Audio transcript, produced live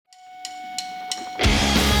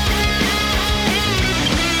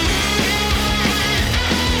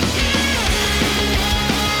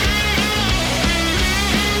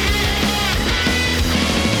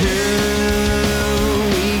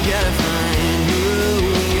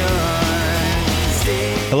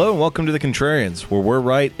Hello and welcome to The Contrarians, where we're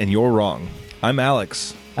right and you're wrong. I'm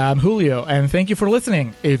Alex. I'm Julio, and thank you for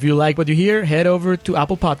listening. If you like what you hear, head over to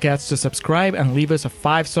Apple Podcasts to subscribe and leave us a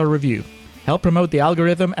 5-star review. Help promote the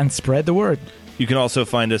algorithm and spread the word. You can also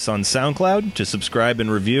find us on SoundCloud to subscribe and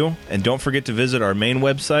review. And don't forget to visit our main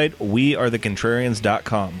website,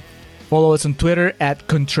 wearethecontrarians.com. Follow us on Twitter at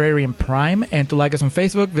Contrarian Prime, and to like us on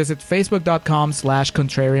Facebook, visit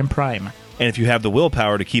facebook.com/Contrarian Prime. And if you have the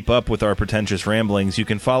willpower to keep up with our pretentious ramblings, you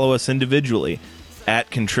can follow us individually at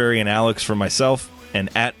Contrarian Alex for myself and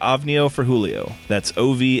at Ovnio for Julio. That's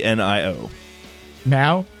OVNIO.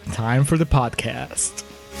 Now, time for the podcast.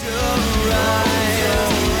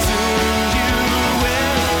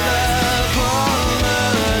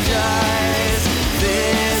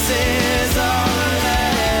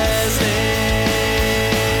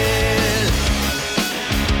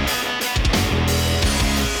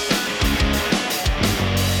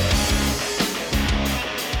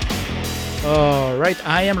 All right,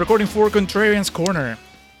 I am recording for Contrarian's Corner.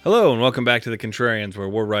 Hello and welcome back to The Contrarians, where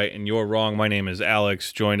we're right and you're wrong. My name is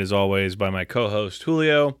Alex, joined as always by my co-host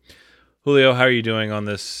Julio. Julio, how are you doing on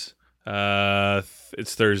this?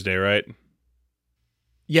 It's Thursday, right?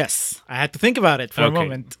 Yes, I had to think about it for a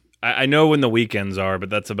moment. I know when the weekends are, but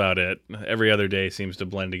that's about it. Every other day seems to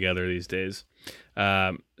blend together these days.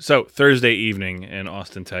 So, Thursday evening in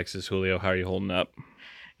Austin, Texas. Julio, how are you holding up?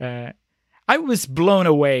 I was blown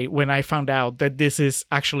away when I found out that this is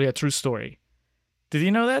actually a true story. Did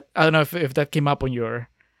you know that? I don't know if that came up on your...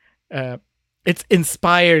 it's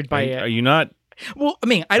inspired by... Are you not... Well, I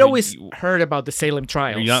mean, I'd always heard about the Salem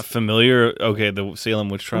trials. Are you not familiar? Okay, the Salem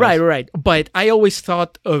witch trials? Right. But I always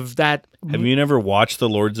thought of that... Have you never watched The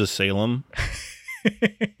Lords of Salem?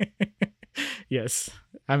 Yes.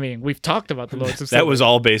 I mean, we've talked about the Lords of Salem. That was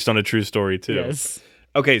all based on a true story, too. Yes.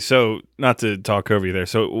 Okay, so, not to talk over you there,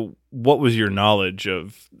 so what was your knowledge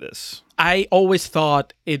of this? I always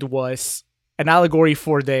thought it was an allegory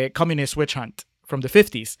for the communist witch hunt from the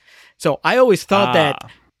 50s. So I always thought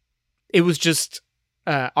that it was just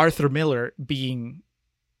Arthur Miller being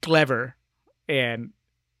clever, and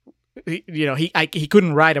he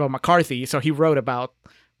couldn't write about McCarthy, so he wrote about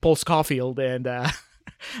Paul Scofield and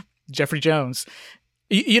Jeffrey Jones.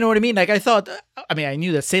 You know what I mean? Like, I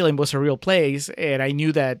knew that Salem was a real place, and I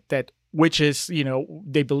knew that witches,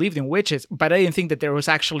 they believed in witches, but I didn't think that there was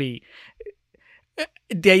actually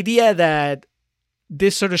the idea that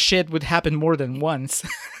this sort of shit would happen more than once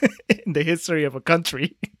in the history of a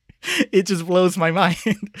country. It just blows my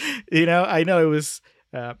mind. I know it was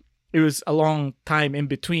a long time in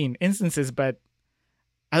between instances, but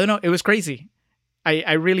I don't know. It was crazy.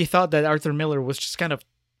 I really thought that Arthur Miller was just kind of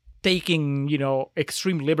taking,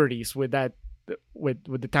 extreme liberties with that,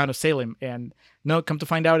 with the town of Salem. And no, come to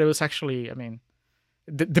find out, it was actually,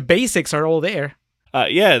 the basics are all there.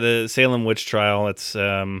 Yeah, the Salem witch trial. It's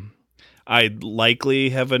I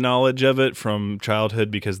likely have a knowledge of it from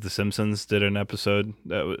childhood because The Simpsons did an episode.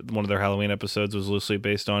 One of their Halloween episodes was loosely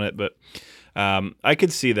based on it, but I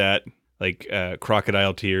could see that, like,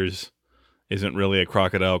 crocodile tears isn't really a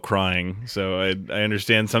crocodile crying. So I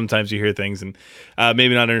understand sometimes you hear things and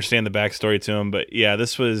maybe not understand the backstory to them. But yeah,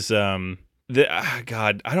 this was, God,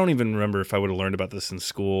 I don't even remember if I would have learned about this in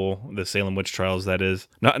school, the Salem witch trials, that is.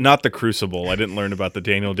 Not the Crucible. I didn't learn about the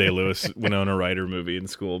Daniel Day-Lewis Winona Ryder movie in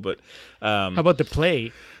school. But how about the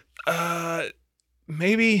play?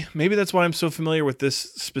 Maybe that's why I'm so familiar with this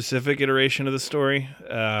specific iteration of the story.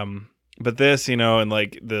 But this, and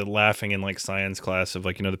like the laughing in like science class of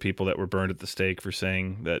like, the people that were burned at the stake for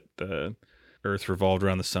saying that the Earth revolved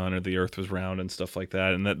around the sun or the Earth was round and stuff like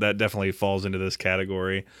that. And that definitely falls into this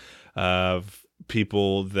category of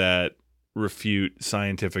people that refute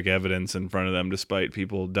scientific evidence in front of them despite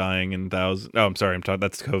people dying in thousands. Oh, I'm sorry.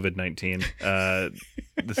 That's COVID-19.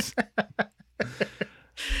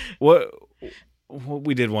 What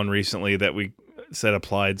we did one recently that we said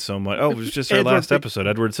applied so much. Oh, it was just our last episode,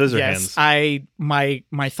 Edward Scissorhands. Yes,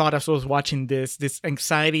 my thought as I was watching this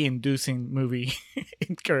anxiety-inducing movie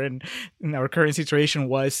in our current situation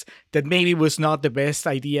was that maybe it was not the best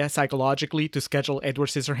idea psychologically to schedule Edward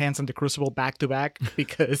Scissorhands and the Crucible back to back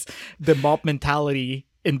because the mob mentality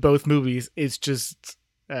in both movies is just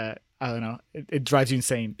I don't know, it drives you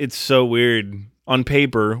insane. It's so weird on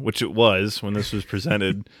paper, which it was when this was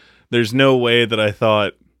presented. There's no way that I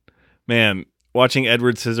thought, man, watching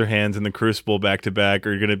Edward Scissorhands and the Crucible back to back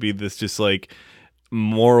are going to be this just like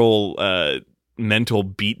moral, mental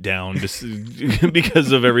beatdown just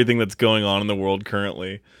because of everything that's going on in the world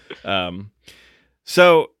currently.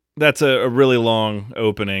 So that's a really long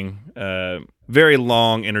opening, very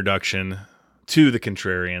long introduction to the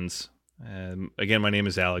Contrarians. Again, my name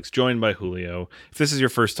is Alex, joined by Julio. If this is your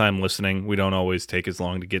first time listening, we don't always take as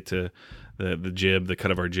long to get to the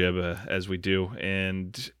cut of our jib as we do.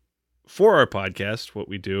 And for our podcast, what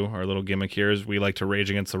we do, our little gimmick here, is we like to rage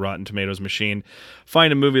against the Rotten Tomatoes machine.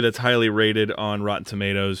 Find a movie that's highly rated on Rotten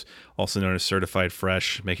Tomatoes, also known as certified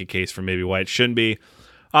fresh, make a case for maybe why it shouldn't be.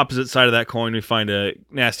 Opposite side of that coin, we find a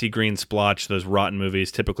nasty green splotch, those rotten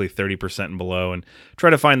movies, typically 30% and below, and try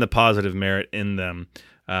to find the positive merit in them.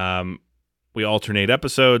 We alternate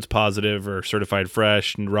episodes, positive or certified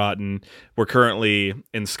fresh and rotten. We're currently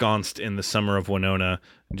ensconced in the summer of Winona,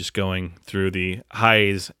 just going through the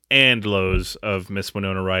highs and lows of Miss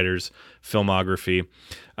Winona Ryder's filmography.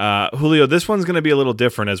 Julio, this one's going to be a little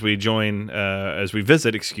different as we visit,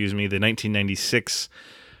 the 1996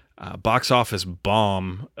 box office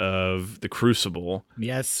bomb of The Crucible.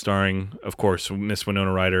 Yes. Starring, of course, Miss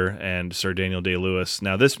Winona Ryder and Sir Daniel Day-Lewis.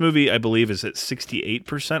 Now, this movie, I believe, is at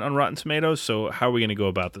 68% on Rotten Tomatoes, so how are we going to go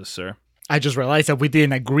about this, sir? I just realized that we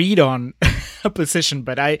didn't agree on a position,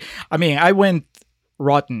 but I went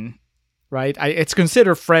rotten, right? It's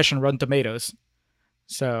considered fresh on Rotten Tomatoes,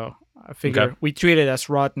 so I figure we treat it as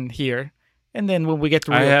rotten here. And then when we get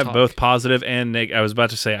to real I have talk, both positive and I was about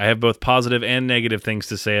to say I have both positive and negative things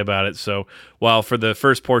to say about it. So while for the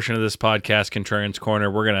first portion of this podcast, Contrarian's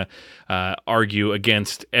Corner, we're going to argue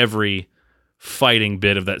against every fighting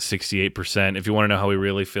bit of that 68%. If you want to know how we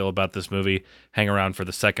really feel about this movie, hang around for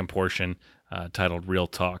the second portion titled Real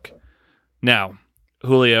Talk. Now,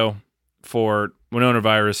 Julio, for Winona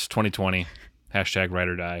Virus 2020, hashtag Ride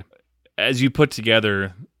or Die. As you put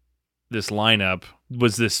together this lineup,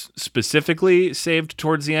 was this specifically saved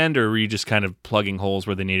towards the end, or were you just kind of plugging holes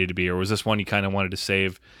where they needed to be, or was this one you kind of wanted to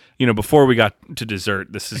save, before we got to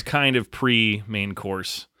dessert? This is kind of pre-main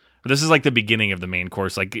course. This is like the beginning of the main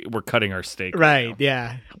course, like we're cutting our steak. Right,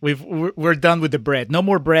 yeah. We're done with the bread. No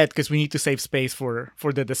more bread because we need to save space for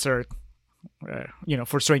the dessert,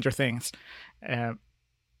 for Stranger Things.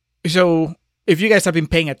 So if you guys have been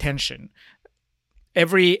paying attention,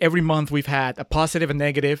 every month we've had a positive and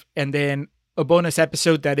negative, and then a bonus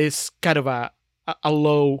episode that is kind of a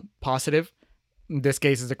low positive. In this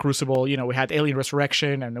case, is the Crucible. We had Alien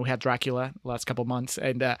Resurrection and we had Dracula the last couple months,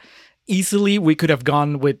 and easily we could have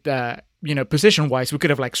gone with position wise. We could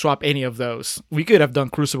have swapped any of those. We could have done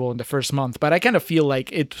Crucible in the first month, but I kind of feel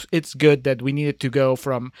like it's good that we needed to go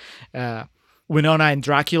from Winona and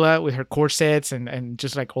Dracula with her corsets and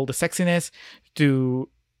just all the sexiness to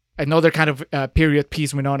another kind of period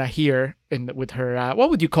piece Winona here, and with her, what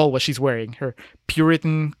would you call what she's wearing? Her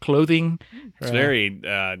Puritan clothing. It's very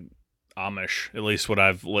Amish, at least what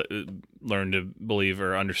I've learned to believe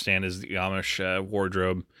or understand is the Amish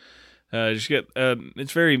wardrobe.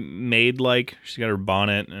 It's very maid-like. She's got her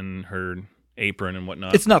bonnet and her apron and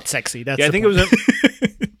whatnot. It's not sexy. That's I think point.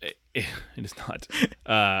 It is not.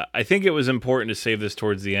 I think it was important to save this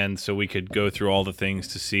towards the end so we could go through all the things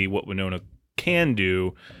to see what Winona can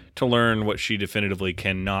do, to learn what she definitively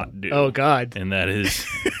cannot do. Oh, God. And that is...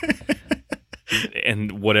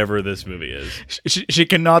 and whatever this movie is. She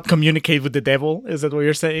cannot communicate with the devil? Is that what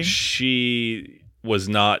you're saying? She was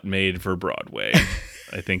not made for Broadway,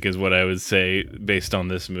 I think is what I would say based on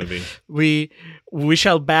this movie. We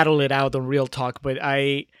shall battle it out on Real Talk, but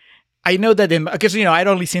I know that because I'd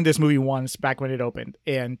only seen this movie once back when it opened,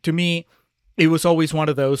 and to me, it was always one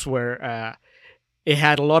of those where it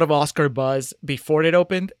had a lot of Oscar buzz before it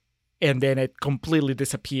opened, and then it completely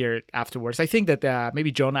disappeared afterwards. I think that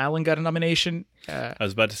maybe John Allen got a nomination. I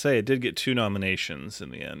was about to say, it did get 2 nominations in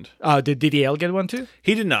the end. Did DDL get one too?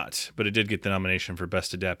 He did not, but it did get the nomination for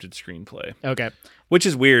Best Adapted Screenplay. Okay. Which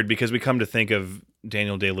is weird, because we come to think of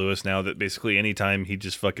Daniel Day-Lewis now that basically anytime he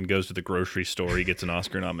just fucking goes to the grocery store, he gets an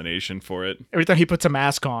Oscar nomination for it. Every time he puts a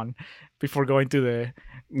mask on before going to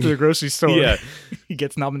the grocery store, yeah. He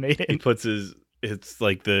gets nominated. He puts it's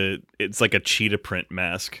like a cheetah print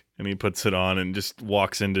mask, and he puts it on and just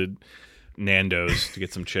walks into Nando's to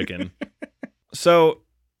get some chicken. So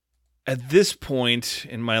at this point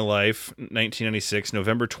in my life, 1996,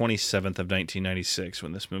 November 27th of 1996,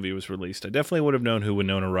 when this movie was released, I definitely would have known who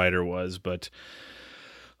Winona Ryder was, but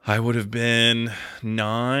I would have been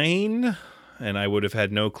 9, and I would have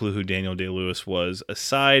had no clue who Daniel Day-Lewis was,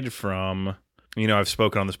 aside from, I've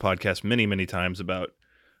spoken on this podcast many, many times about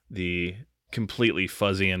the completely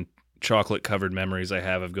fuzzy and chocolate-covered memories I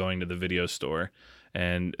have of going to the video store,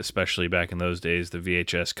 and especially back in those days, the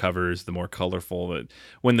VHS covers, the more colorful,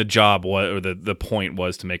 when the job was, or the point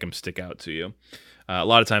was to make them stick out to you. A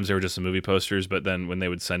lot of times they were just the movie posters, but then when they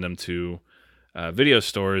would send them to video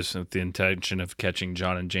stores with the intention of catching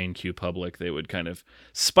John and Jane Q. Public. They would kind of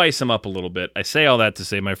spice them up a little bit. I say all that to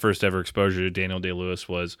say my first ever exposure to Daniel Day-Lewis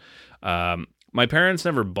was my parents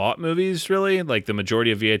never bought movies, really. Like, the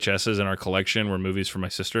majority of VHSs in our collection were movies for my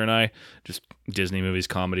sister and I, just Disney movies,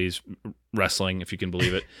 comedies, wrestling, if you can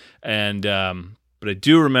believe it. And but I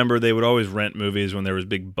do remember they would always rent movies when there was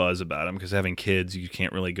big buzz about them, because having kids, you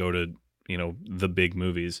can't really go to, the big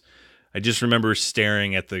movies. I just remember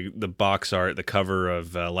staring at the box art, the cover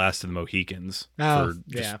of Last of the Mohicans for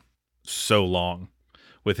just so long,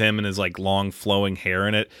 with him and his like long flowing hair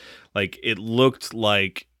in it. Like, it looked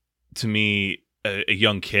like, to me, a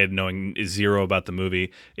young kid knowing zero about the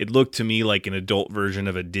movie, it looked to me like an adult version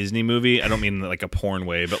of a Disney movie. I don't mean like a porn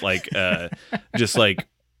way, but like just like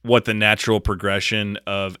what the natural progression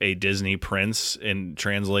of a Disney prince and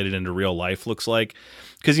translated into real life looks like.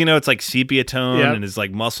 Because, it's like sepia tone, and his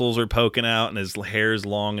like muscles are poking out and his hair is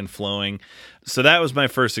long and flowing. So that was my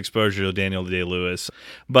first exposure to Daniel Day-Lewis.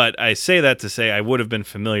 But I say that to say I would have been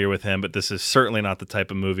familiar with him, but this is certainly not the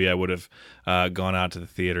type of movie I would have gone out to the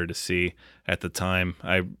theater to see at the time.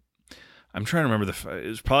 I'm trying to remember, it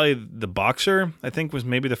was probably The Boxer, I think, was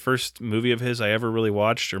maybe the first movie of his I ever really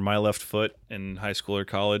watched, or My Left Foot in high school or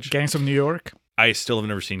college. Gangs of New York? I still have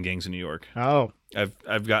never seen Gangs of New York. Oh.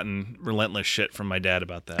 I've gotten relentless shit from my dad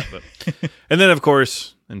about that. But and then, of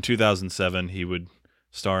course, in 2007, he would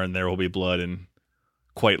star in There Will Be Blood and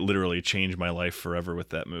quite literally change my life forever with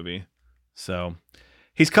that movie. So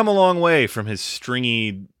he's come a long way from his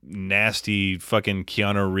stringy, nasty fucking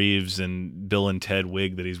Keanu Reeves and Bill and Ted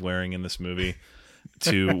wig that he's wearing in this movie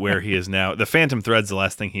to where he is now. The Phantom Thread's the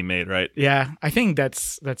last thing he made, right? Yeah, I think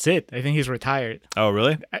that's it. I think he's retired. Oh,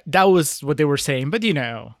 really? That was what they were saying. But,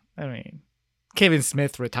 I mean, Kevin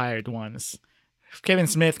Smith retired once. If Kevin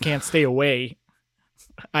Smith can't stay away,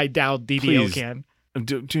 I doubt DDL can.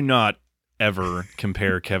 Do not ever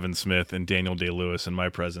compare Kevin Smith and Daniel Day-Lewis in my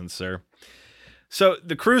presence, sir. So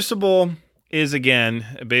The Crucible is,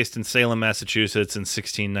 again, based in Salem, Massachusetts in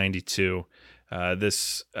 1692.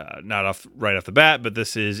 This, not right off the bat, but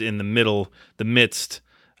this is in the midst,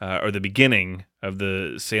 or the beginning of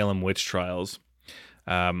the Salem witch trials.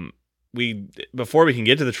 Before we can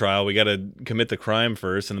get to the trial, we got to commit the crime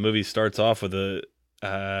first, and the movie starts off with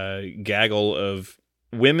a gaggle of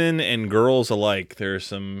women and girls alike. There are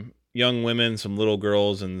some young women, some little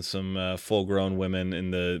girls, and some full-grown women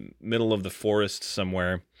in the middle of the forest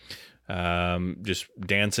somewhere, just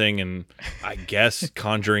dancing and, I guess,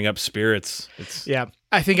 conjuring up spirits. Yeah,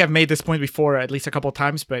 I think I've made this point before at least a couple of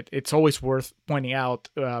times, but it's always worth pointing out.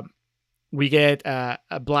 We get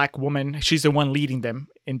a black woman. She's the one leading them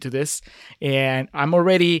into this. And I'm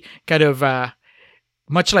already kind of,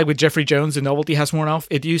 much like with Jeffrey Jones, the novelty has worn off.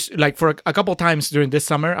 It used, like, for a couple of times during this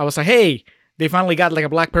summer, I was like, hey, they finally got like a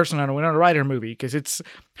black person on a Winona Ryder movie, because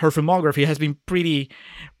her filmography has been pretty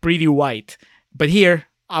white. But here,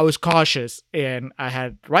 I was cautious, and I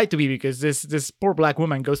had right to be, because this poor black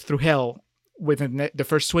woman goes through hell within the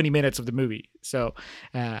first 20 minutes of the movie. So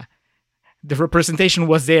the representation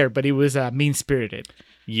was there, but it was mean-spirited.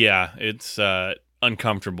 Yeah, it's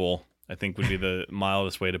uncomfortable, I think would be the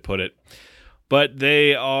mildest way to put it. But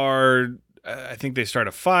they are, I think they start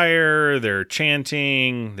a fire, they're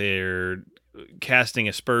chanting, they're casting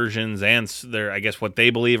aspersions, and they're, I guess, what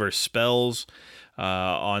they believe are spells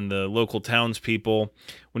on the local townspeople.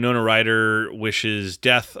 Winona Ryder wishes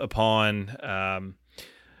death upon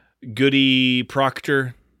Goody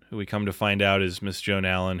Proctor, who we come to find out is Miss Joan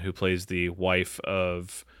Allen, who plays the wife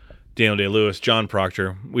of Daniel Day-Lewis, John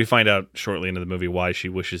Proctor. We find out shortly into the movie why she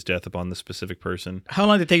wishes death upon this specific person. How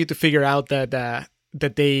long did it take you to figure out that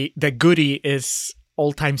Goody is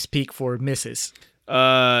all-time speak for Mrs.?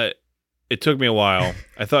 It took me a while.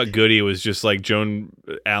 I thought Goody was just like Joan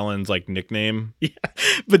Allen's like nickname. Yeah,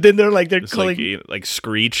 but then they're just calling like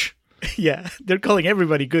Screech. Yeah, they're calling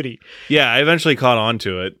everybody Goody. Yeah, I eventually caught on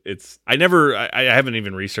to it. I haven't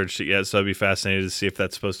even researched it yet, so I'd be fascinated to see if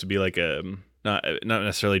that's supposed to be like a not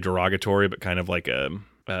necessarily derogatory, but kind of like a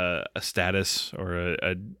status or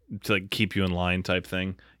a to like keep you in line type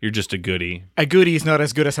thing. You're just a goody. A goody is not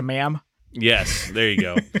as good as a ma'am. Yes, there you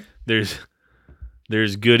go.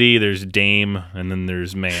 There's goody, there's dame, and then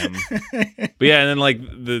there's ma'am. But yeah, and then like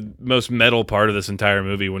the most metal part of this entire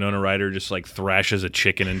movie, Winona Ryder just like thrashes a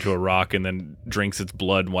chicken into a rock and then drinks its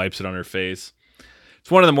blood and wipes it on her face. It's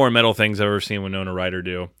one of the more metal things I've ever seen Winona Ryder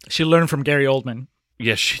do. She learned from Gary Oldman.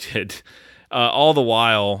 Yes, she did. All the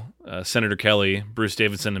while, Senator Kelly, Bruce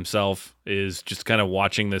Davidson himself, is just kind of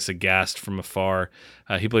watching this aghast from afar.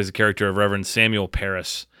 He plays the character of Reverend Samuel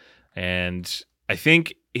Parris, and I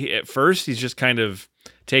think at first he's just kind of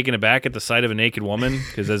taken aback at the sight of a naked woman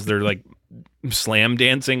because as they're like slam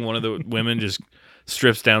dancing, one of the women just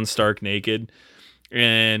strips down stark naked,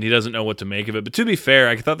 and he doesn't know what to make of it. But to be fair,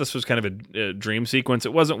 I thought this was kind of a dream sequence.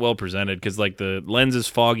 It wasn't well presented because like the lens is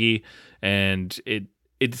foggy and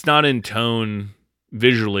it's not in tone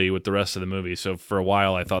visually with the rest of the movie. So for a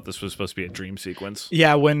while, I thought this was supposed to be a dream sequence.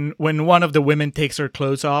 Yeah, when one of the women takes her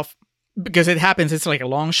clothes off, because it happens, it's like a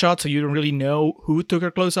long shot, so you don't really know who took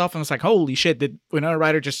her clothes off, and it's like, holy shit, did Winona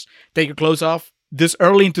Ryder just take her clothes off this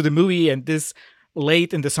early into the movie and this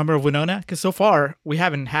late in the summer of Winona? Because so far we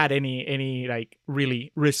haven't had any like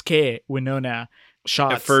really risque Winona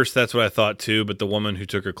shots. At first, that's what I thought too. But the woman who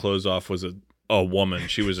took her clothes off was a woman.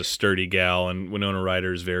 She was a sturdy gal, and Winona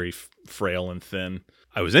Ryder is very frail and thin.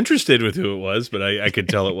 I was interested with who it was, but I could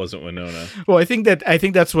tell it wasn't Winona. Well, I think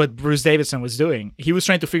that's what Bruce Davison was doing. He was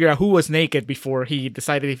trying to figure out who was naked before he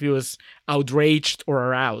decided if he was outraged or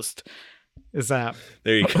aroused. There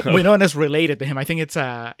you go. Winona's related to him. I think it's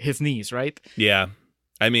his niece, right? Yeah.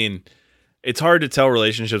 I mean, it's hard to tell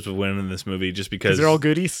relationships with women in this movie just because they're all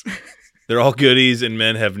goodies. They're all goodies, and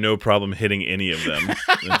men have no problem hitting any of them.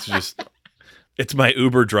 It's my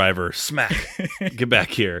Uber driver. Smack. Get back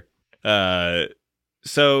here.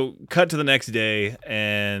 So cut to the next day,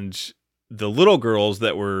 and the little girls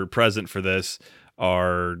that were present for this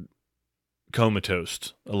are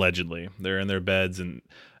comatose, allegedly. They're in their beds and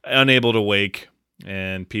unable to wake,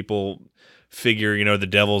 and people figure, the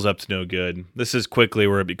devil's up to no good. This is quickly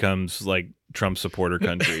where it becomes like Trump supporter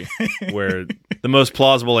country, where the most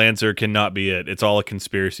plausible answer cannot be it. It's all a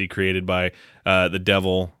conspiracy created by the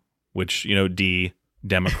devil, which,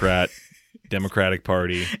 Democratic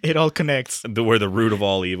Party. It all connects. Where the root of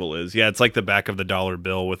all evil is. Yeah, it's like the back of the dollar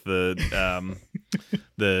bill with the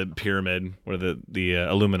pyramid or the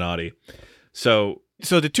Illuminati. So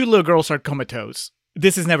the two little girls are comatose.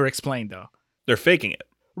 This is never explained, though. They're faking it.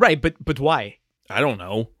 Right, but why? I don't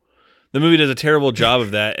know. The movie does a terrible job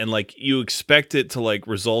of that, and like you expect it to like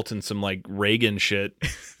result in some like Reagan shit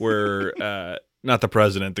where not the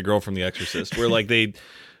president, the girl from The Exorcist, where like they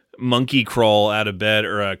monkey crawl out of bed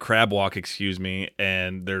or a crab walk, excuse me,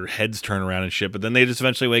 and their heads turn around and shit, but then they just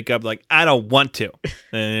eventually wake up like, I don't want to.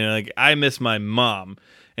 And like, I miss my mom.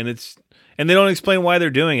 And they don't explain why they're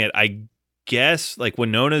doing it. I guess like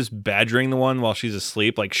Winona's badgering the one while she's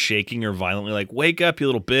asleep, like shaking her violently, like, wake up, you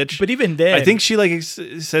little bitch. But even then, I think she like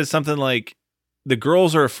says something like, the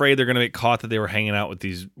girls are afraid they're going to get caught that they were hanging out with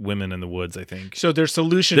these women in the woods, I think. So their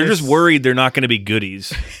solution They're just worried they're not going to be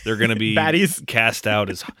goodies. They're going to be baddies, cast out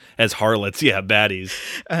as harlots. Yeah, baddies.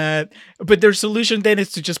 But their solution then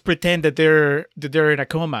is to just pretend that they're in a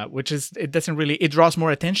coma, which is, it draws more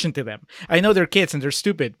attention to them. I know they're kids and they're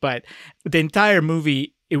stupid, but the entire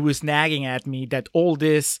movie, it was nagging at me that all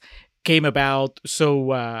this came about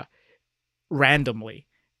so randomly,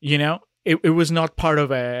 It was not part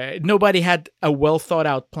of nobody had a well thought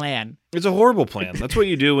out plan. It's a horrible plan. That's what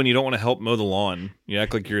you do when you don't want to help mow the lawn. You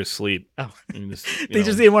act like you're asleep. Oh. Just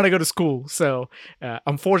didn't want to go to school. So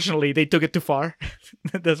unfortunately, they took it too far.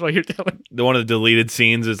 That's what you're telling. One of the deleted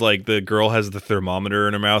scenes is like the girl has the thermometer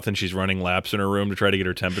in her mouth and she's running laps in her room to try to get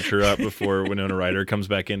her temperature up before Winona Ryder comes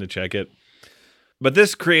back in to check it. But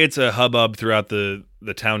this creates a hubbub throughout the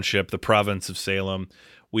township, the province of Salem.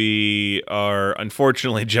 We are,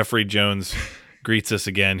 unfortunately, Jeffrey Jones greets us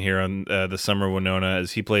again here on the Summer of Winona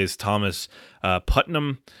as he plays Thomas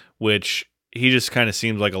Putnam, which he just kind of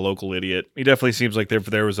seems like a local idiot. He definitely seems like if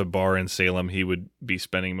there was a bar in Salem, he would be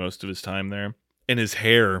spending most of his time there. And his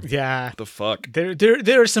hair. Yeah. What the fuck?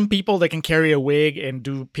 There are some people that can carry a wig and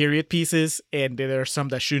do period pieces, and there are some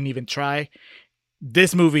that shouldn't even try.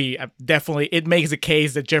 This movie, definitely, it makes a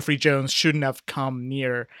case that Jeffrey Jones shouldn't have come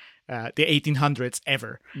near the 1800s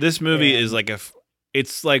ever. This movie is like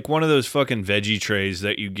it's like one of those fucking veggie trays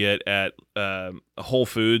that you get at Whole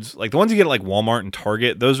Foods. Like the ones you get at like Walmart and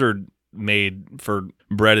Target, those are made for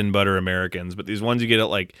bread and butter Americans. But these ones you get at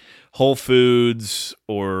like Whole Foods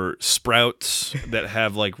or Sprouts that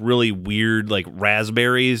have like really weird like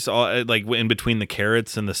raspberries like in between the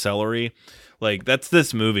carrots and the celery. Like that's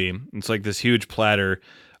this movie. It's like this huge platter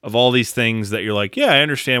of all these things that you're like, yeah, I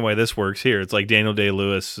understand why this works here. It's like Daniel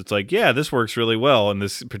Day-Lewis. It's like, yeah, this works really well in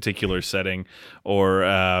this particular setting. Or,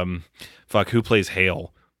 who plays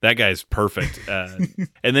Hale? That guy's perfect.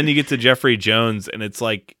 And then you get to Jeffrey Jones, and it's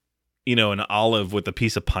like, an olive with a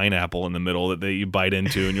piece of pineapple in the middle that you bite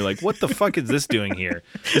into, and you're like, what the fuck is this doing here?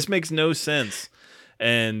 This makes no sense.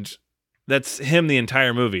 And that's him the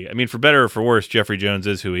entire movie. I mean, for better or for worse, Jeffrey Jones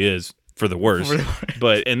is who he is, for the worse.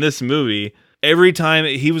 But in this movie, every time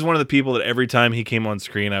he was one of the people that every time he came on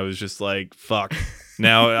screen, I was just like, fuck,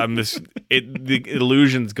 Now the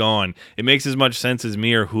illusion's gone. It makes as much sense as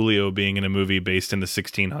me or Julio being in a movie based in the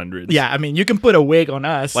 1600s. Yeah, I mean, you can put a wig on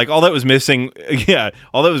us. Like all that was missing,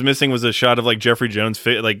 all that was missing was a shot of like Jeffrey Jones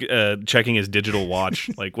checking his digital watch.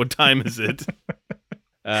 Like, what time is it?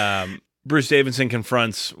 Bruce Davidson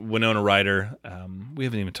confronts Winona Ryder. We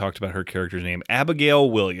haven't even talked about her character's name, Abigail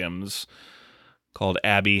Williams, called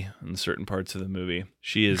Abby in certain parts of the movie.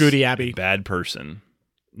 She is Goody Abby. A bad person.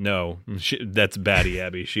 No, that's Baddie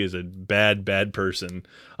Abby. She is a bad person.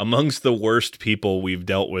 Amongst the worst people we've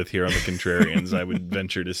dealt with here on the Contrarians, I would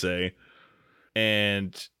venture to say.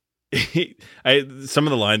 And some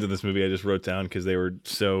of the lines in this movie I just wrote down because they were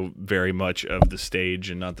so very much of the stage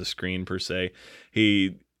and not the screen per se.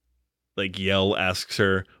 He, asks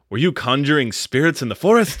her, "Were you conjuring spirits in the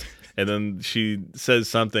forest?" And then she says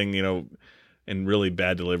something, in really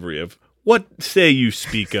bad delivery of, "What say you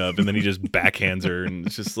speak of?" And then he just backhands her, and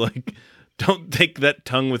it's just like, don't take that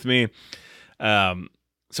tongue with me.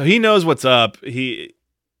 So he knows what's up.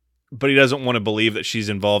 But he doesn't want to believe that she's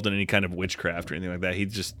involved in any kind of witchcraft or anything like that. He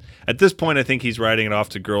just, at this point, I think he's writing it off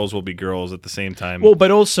to girls will be girls at the same time. Well,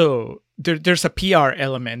 but also there's a PR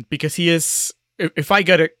element because he is, if I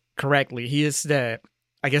got it correctly, he is the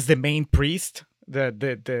main priest,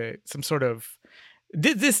 some sort of.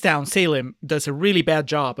 This town, Salem, does a really bad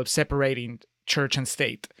job of separating church and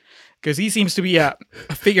state because he seems to be a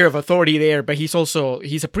figure of authority there, but he's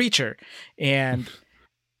a preacher. And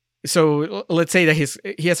so let's say that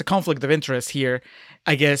he has a conflict of interest here.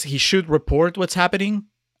 I guess he should report what's happening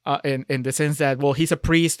in the sense that, well, he's a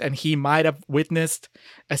priest and he might have witnessed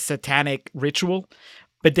a satanic ritual,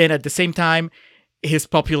 but then at the same time, his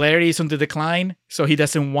popularity is on the decline, so he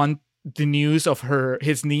doesn't want the news of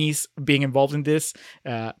his niece being involved in this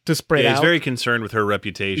to spread out. He's very concerned with her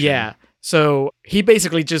reputation. Yeah. So he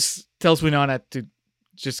basically just tells Winona to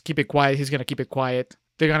just keep it quiet. He's going to keep it quiet.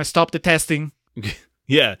 They're going to stop the testing.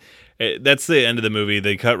 Yeah. That's the end of the movie.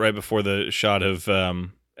 They cut right before the shot of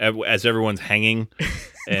as everyone's hanging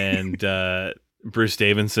and Bruce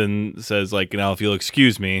Davidson says, "Now, if you'll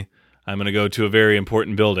excuse me, I'm going to go to a very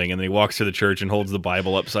important building." And then he walks to the church and holds the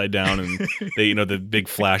Bible upside down, and the big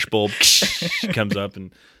flash bulb comes up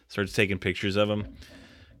and starts taking pictures of him.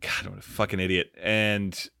 God, what a fucking idiot.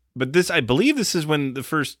 But I believe this is when the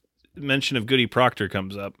first mention of Goody Proctor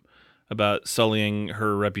comes up about sullying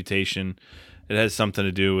her reputation. It has something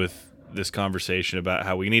to do with this conversation about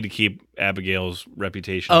how we need to keep Abigail's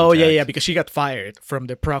reputation intact. Yeah, because she got fired from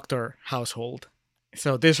the Proctor household.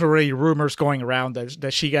 So there's already rumors going around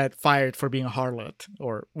that she got fired for being a harlot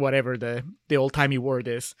or whatever the old-timey word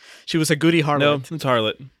is. She was a Goody harlot. No, it's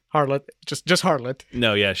harlot. Harlot, just harlot.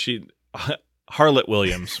 No, yeah, Harlot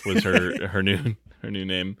Williams was her new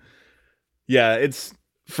name. Yeah, it's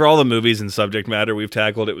for all the movies and subject matter we've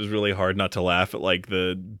tackled, it was really hard not to laugh at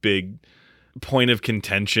the big point of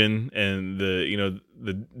contention and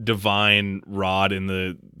the divine rod in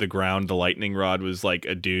the ground. The lightning rod was like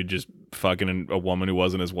a dude just fucking a woman who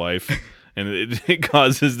wasn't his wife, and it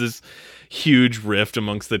causes this huge rift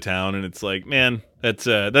amongst the town. And it's like, man, that's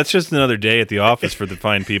just another day at the office for the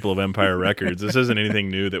fine people of Empire Records. This isn't anything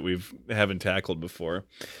new that haven't tackled before.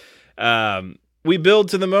 We build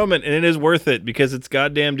to the moment, and it is worth it because it's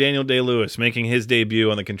goddamn Daniel Day-Lewis making his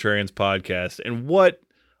debut on the Contrarians podcast. And what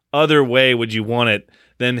other way would you want it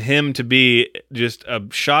than him to be just a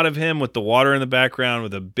shot of him with the water in the background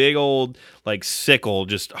with a big old sickle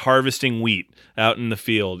just harvesting wheat out in the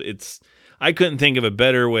field? I couldn't think of a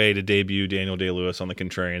better way to debut Daniel Day-Lewis on the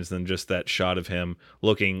Contrarians than just that shot of him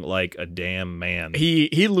looking like a damn man.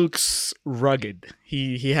 He looks rugged.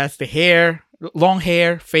 He has the hair, long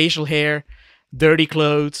hair, facial hair, dirty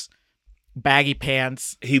clothes, baggy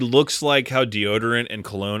pants. He looks like how deodorant and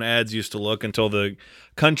cologne ads used to look until the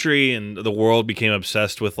country and the world became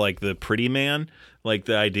obsessed with the pretty man,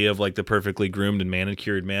 the idea of the perfectly groomed and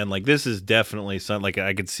manicured man. This is definitely something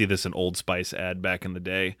I could see this in Old Spice ad back in the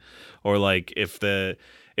day, or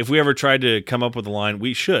if we ever tried to come up with a line,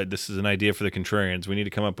 this is an idea for the Contrarians. We need to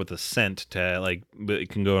come up with a scent to it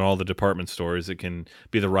can go in all the department stores. It can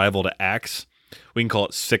be the rival to Axe. We can call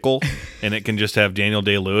it Sickle, and it can just have Daniel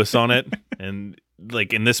Day-Lewis on it. And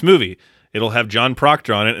in this movie, it'll have John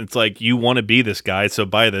Proctor on it. And it's you want to be this guy, so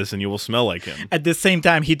buy this and you will smell like him. At the same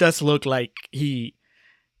time, he does look like he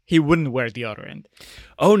wouldn't wear deodorant.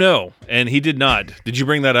 Oh, no. And he did not. Did you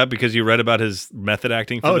bring that up because you read about his method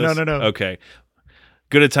acting for this? No. Okay.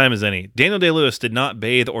 Good a time as any. Daniel Day-Lewis did not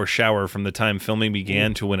bathe or shower from the time filming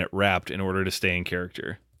began to when it wrapped in order to stay in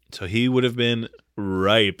character. So he would have been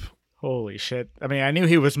ripe. Holy shit. I mean, I knew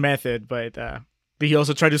he was method, but did he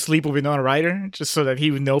also try to sleep with Winona Ryder just so that he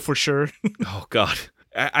would know for sure? Oh, God.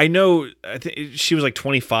 I know. I think she was like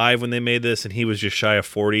 25 when they made this, and he was just shy of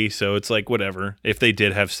 40. So it's like whatever. If they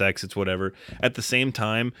did have sex, it's whatever. At the same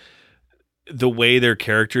time, the way their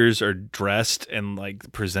characters are dressed and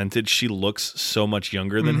like presented, she looks so much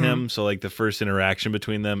younger than him. So like the first interaction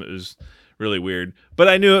between them, it was really weird. But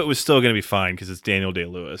I knew it was still going to be fine because it's Daniel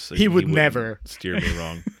Day-Lewis. He would never steer me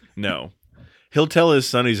wrong. No. He'll tell his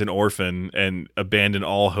son he's an orphan and abandon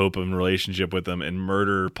all hope of a relationship with him and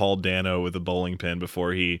murder Paul Dano with a bowling pin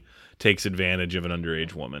before he takes advantage of an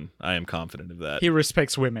underage woman. I am confident of that. He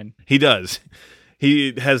respects women. He does.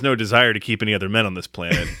 He has no desire to keep any other men on this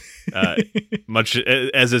planet, much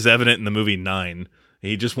as is evident in the movie 9.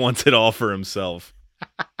 He just wants it all for himself.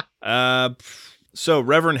 So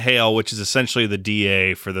Reverend Hale, which is essentially the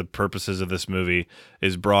DA for the purposes of this movie,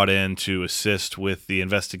 is brought in to assist with the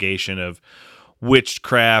investigation of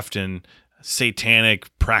witchcraft and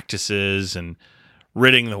satanic practices and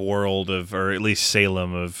ridding the world of, or at least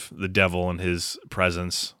Salem, of the devil and his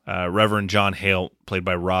presence. Reverend John Hale, played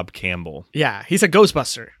by Rob Campbell. Yeah, he's a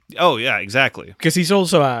Ghostbuster. Oh, yeah, exactly. Because he's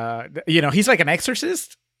also, he's like an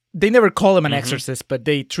exorcist. They never call him an exorcist, but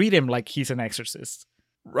they treat him like he's an exorcist.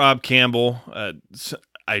 Rob Campbell,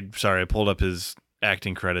 I pulled up his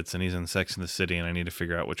acting credits, and he's in Sex and the City, and I need to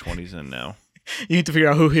figure out which one he's in now. You need to figure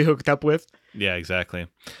out who he hooked up with? Yeah, exactly.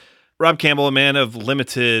 Rob Campbell, a man of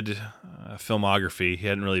limited filmography. He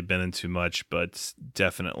hadn't really been into much, but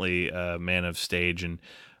definitely a man of stage, and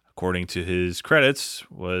according to his credits,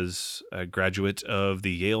 was a graduate of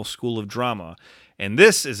the Yale School of Drama. And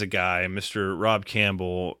this is a guy, Mr. Rob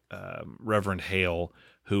Campbell, Reverend Hale,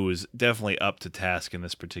 who was definitely up to task in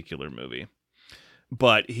this particular movie.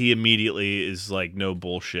 But he immediately is like, no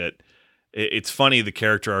bullshit. It's funny the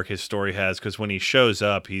character arc his story has, because when he shows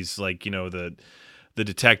up, he's like, the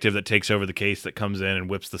detective that takes over the case that comes in and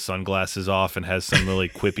whips the sunglasses off and has some really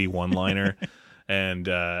quippy one-liner, and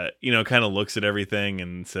kind of looks at everything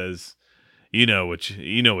and says, "You know what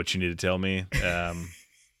you need to tell me."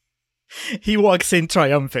 He walks in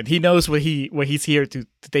triumphant. He knows what he's here to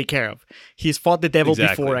take care of. He's fought the devil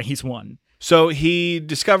before and he's won. So he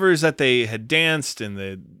discovers that they had danced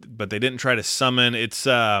but they didn't try to summon. It's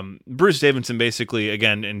Bruce Davidson basically,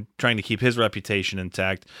 again, and trying to keep his reputation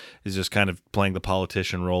intact, is just kind of playing the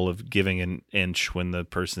politician role of giving an inch when the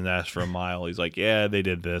person asks for a mile. He's like, yeah, they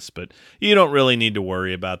did this, but you don't really need to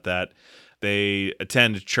worry about that. They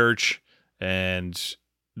attend church, and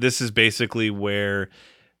this is basically where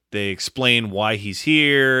they explain why he's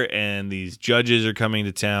here, and these judges are coming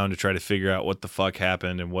to town to try to figure out what the fuck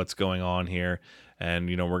happened and what's going on here. And,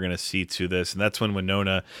 we're going to see to this. And that's when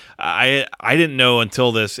Winona, I didn't know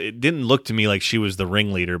until this, it didn't look to me like she was the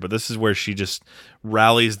ringleader, but this is where she just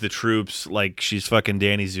rallies the troops like she's fucking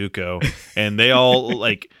Danny Zuko. And they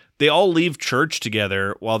all leave church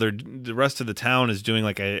together while the rest of the town is doing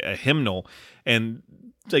like a hymnal. And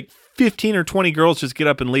like 15 or 20 girls just get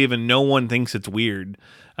up and leave, and no one thinks it's weird.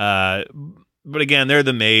 But again, they're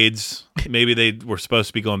the maids. Maybe they were supposed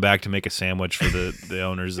to be going back to make a sandwich for the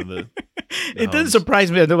owners of the It doesn't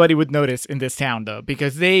surprise me that nobody would notice in this town, though,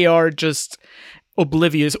 because they are just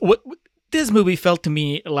oblivious. What this movie felt to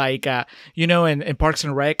me like, in Parks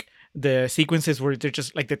and Rec, the sequences where they're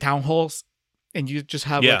just like the town halls, and you just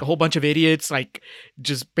have like a whole bunch of idiots, like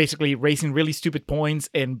just basically raising really stupid points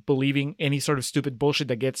and believing any sort of stupid bullshit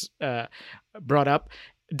that gets brought up.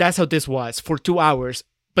 That's how this was for 2 hours,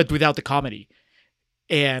 but without the comedy.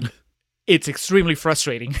 And it's extremely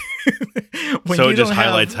frustrating. So it just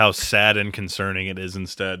highlights how sad and concerning it is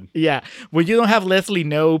instead. Yeah. When you don't have Leslie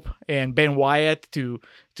Knope and Ben Wyatt to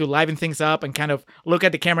liven things up and kind of look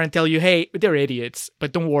at the camera and tell you, hey, they're idiots,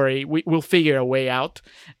 but don't worry, we'll figure a way out.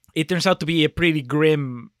 It turns out to be a pretty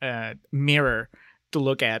grim mirror to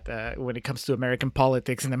look at when it comes to American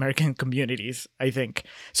politics and American communities, I think.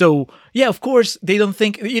 So, yeah, of course, they don't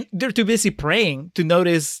think... They're too busy praying to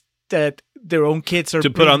notice that their own kids are... To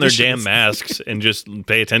put on their damn masks and just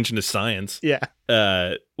pay attention to science. Yeah.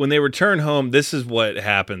 When they return home, this is what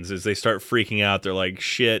happens, is they start freaking out. They're like,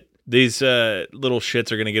 shit, these little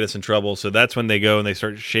shits are going to get us in trouble. So that's when they go and they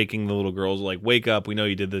start shaking the little girls, like, wake up, we know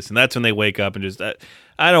you did this. And that's when they wake up and just...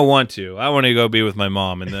 I don't want to. I want to go be with my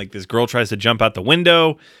mom. And like this girl tries to jump out the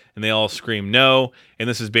window, and they all scream no. And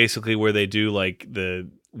this is basically where they do like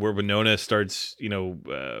where Winona starts, being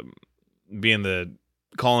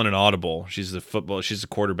calling an audible. She's a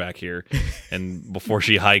quarterback here. And before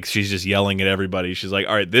she hikes, she's just yelling at everybody. She's like,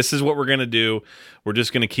 all right, this is what we're going to do. We're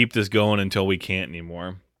just going to keep this going until we can't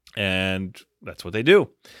anymore. And that's what they do.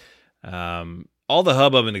 All the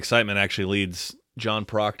hubbub and excitement actually leads John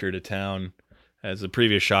Proctor to town. As a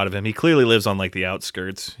previous shot of him, he clearly lives on like the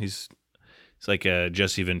outskirts. He's He's like a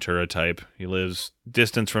Jesse Ventura type. He lives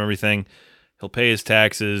distance from everything. He'll pay his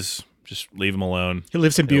taxes. Just leave him alone. He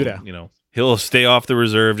lives in Buda. He'll stay off the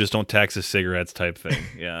reserve. Just don't tax his cigarettes type thing.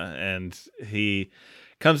 Yeah. And he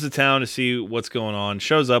comes to town to see what's going on.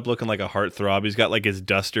 Shows up looking like a heartthrob. He's got like his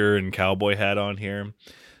duster and cowboy hat on here.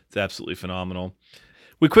 It's absolutely phenomenal.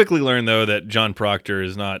 We quickly learn, though, that John Proctor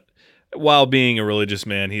is not, while being a religious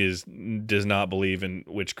man, does not believe in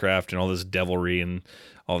witchcraft and all this devilry and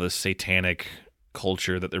all this satanic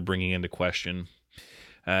culture that they're bringing into question.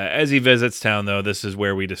 As he visits town, though, this is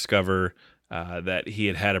where we discover that he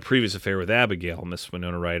had a previous affair with Abigail, Miss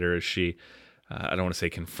Winona Ryder, as she, I don't want to say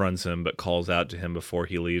confronts him, but calls out to him before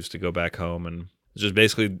he leaves to go back home. And it's just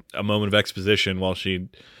basically a moment of exposition while she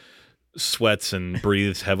sweats and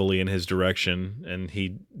breathes heavily in his direction, and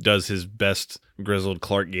he does his best grizzled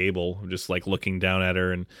Clark Gable, just like looking down at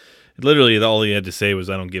her, and literally all he had to say was,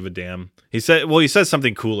 "I don't give a damn." He says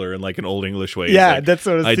something cooler in like an old English way. Yeah, like, that's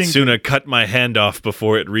what I was thinking. I'd sooner cut my hand off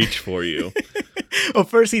before it reached for you. Well,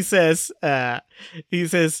 first he says,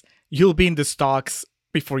 "You'll be in the stocks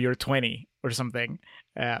before you're 20 or something."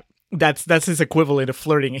 That's his equivalent of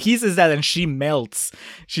flirting. He says that, and she melts.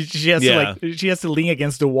 She has to lean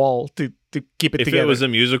against the wall to keep it together. If it was a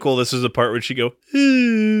musical, this is the part where she'd go,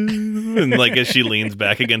 and like as she leans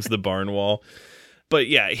back against the barn wall. But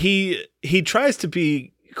yeah, he tries to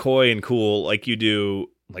be coy and cool, like you do,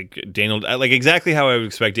 like exactly how I would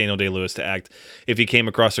expect Daniel Day-Lewis to act if he came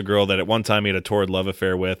across a girl that at one time he had a torrid love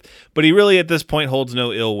affair with. But he really, at this point, holds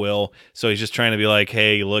no ill will. So he's just trying to be like,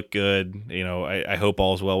 "Hey, you look good. I hope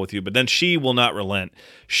all's well with you." But then she will not relent.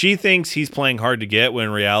 She thinks he's playing hard to get, when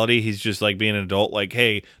in reality he's just like being an adult. Like,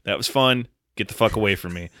 "Hey, that was fun. Get the fuck away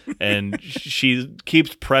from me." And she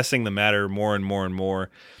keeps pressing the matter more and more and more,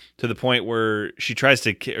 to the point where she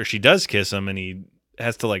does kiss him, and he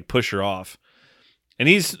has to like push her off. And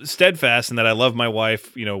he's steadfast in that, "I love my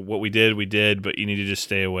wife. What we did, but you need to just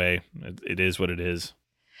stay away. It is what it is."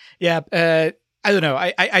 Yeah, I don't know.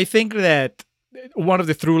 I think that one of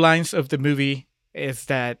the through lines of the movie is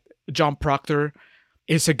that John Proctor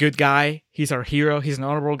is a good guy. He's our hero. He's an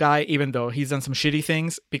honorable guy, even though he's done some shitty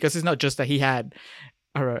things. Because it's not just that he had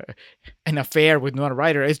an affair with Winona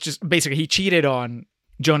Ryder. It's just basically he cheated on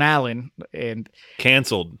Joan Allen and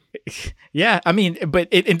canceled. Yeah, I mean,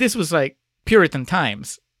 and this was like Puritan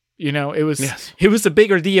times. It was yes. It was a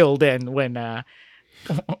bigger deal than when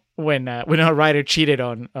Winona Ryder cheated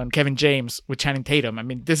on Kevin James with Channing Tatum. I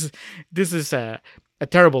mean, this is a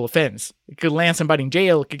terrible offense. It could land somebody in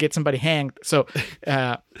jail. It could get somebody hanged. So,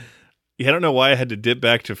 yeah, I don't know why I had to dip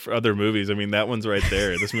back to other movies. I mean, that one's right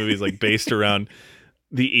there. This movie is like based around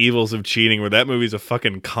the evils of cheating, where that movie's a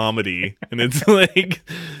fucking comedy, and it's like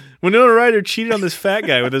Winona Ryder cheated on this fat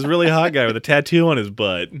guy with this really hot guy with a tattoo on his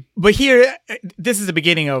butt. But here, this is the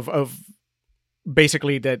beginning of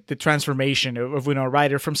basically the transformation of Winona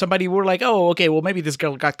Ryder from somebody we're like, "Oh, okay, well maybe this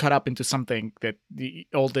girl got caught up into something that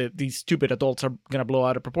these stupid adults are gonna blow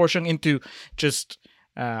out of proportion," into just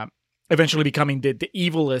eventually becoming the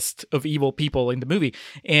evilest of evil people in the movie.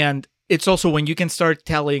 And it's also when you can start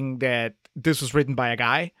telling that this was written by a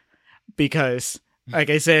guy, because, like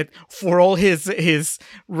I said, for all his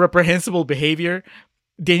reprehensible behavior,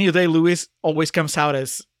 Daniel Day-Lewis always comes out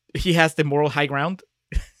as he has the moral high ground.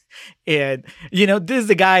 And, this is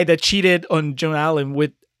the guy that cheated on Joan Allen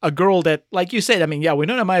with a girl that, like you said, I mean, yeah,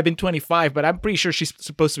 Winona might have been 25, but I'm pretty sure she's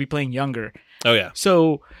supposed to be playing younger. Oh, yeah.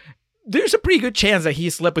 So there's a pretty good chance that he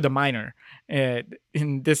slept with a minor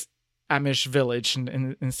in this Amish village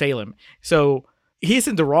in Salem. So he's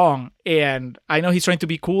in the wrong, and I know he's trying to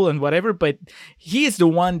be cool and whatever, but he is the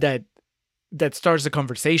one that starts the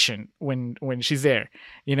conversation when she's there.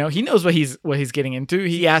 He knows what he's getting into.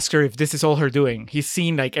 He asks her if this is all her doing. He's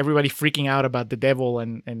seen like everybody freaking out about the devil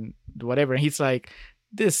and whatever, and he's like,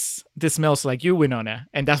 this smells like you, Winona.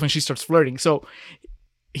 And that's when she starts flirting. So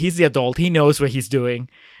he's the adult. He knows what he's doing.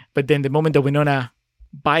 But then the moment that Winona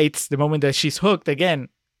bites, the moment that she's hooked again,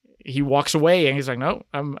 he walks away, and he's like, "No,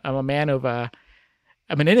 I'm a man of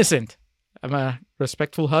I'm an innocent. I'm a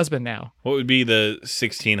respectful husband now." What would be the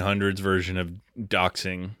 1600s version of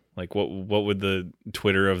doxing? Like, what would the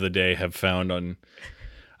Twitter of the day have found on?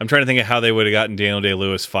 I'm trying to think of how they would have gotten Daniel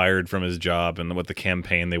Day-Lewis fired from his job, and what the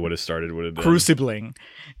campaign they would have started would have been. Crucibling.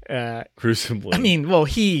 Crucibling. I mean, well,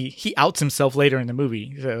 he outs himself later in the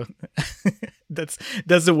movie, so that's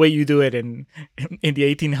the way you do it in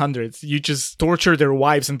the 1800s. You just torture their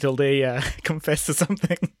wives until they confess to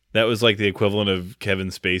something. That was like the equivalent of Kevin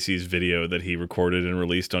Spacey's video that he recorded and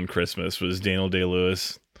released on Christmas, was Daniel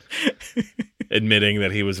Day-Lewis admitting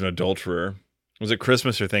that he was an adulterer. Was it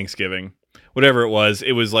Christmas or Thanksgiving? whatever it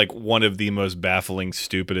was like one of the most baffling,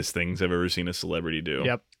 stupidest things I've ever seen a celebrity do.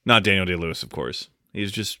 Yep. Not Daniel Day-Lewis, of course.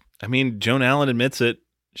 He's just, I mean, Joan Allen admits it.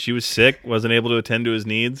 She was sick, wasn't able to attend to his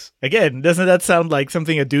needs. Again, doesn't that sound like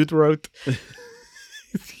something a dude wrote?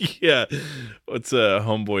 Yeah. What's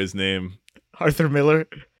homeboy's name? Arthur Miller.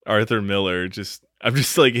 Arthur Miller. I'm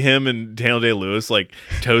just like him and Daniel Day-Lewis, like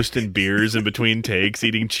toasting beers in between takes,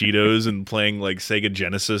 eating Cheetos and playing like Sega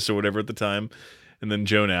Genesis or whatever at the time. And then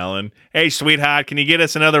Joan Allen, hey, sweetheart, can you get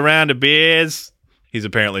us another round of beers? He's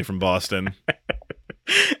apparently from Boston.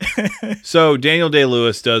 So Daniel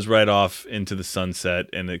Day-Lewis does ride off into the sunset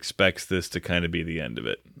and expects this to kind of be the end of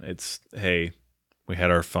it. It's, hey, we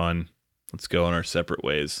had our fun. Let's go on our separate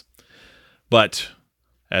ways. But,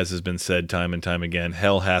 as has been said time and time again,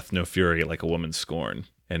 hell hath no fury like a woman's scorn.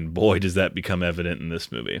 And boy, does that become evident in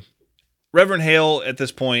this movie. Reverend Hale, at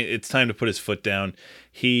this point, it's time to put his foot down.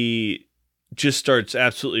 He just starts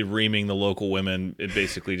absolutely reaming the local women, and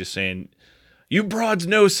basically just saying, you broads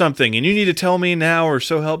know something, and you need to tell me now, or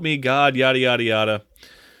so help me God, yada, yada, yada.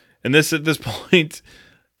 And this, at this point,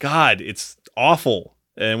 God, it's awful.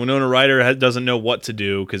 And Winona Ryder doesn't know what to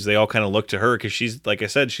do because they all kind of look to her because she's, like I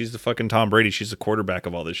said, she's the fucking Tom Brady. She's the quarterback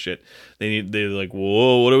of all this shit. They're like,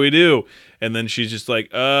 whoa, what do we do? And then she's just like,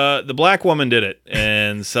 the black woman did it,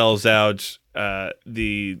 and sells out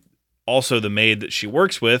also the maid that she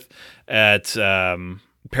works with at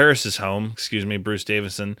Paris's home. Excuse me, Bruce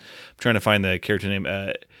Davison. I'm trying to find the character name.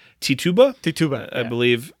 Tituba? Tituba, I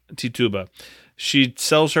believe. Tituba. She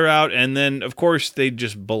sells her out, and then, of course, they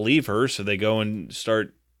just believe her, so they go and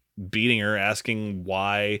start beating her, asking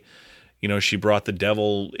why, she brought the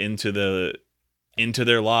devil into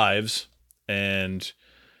their lives. And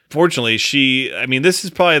fortunately, this is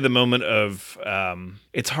probably the moment of,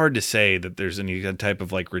 it's hard to say that there's any type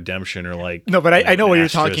of, like, redemption or, like... No, but I know what you're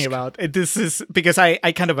talking asterisk. about. This is, because I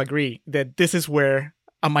kind of agree that this is where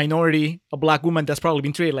a minority, a black woman that's probably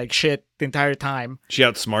been treated like shit the entire time. She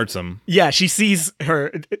outsmarts them. Yeah, she sees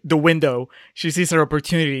the window. She sees her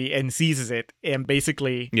opportunity and seizes it. And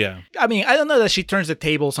basically... Yeah. I mean, I don't know that she turns the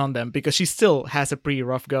tables on them because she still has a pretty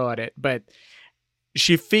rough go at it. But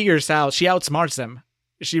she figures out, she outsmarts them.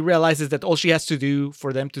 She realizes that all she has to do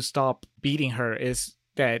for them to stop beating her is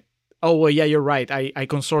that, oh, well, yeah, you're right. I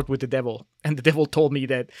consort with the devil. And the devil told me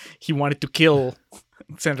that he wanted to kill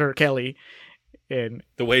Senator Kelly. And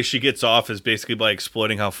the way she gets off is basically by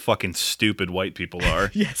exploiting how fucking stupid white people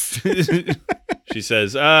are. Yes. She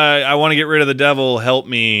says, I want to get rid of the devil, help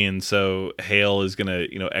me. And so Hale is going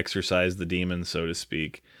to, exorcise the demon, so to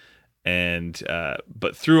speak. And,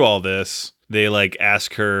 but through all this, they like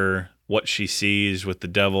ask her what she sees with the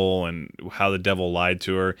devil and how the devil lied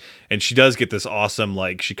to her. And she does get this awesome,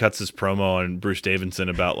 like, she cuts this promo on Bruce Davison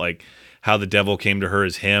about, like, how the devil came to her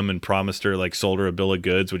as him and promised her, like, sold her a bill of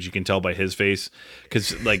goods, which you can tell by his face,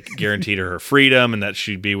 because, like, guaranteed her freedom and that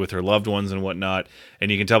she'd be with her loved ones and whatnot.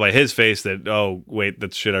 And you can tell by his face that, oh, wait,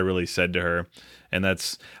 that's shit I really said to her. And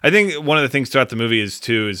that's, I think one of the things throughout the movie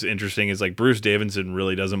is interesting is, like, Bruce Davison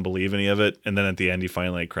really doesn't believe any of it. And then at the end, he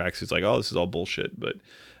finally cracks. He's like, oh, this is all bullshit. But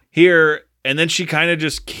here, and then she kind of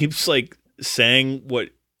just keeps, like, saying what,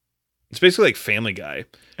 it's basically like Family Guy.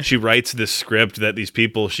 She writes this script that these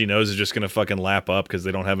people she knows is just going to fucking lap up because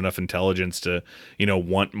they don't have enough intelligence to,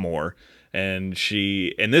 want more. And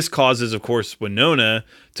this causes, of course, Winona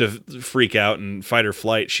to freak out and fight or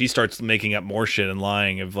flight. She starts making up more shit and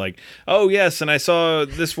lying of like, oh, yes, and I saw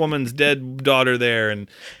this woman's dead daughter there. And,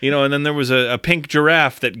 and then there was a pink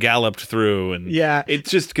giraffe that galloped through. And yeah, it's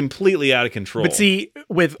just completely out of control. But see,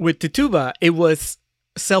 with Tituba, it was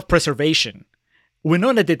self-preservation.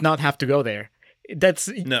 Winona did not have to go there. That's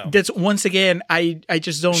once again, I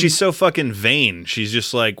just don't. She's so fucking vain. She's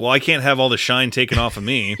just like, well, I can't have all the shine taken off of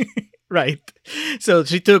me. Right. So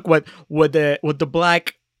she took what the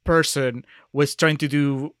black person was trying to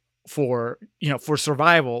do for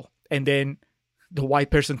survival, and then the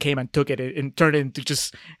white person came and took it and turned it into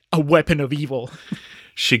just a weapon of evil.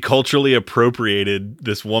 She culturally appropriated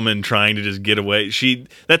this woman trying to just get away.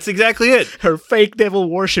 That's exactly it. Her fake devil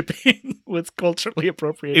worshipping was culturally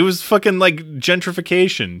appropriated. It was fucking like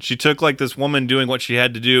gentrification. She took like this woman doing what she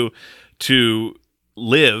had to do to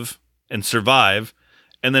live and survive,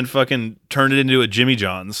 and then fucking turned it into a Jimmy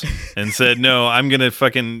John's and said, no, I'm going to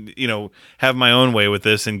fucking, have my own way with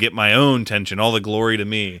this and get my own attention, all the glory to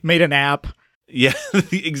me. Made an app. Yeah,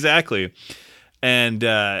 exactly. And,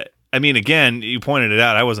 I mean, again, you pointed it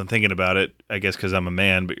out. I wasn't thinking about it, I guess because I'm a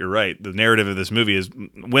man, but you're right. The narrative of this movie is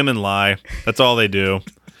women lie. That's all they do.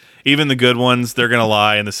 Even the good ones, they're going to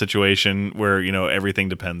lie in the situation where, everything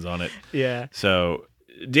depends on it. Yeah. So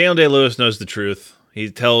Daniel Day-Lewis knows the truth. he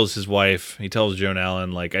tells his wife, he tells Joan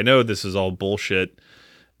Allen, like, I know this is all bullshit,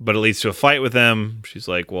 but it leads to a fight with them. She's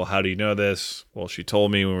like, well, how do you know this? Well, she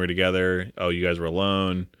told me when we were together. Oh, you guys were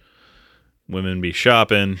alone. Women be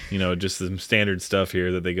shopping, just some standard stuff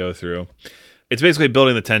here that they go through. It's basically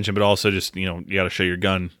building the tension, but also just, you got to show your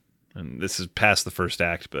gun. And this is past the first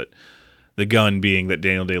act, but the gun being that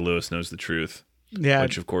Daniel Day-Lewis knows the truth. Yeah.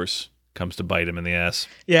 Which, of course, comes to bite him in the ass.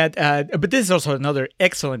 Yeah, but this is also another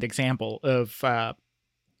excellent example of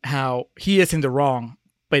how he is in the wrong,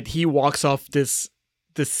 but he walks off the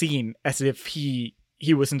scene as if he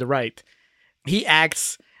was in the right. He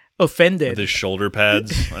acts offended. With his shoulder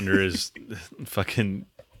pads under his fucking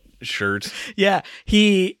shirt. Yeah,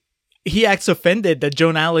 he acts offended that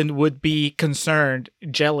Joan Allen would be concerned,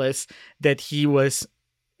 jealous that he was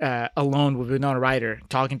alone with Winona Ryder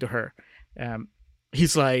talking to her.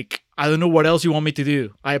 He's like, I don't know what else you want me to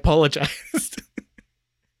do. I apologize.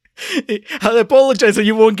 I'll apologize so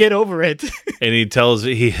you won't get over it. And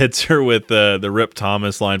he hits her with the Rip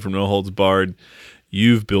Thomas line from No Holds Barred.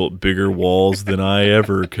 You've built bigger walls than I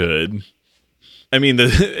ever could. I mean,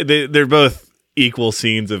 they're both equal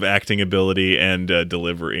scenes of acting ability and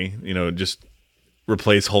delivery. Just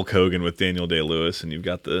replace Hulk Hogan with Daniel Day-Lewis and you've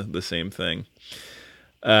got the same thing.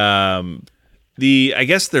 I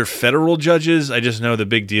guess they're federal judges. I just know the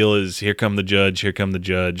big deal is here come the judge.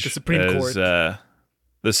 The Supreme Court.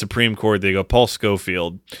 The Supreme Court, they go Paul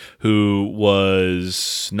Scofield, who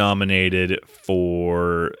was nominated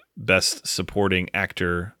for Best Supporting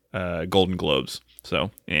Actor Golden Globes.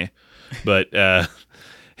 So, But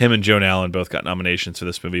him and Joan Allen both got nominations for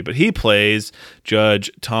this movie. But he plays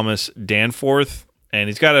Judge Thomas Danforth, and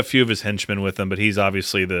he's got a few of his henchmen with him, but he's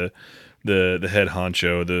obviously the head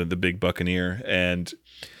honcho, the big buccaneer. And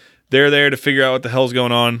they're there to figure out what the hell's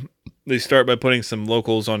going on. They start by putting some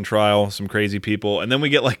locals on trial, some crazy people, and then we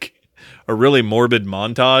get like a really morbid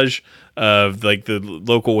montage of like the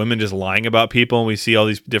local women just lying about people, and we see all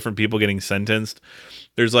these different people getting sentenced.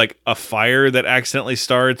 There's like a fire that accidentally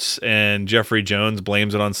starts, and Jeffrey Jones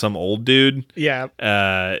blames it on some old dude. Yeah,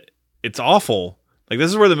 it's awful. Like, this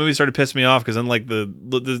is where the movie started pissing me off, because then like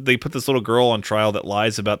they put this little girl on trial that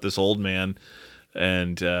lies about this old man,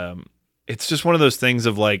 and it's just one of those things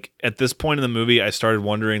of like, at this point in the movie, I started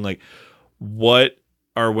wondering like, what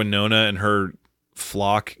are Winona and her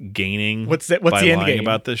flock gaining? What's by the end lying game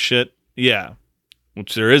about this shit? Yeah,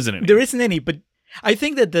 which there isn't any. There isn't any, but I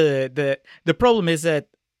think that the problem is that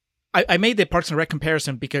I made the Parks and Rec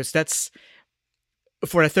comparison because that's,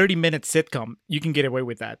 for a 30-minute sitcom, you can get away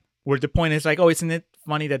with that. Where the point is like, oh, isn't it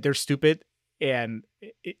funny that they're stupid? And,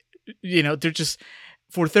 they're just,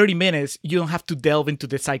 for 30 minutes, you don't have to delve into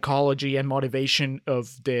the psychology and motivation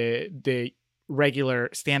of the regular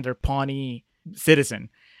standard Pawnee citizen.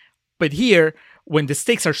 But here, when the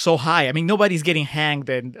stakes are so high, I mean, nobody's getting hanged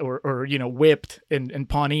or whipped in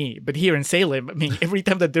Pawnee. But here in Salem, I mean, every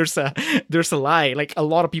time that there's a lie, like a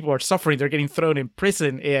lot of people are suffering, they're getting thrown in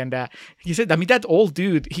prison. And he said, I mean, that old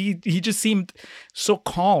dude, he just seemed so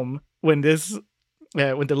calm when the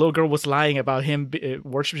little girl was lying about him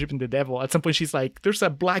worshiping the devil. At some point, she's like, there's a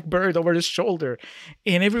black bird over his shoulder.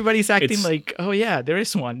 And everybody's acting like, oh, yeah, there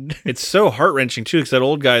is one. It's so heart-wrenching, too, because that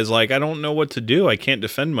old guy's like, I don't know what to do. I can't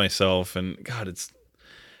defend myself. And, God, it's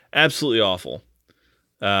absolutely awful.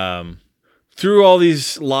 Through all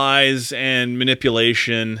these lies and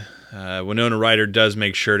manipulation, Winona Ryder does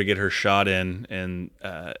make sure to get her shot in and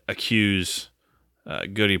accuse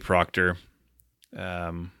Goody Proctor,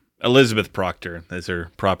 Elizabeth Proctor is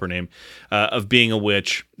her proper name, of being a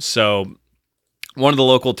witch. So one of the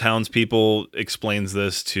local townspeople explains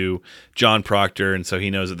this to John Proctor, and so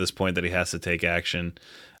he knows at this point that he has to take action.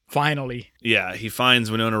 Finally. Yeah, he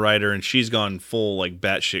finds Winona Ryder, and she's gone full, like,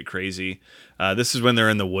 batshit crazy. This is when they're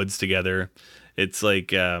in the woods together. It's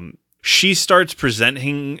like she starts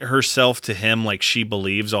presenting herself to him like she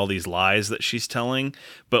believes all these lies that she's telling,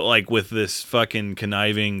 but, like, with this fucking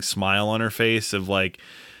conniving smile on her face of, like,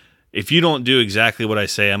 if you don't do exactly what I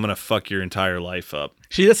say, I'm going to fuck your entire life up.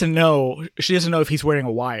 She doesn't know if he's wearing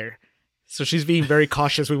a wire. So she's being very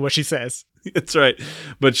cautious with what she says. That's right.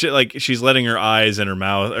 But she's letting her eyes and her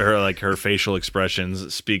mouth, or like her facial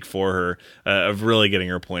expressions speak for her, of really getting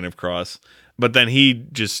her point across. But then he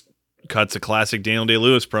just cuts a classic Daniel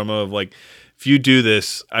Day-Lewis promo of like, if you do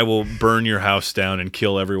this, I will burn your house down and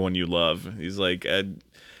kill everyone you love. He's like,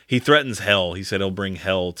 he threatens hell. He said he'll bring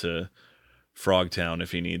hell to Frogtown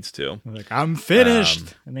if he needs to. Like, I'm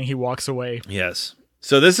finished. And then he walks away. Yes.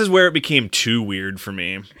 So this is where it became too weird for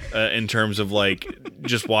me in terms of like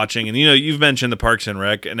just watching. And, you've mentioned the Parks and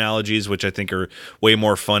Rec analogies, which I think are way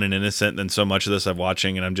more fun and innocent than so much of this I'm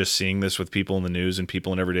watching. And I'm just seeing this with people in the news and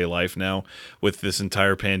people in everyday life now with this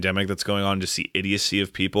entire pandemic that's going on, just the idiocy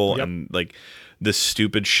of people and like the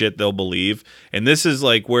stupid shit they'll believe. And this is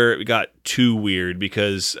like where it got too weird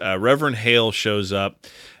because Reverend Hale shows up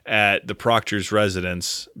at the Proctor's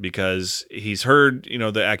residence because he's heard,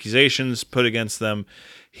 the accusations put against them.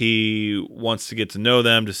 He wants to get to know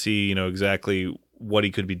them to see, exactly what he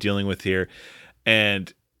could be dealing with here.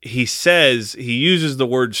 And he uses the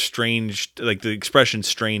word strange, like the expression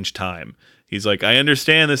strange time. He's like, I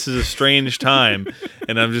understand this is a strange time.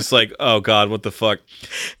 And I'm just like, oh God, what the fuck?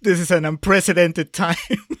 This is an unprecedented time.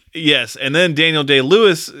 Yes. And then Daniel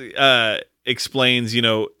Day-Lewis explains,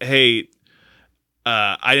 hey,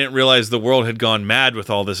 I didn't realize the world had gone mad with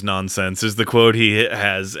all this nonsense is the quote he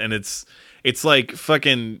has. And it's like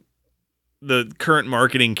fucking the current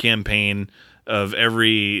marketing campaign of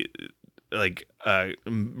every like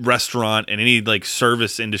restaurant and any like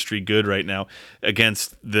service industry good right now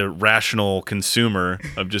against the rational consumer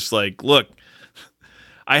of just like, look,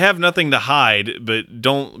 I have nothing to hide, but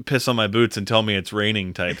don't piss on my boots and tell me it's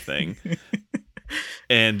raining type thing.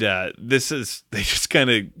 And they just kind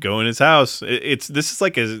of go in his house. This is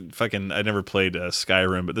like a fucking, I never played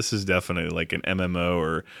Skyrim, but this is definitely like an MMO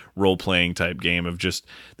or role-playing type game of just,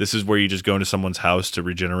 this is where you just go into someone's house to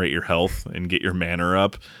regenerate your health and get your mana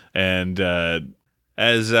up. And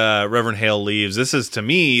as Reverend Hale leaves, this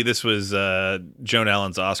was Joan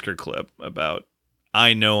Allen's Oscar clip about,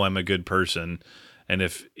 I know I'm a good person. And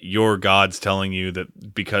if your God's telling you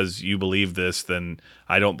that because you believe this, then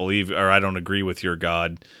I don't believe or I don't agree with your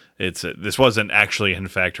God. This wasn't actually, in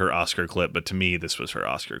fact, her Oscar clip, but to me, this was her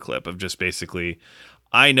Oscar clip of just basically,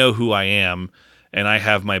 I know who I am and I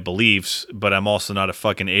have my beliefs, but I'm also not a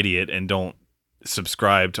fucking idiot and don't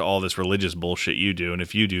subscribe to all this religious bullshit you do. And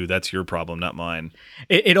if you do, that's your problem, not mine.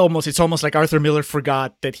 It's almost like Arthur Miller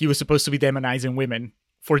forgot that he was supposed to be demonizing women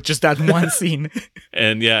for just that one scene.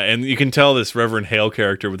 And yeah, and you can tell this Reverend Hale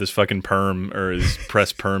character with his fucking perm or his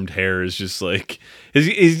press permed hair is just like,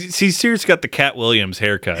 he's seriously got the Cat Williams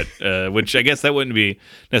haircut, which I guess that wouldn't be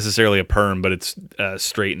necessarily a perm, but it's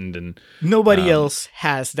straightened. And nobody else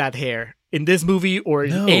has that hair in this movie or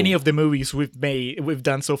in any of the movies we've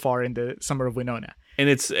done so far in the Summer of Winona.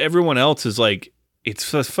 And everyone else is like,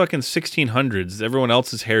 it's the fucking 1600s. Everyone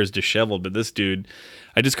else's hair is disheveled, but this dude,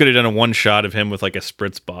 I just could have done a one shot of him with like a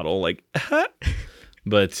spritz bottle, like.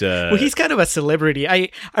 But well, he's kind of a celebrity.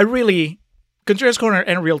 I really, Contreras Corner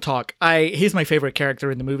and Real Talk. He's my favorite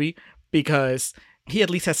character in the movie because he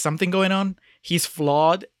at least has something going on. He's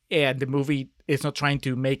flawed, and the movie is not trying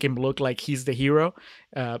to make him look like he's the hero,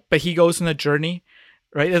 but he goes on a journey.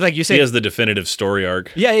 Right, like you said, he has the definitive story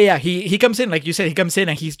arc. Yeah. He comes in, like you said, and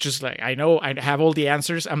he's just like, I know, I have all the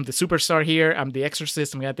answers. I'm the superstar here. I'm the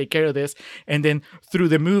exorcist. I'm gonna take care of this. And then through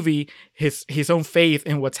the movie, his own faith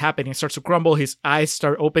in what's happening starts to crumble. His eyes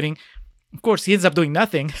start opening. Of course, he ends up doing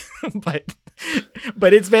nothing, but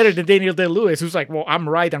it's better than Daniel Day-Lewis, who's like, well, I'm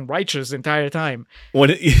right and righteous the entire time.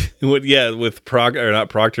 With not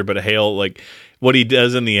Proctor, but Hale, like. What he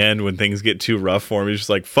does in the end when things get too rough for him, he's just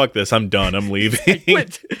like, fuck this, I'm done, I'm leaving.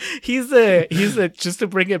 he's the just to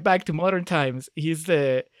bring it back to modern times, he's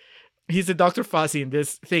the Dr. Fauci in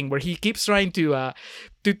this thing where he keeps trying to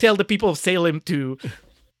tell the people of Salem to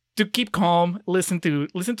keep calm, listen to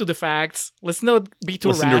the facts, let's not be too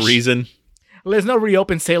listen rash. To reason. Let's not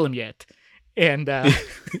reopen Salem yet. And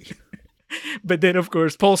but then, of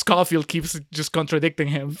course, Paul Scofield keeps just contradicting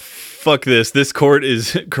him. Fuck this. This court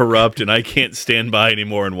is corrupt, and I can't stand by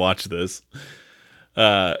anymore and watch this.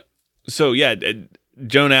 So, yeah,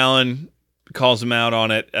 Joan Allen calls him out on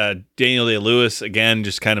it. Daniel Day-Lewis, again,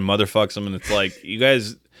 just kind of motherfucks him. And it's like, you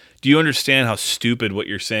guys, do you understand how stupid what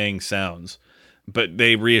you're saying sounds? But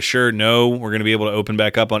they reassure, no, we're going to be able to open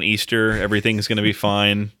back up on Easter. Everything's going to be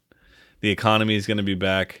fine. The economy is going to be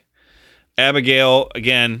back. Abigail,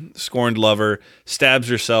 again, scorned lover, stabs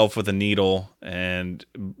herself with a needle and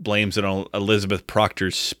blames it on Elizabeth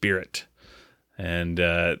Proctor's spirit. And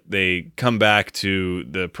they come back to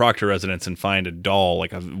the Proctor residence and find a doll,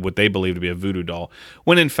 like what they believe to be a voodoo doll.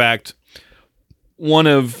 When in fact, one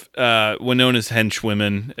of Winona's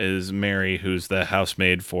henchwomen is Mary, who's the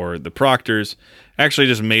housemaid for the Proctors, actually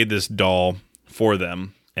just made this doll for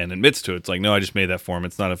them and admits to it. It's like, no, I just made that for him.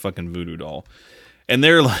 It's not a fucking voodoo doll. And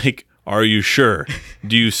they're like, are you sure?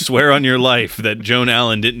 Do you swear on your life that Joan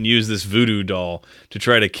Allen didn't use this voodoo doll to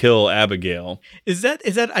try to kill Abigail? Is that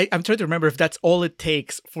I'm trying to remember if that's all it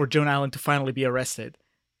takes for Joan Allen to finally be arrested,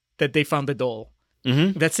 that they found the doll.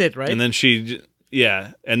 Mm-hmm. That's it, right? And then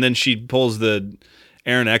Yeah, and then she pulls the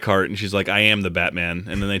Aaron Eckhart, and she's like, "I am the Batman,"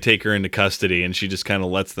 and then they take her into custody, and she just kind of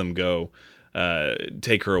lets them go,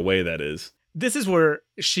 take her away. That is. This is where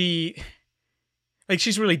she's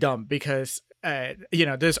really dumb because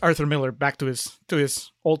there's Arthur Miller back to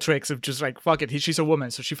his old tricks of just like, fuck it, she's a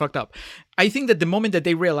woman, so she fucked up. I think that the moment that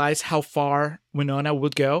they realize how far Winona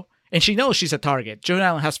would go, and she knows she's a target, Joan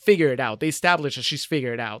Allen has figured it out. They established that she's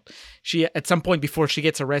figured it out. She, at some point before she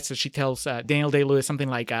gets arrested, she tells Daniel Day-Lewis something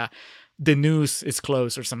like, the news is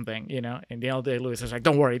closed or something, and Daniel Day-Lewis is like,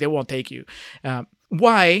 don't worry, they won't take you.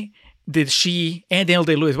 Why did she and Daniel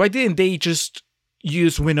Day-Lewis, why didn't they just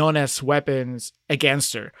use Winona's weapons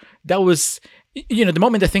against her? That was, the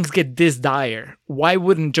moment that things get this dire, why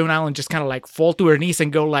wouldn't Joan Allen just kind of like fall to her knees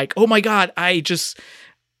and go like, oh my God, I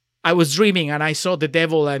was dreaming and I saw the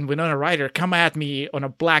devil and Winona Ryder come at me on a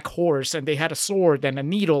black horse and they had a sword and a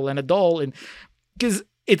needle and a doll. And because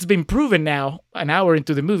it's been proven now, an hour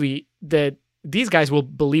into the movie, that these guys will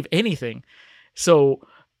believe anything. So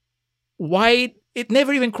why... It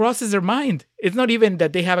never even crosses their mind. It's not even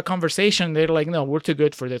that they have a conversation. They're like, no, we're too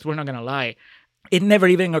good for this. We're not going to lie. It never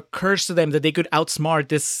even occurs to them that they could outsmart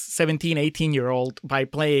this 17, 18-year-old by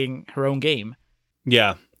playing her own game.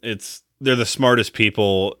 Yeah, they're the smartest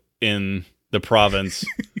people in the province.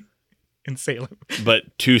 In Salem.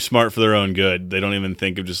 But too smart for their own good. They don't even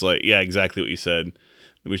think of just like, yeah, exactly what you said.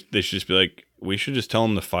 They should just be like, we should just tell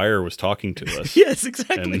them the fire was talking to us. Yes,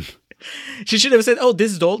 exactly. She should have said, oh,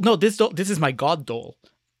 this doll, this is my god doll.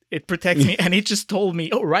 It protects me. And it just told me,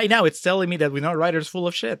 oh, right now it's telling me that Winona Ryder's full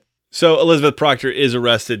of shit. So Elizabeth Proctor is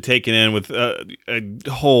arrested, taken in with a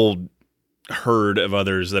whole herd of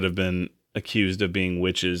others that have been accused of being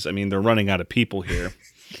witches. I mean, they're running out of people here.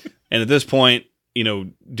 And at this point, Daniel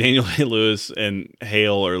Day-Lewis and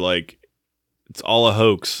Hale are like, it's all a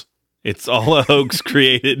hoax. It's all a hoax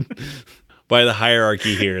created by the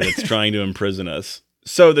hierarchy here that's trying to imprison us.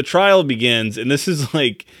 So the trial begins, and this is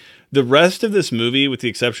like the rest of this movie, with the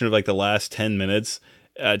exception of like the last 10 minutes,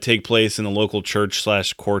 take place in the local church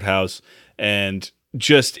 / courthouse, and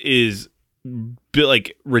just is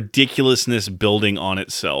like ridiculousness building on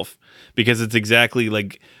itself, because it's exactly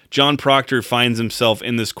like John Proctor finds himself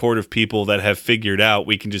in this court of people that have figured out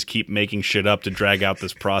we can just keep making shit up to drag out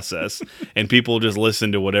this process, and people just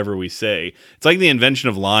listen to whatever we say. It's like the invention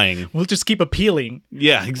of lying. We'll just keep appealing.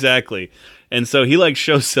 Yeah, exactly. And so he like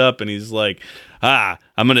shows up and he's like, I'm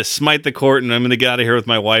going to smite the court and I'm going to get out of here with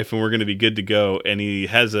my wife and we're going to be good to go. And he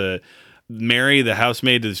has Mary, the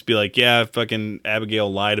housemaid, to just be like, yeah, fucking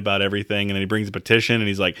Abigail lied about everything. And then he brings a petition and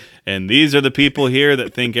he's like, and these are the people here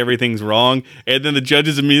that think everything's wrong. And then the judge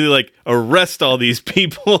is immediately like, arrest all these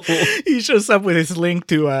people. He shows up with his link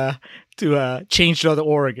to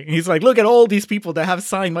change.org. He's like, look at all these people that have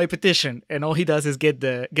signed my petition. And all he does is get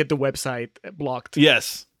the website blocked.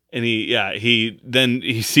 Yes. And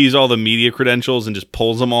he sees all the media credentials and just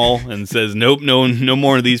pulls them all and says, nope, no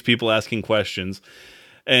more of these people asking questions.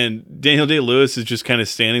 And Daniel Day-Lewis is just kind of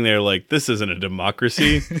standing there like, this isn't a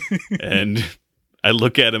democracy. And I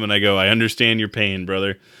look at him and I go, I understand your pain,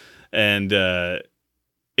 brother. And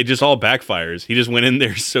it just all backfires. He just went in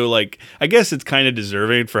there so like, I guess it's kind of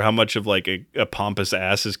deserving for how much of like a pompous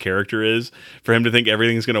ass his character is, for him to think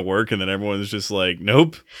everything's going to work, and then everyone's just like,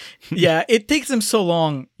 nope. Yeah, it takes them so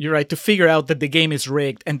long, you're right, to figure out that the game is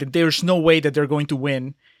rigged and that there's no way that they're going to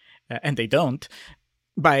win, and they don't,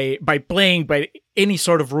 by playing by any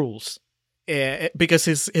sort of rules. Because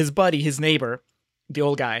his buddy, his neighbor, the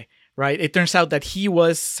old guy, right? It turns out that he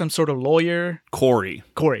was some sort of lawyer. Corey,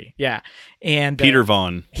 yeah. And Peter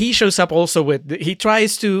Vaughn. He shows up also he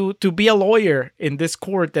tries to be a lawyer in this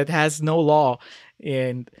court that has no law,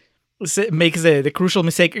 and makes the crucial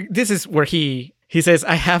mistake. This is where he says,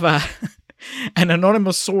 I have an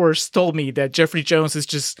anonymous source told me that Jeffrey Jones is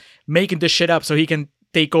just making this shit up so he can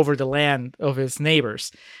take over the land of his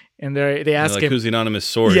neighbors. And they ask him, who's the anonymous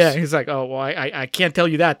source? Yeah, he's like, oh, well, I can't tell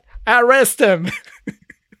you that. Arrest him.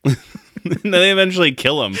 And they eventually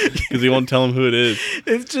kill him because he won't tell him who it is.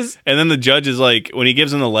 It's just, and then the judge is like, when he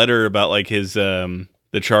gives him the letter about like his the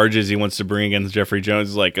charges he wants to bring against Jeffrey Jones,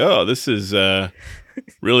 is like, oh, this is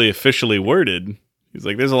really officially worded. He's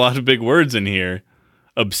like, there's a lot of big words in here.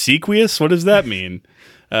 Obsequious? What does that mean?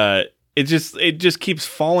 It just keeps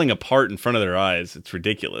falling apart in front of their eyes. It's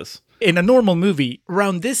ridiculous. In a normal movie,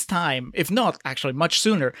 around this time, if not actually much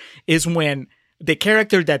sooner, is when the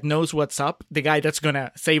character that knows what's up, the guy that's going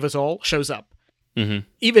to save us all, shows up. Mm-hmm.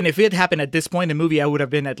 Even if it happened at this point in the movie, I would have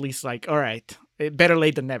been at least like, all right, better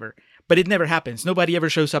late than never. But it never happens. Nobody ever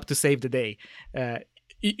shows up to save the day.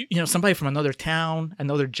 Somebody from another town,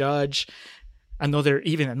 another judge.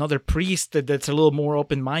 another priest that's a little more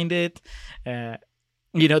open-minded.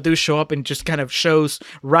 Do show up and just kind of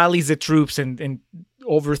rallies the troops and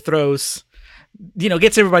overthrows,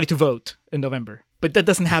 gets everybody to vote in November. But that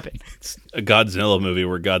doesn't happen. It's a Godzilla movie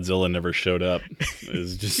where Godzilla never showed up. It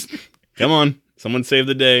was just, come on, someone save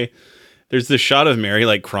the day. There's this shot of Mary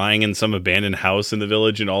like crying in some abandoned house in the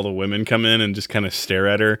village, and all the women come in and just kind of stare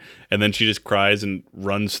at her, and then she just cries and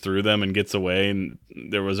runs through them and gets away, and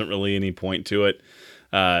there wasn't really any point to it.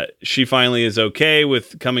 She finally is okay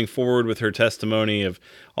with coming forward with her testimony of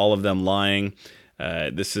all of them lying.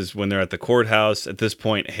 This is when they're at the courthouse. At this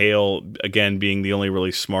point, Hale, again being the only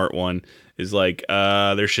really smart one, is like,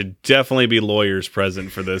 there should definitely be lawyers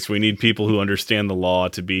present for this. We need people who understand the law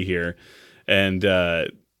to be here. And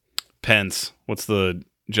Pence, what's the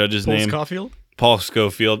judge's name? Paul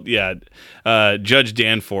Scofield. Yeah. Judge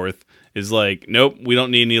Danforth is like, nope, we don't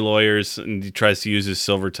need any lawyers. And he tries to use his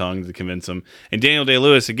silver tongue to convince him. And Daniel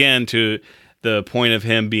Day-Lewis, again, to the point of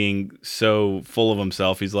him being so full of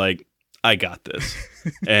himself, he's like, I got this.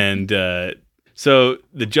 And so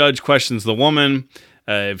the judge questions the woman.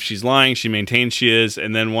 If she's lying, she maintains she is.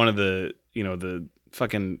 And then one of the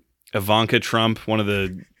fucking Ivanka Trump, one of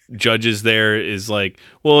the judges there, is like,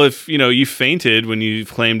 well, if you fainted when you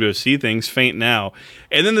claim to see things, faint now.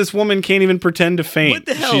 And then this woman can't even pretend to faint. What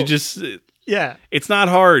the hell? She just, yeah, it's not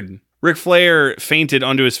hard. Ric Flair fainted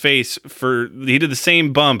onto his face he did the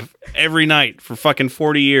same bump every night for fucking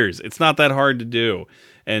 40 years. It's not that hard to do.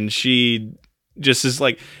 And she just is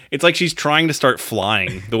like, it's like she's trying to start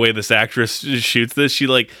flying the way this actress shoots this. She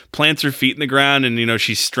like plants her feet in the ground and,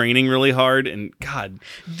 she's straining really hard. And God,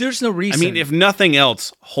 there's no reason. I mean, if nothing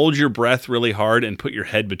else, hold your breath really hard and put your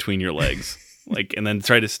head between your legs. And then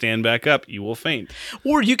try to stand back up. You will faint.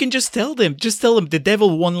 Or you can just tell them, the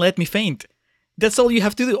devil won't let me faint. That's all you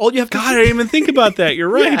have to do. All you have to God, I didn't even think about that. You're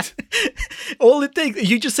right. Yeah. All it takes,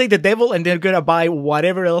 you just say the devil and they're going to buy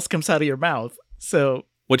whatever else comes out of your mouth. So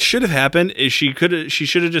what should have happened is she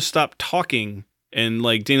should have just stopped talking, and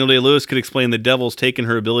like Daniel Day-Lewis could explain the devil's taken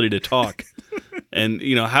her ability to talk. And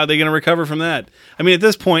how are they going to recover from that? I mean, at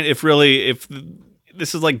this point, if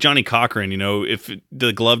this is like Johnny Cochran, if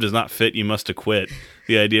the glove does not fit, you must acquit.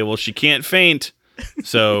 The idea, well, she can't faint,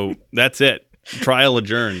 so that's it. Trial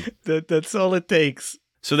adjourned. That's all it takes.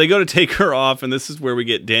 So they go to take her off, and this is where we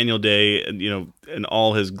get Daniel Day, and in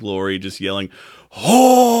all his glory, just yelling,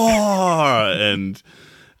 "Oh!" and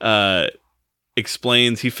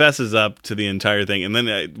explains, he fesses up to the entire thing. And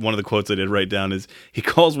then one of the quotes I did write down is, he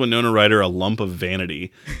calls Winona Ryder a lump of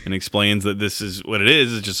vanity and explains that this is what it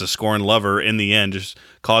is. It's just a scorned lover in the end, just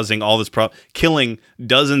causing all this killing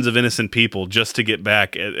dozens of innocent people just to get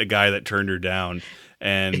back at a guy that turned her down.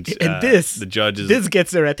 And the judges, this gets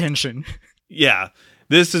their attention. Yeah.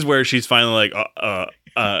 This is where she's finally like, I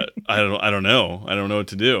don't know. I don't know what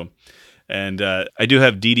to do. And I do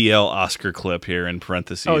have DDL Oscar clip here in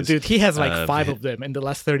parentheses. Oh, dude, he has like 5 of them in the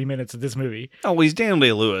last 30 minutes of this movie. Oh, well, he's Daniel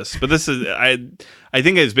Day-Lewis. But this is, I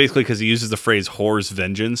think it's basically because he uses the phrase "whore's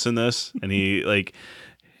vengeance" in this. And he's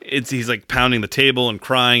like pounding the table and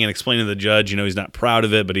crying and explaining to the judge, he's not proud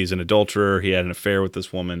of it, but he's an adulterer. He had an affair with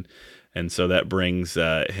this woman. And so that brings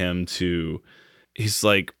him to, he's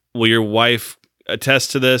like, will your wife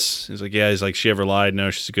attest to this? He's like, yeah. He's like, she ever lied?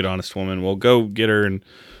 No, she's a good, honest woman. Well, go get her and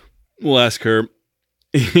we'll ask her.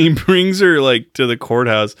 He brings her like to the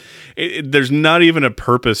courthouse. There's not even a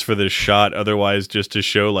purpose for this shot otherwise just to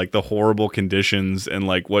show like the horrible conditions and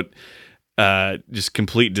like what just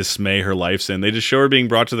complete dismay her life's in. They just show her being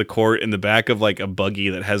brought to the court in the back of like a buggy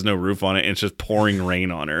that has no roof on it, and it's just pouring rain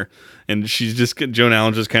on her. And she's just, Joan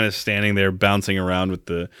Allen's just kind of standing there bouncing around with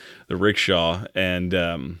the rickshaw.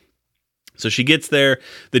 And so she gets there.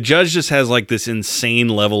 The judge just has like this insane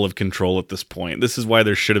level of control at this point. This is why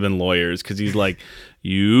there should have been lawyers, because he's like,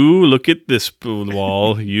 you look at this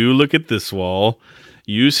wall, you look at this wall,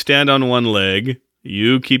 you stand on one leg,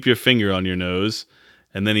 you keep your finger on your nose.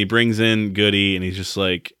 And then he brings in Goody, and he's just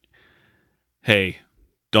like, hey,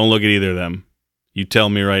 don't look at either of them. You tell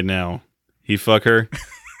me right now. He fuck her?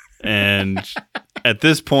 And at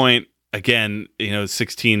this point, again,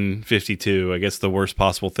 1652, I guess the worst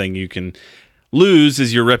possible thing you can lose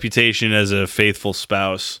is your reputation as a faithful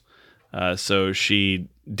spouse. So she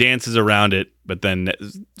dances around it, but then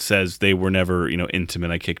says they were never,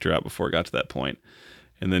 intimate. I kicked her out before it got to that point.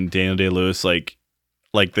 And then Daniel Day-Lewis, like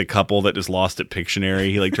the couple that just lost at Pictionary,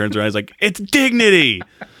 he like turns around, he's like, it's dignity.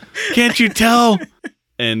 Can't you tell?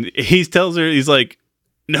 And he tells her, he's like,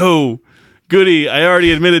 no, Goody, I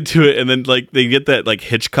already admitted to it. And then like they get that like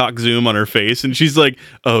Hitchcock zoom on her face, and she's like,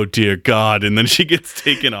 oh dear God. And then she gets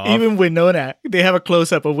taken off. Even Winona, they have a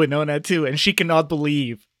close up of Winona too, and she cannot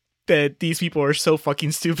believe that these people are so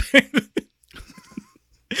fucking stupid.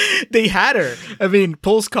 They had her. I mean,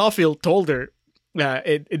 Paul Scofield told her.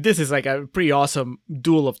 This is like a pretty awesome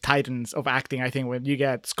duel of titans of acting, I think, when you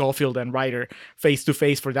get Scofield and Ryder face to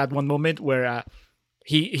face for that one moment where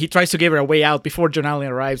he tries to give her a way out before John Allen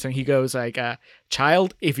arrives, and he goes like,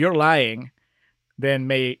 "Child, if you're lying, then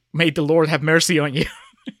may the Lord have mercy on you."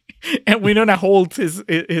 And Winona holds his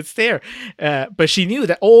stare, but she knew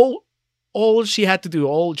that all she had to do,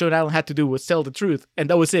 all John Allen had to do, was tell the truth, and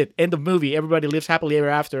that was it. End of movie. Everybody lives happily ever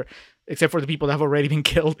after, except for the people that have already been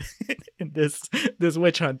killed in this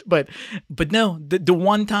witch hunt. But no, the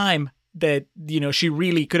one time that, you know, she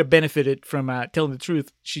really could have benefited from telling the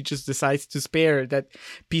truth, she just decides to spare that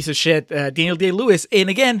piece of shit, Daniel Day-Lewis. And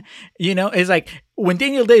again, you know, it's like when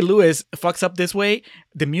Daniel Day-Lewis fucks up this way,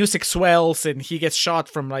 the music swells and he gets shot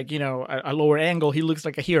from, like, you know, a lower angle. He looks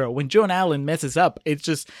like a hero. When Joan Allen messes up, it's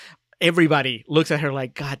just everybody looks at her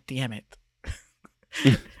like, God damn it.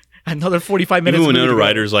 Another 45 minutes. Even Winona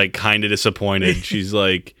Ryder's like kind of disappointed. She's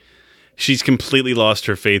like, she's completely lost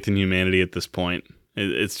her faith in humanity at this point.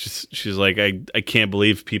 It's just, she's like, I can't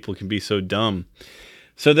believe people can be so dumb.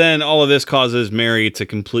 So then all of this causes Mary to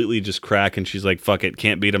completely just crack, and she's like, fuck it,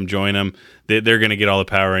 can't beat them, join them. They're going to get all the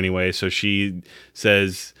power anyway. So she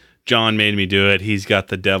says, John made me do it. He's got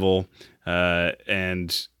the devil.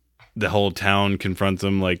 And the whole town confronts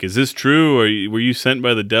him like, is this true? Or were you sent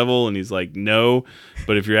by the devil? And he's like, no.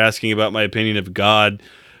 But if you're asking about my opinion of God,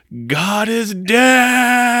 God is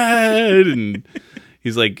dead. And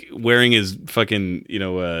he's like wearing his fucking, you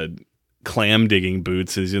know, clam digging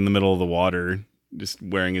boots. He's in the middle of the water, just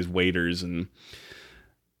wearing his waders. And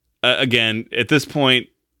again, at this point,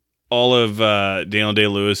 all of Daniel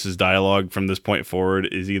Day-Lewis's dialogue from this point forward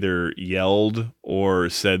is either yelled or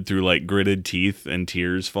said through like gritted teeth and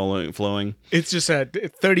tears flowing. It's just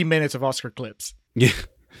 30 minutes of Oscar clips. Yeah.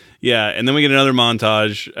 Yeah, and then we get another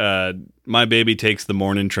montage. My Baby Takes the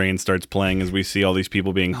Morning Train starts playing as we see all these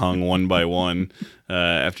people being hung one by one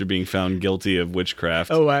after being found guilty of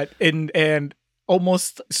witchcraft. Oh, and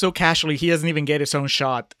almost so casually, he doesn't even get his own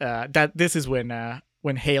shot. That this is when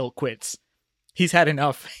Hale quits. He's had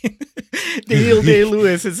enough. Daniel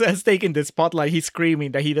Day-Lewis has taken the spotlight. He's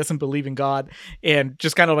screaming that he doesn't believe in God, and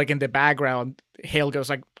just kind of like in the background, Hale goes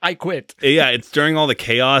like, I quit. Yeah, it's during all the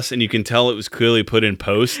chaos, and you can tell it was clearly put in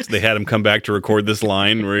post. They had him come back to record this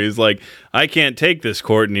line where he's like, I can't take this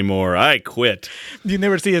court anymore. I quit. You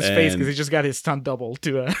never see his face because he just got his stunt double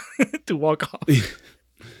to walk off.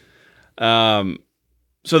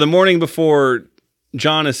 So the morning before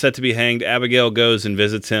John is set to be hanged, Abigail goes and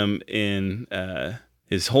visits him in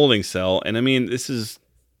his holding cell. And I mean, this is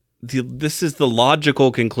the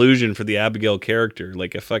logical conclusion for the Abigail character,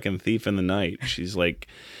 like a fucking thief in the night. She's like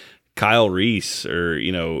Kyle Reese, or,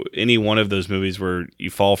 you know, any one of those movies where you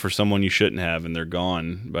fall for someone you shouldn't have and they're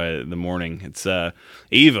gone by the morning. It's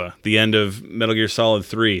Eva, the end of Metal Gear Solid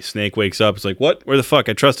 3. Snake wakes up. It's like, what? Where the fuck?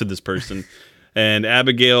 I trusted this person. And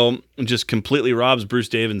Abigail just completely robs Bruce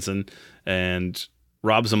Davidson and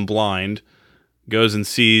robs him blind, goes and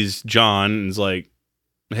sees John and is like,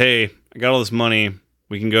 hey, I got all this money.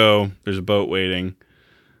 We can go. There's a boat waiting.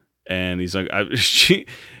 And he's like,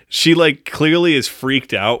 she like clearly is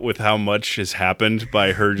freaked out with how much has happened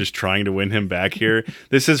by her just trying to win him back here.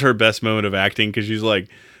 This is her best moment of acting, because she's like,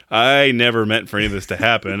 I never meant for any of this to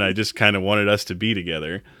happen. I just kind of wanted us to be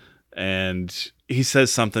together. And he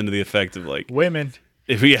says something to the effect of like, women.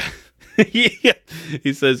 If we, yeah.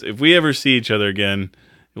 He says, if we ever see each other again,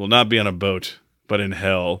 it will not be on a boat, but in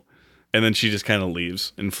hell. And then she just kind of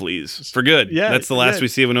leaves and flees for good. Yeah, that's the last we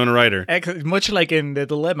see of Winona Ryder. Much like in The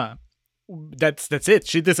Dilemma. That's it.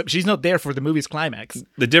 She's not there for the movie's climax.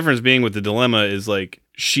 The difference being with The Dilemma is like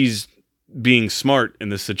she's being smart in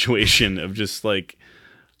this situation of just like,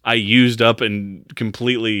 I used up and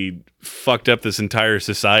completely fucked up this entire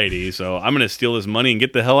society, so I'm going to steal this money and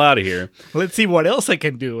get the hell out of here. Let's see what else I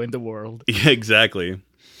can do in the world. Yeah, exactly.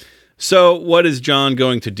 So what is John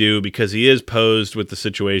going to do? Because he is posed with the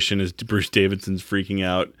situation as Bruce Davidson's freaking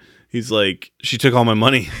out. He's like, she took all my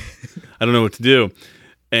money. I don't know what to do.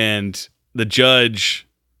 And the judge,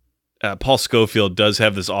 Paul Scofield, does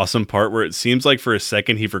have this awesome part where it seems like for a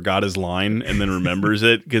second he forgot his line and then remembers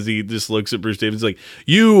it, because he just looks at Bruce Davidson like,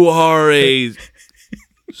 you are a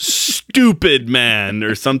stupid man,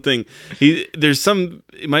 or something. There's some,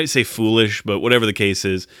 it might say foolish, but whatever the case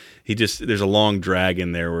is, there's a long drag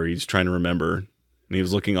in there where he's trying to remember, and he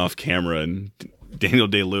was looking off camera, and Daniel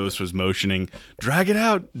Day-Lewis was motioning, drag it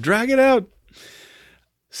out.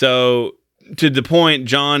 So to the point,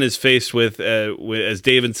 John is faced with, as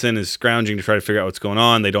Davidson is scrounging to try to figure out what's going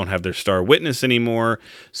on, they don't have their star witness anymore.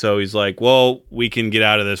 So he's like, well, we can get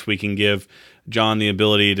out of this. We can give John the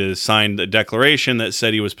ability to sign the declaration that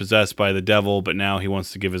said he was possessed by the devil, but now he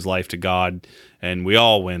wants to give his life to God, and we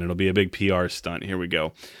all win. It'll be a big PR stunt. Here we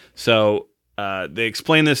go. So they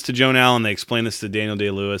explain this to Joan Allen. They explain this to Daniel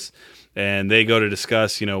Day-Lewis, and they go to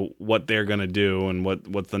discuss, what they're going to do and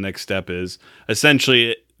what the next step is.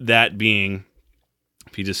 Essentially, that being,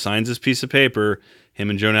 if he just signs this piece of paper,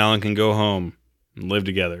 him and Joan Allen can go home and live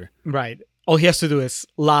together. Right. All he has to do is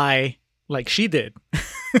lie like she did.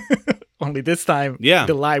 Only this time,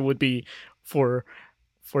 the lie would be for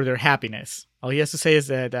their happiness. All he has to say is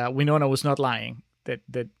that Winona was not lying,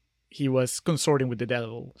 that he was consorting with the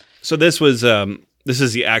devil. So this is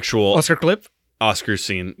the actual Oscar clip? Oscar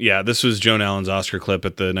scene. Yeah, this was Joan Allen's Oscar clip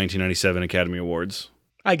at the 1997 Academy Awards.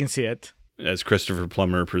 I can see it. As Christopher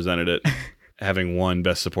Plummer presented it, having won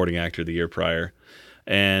Best Supporting Actor the year prior.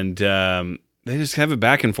 And they just have it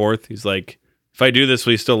back and forth. He's like, if I do this,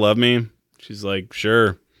 will you still love me? She's like,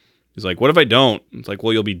 sure. He's like, what if I don't? It's like,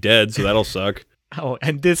 well, you'll be dead, so that'll suck. Oh,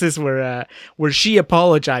 and this is where she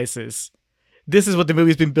apologizes. This is what the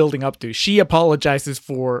movie's been building up to. She apologizes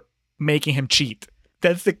for making him cheat.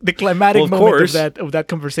 That's the climatic moment of that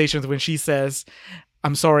conversation, when she says,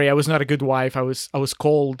 I'm sorry, I was not a good wife. I was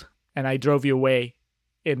cold and I drove you away.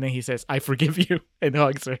 And then he says, I forgive you, and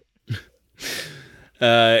hugs her.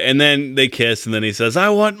 And then they kiss, and then he says, I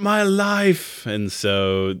want my life. And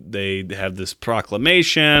so they have this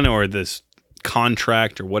proclamation or this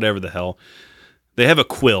contract or whatever the hell. They have a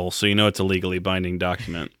quill, so it's a legally binding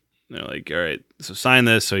document. They're like, all right, so sign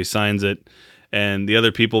this. So he signs it. And the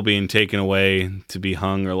other people being taken away to be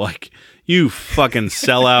hung are like, you fucking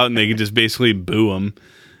sellout. And they can just basically boo him.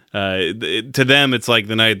 To them, it's like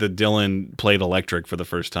the night that Dylan played Electric for the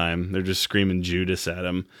first time. They're just screaming Judas at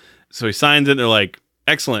him. So he signs it. They're like,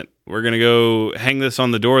 excellent. We're going to go hang this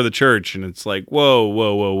on the door of the church. And it's like, whoa,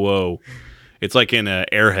 whoa, whoa, whoa. It's like in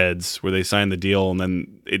Airheads where they sign the deal and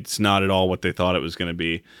then it's not at all what they thought it was going to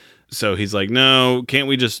be. So he's like, no, can't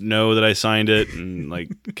we just know that I signed it? And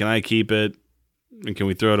like, can I keep it? And can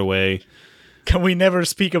we throw it away? Can we never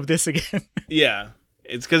speak of this again? Yeah.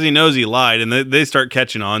 It's because he knows he lied, and they start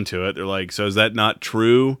catching on to it. They're like, so is that not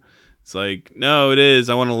true? It's like, no, it is.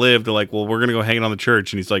 I want to live. They're like, well, we're going to go hang it on the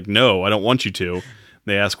church. And he's like, no, I don't want you to.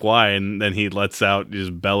 They ask why, and then he lets out,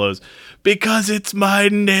 just bellows, because it's my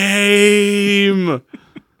name.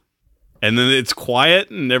 And then it's quiet,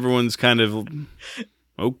 and everyone's kind of,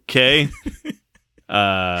 okay.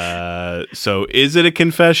 So is it a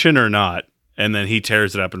confession or not? And then he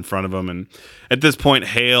tears it up in front of him. And at this point,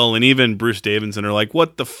 Hale and even Bruce Davidson are like,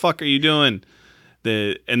 what the fuck are you doing?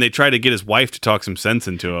 And they try to get his wife to talk some sense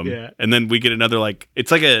into him. Yeah. And then we get another, like,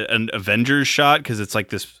 it's like an Avengers shot because it's like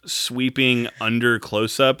this sweeping under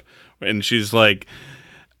close-up. And she's like,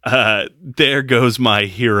 there goes my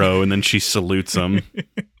hero. And then she salutes him.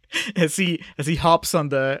 As he hops on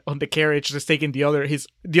the carriage, just taking the other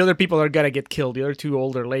people are gonna get killed, the other two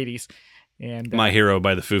older ladies. And My Hero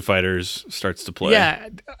by the Foo Fighters starts to play. Yeah,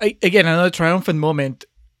 again, another triumphant moment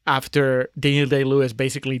after Daniel Day-Lewis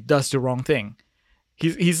basically does the wrong thing.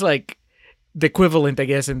 He's like the equivalent, I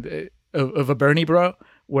guess, of a Bernie bro,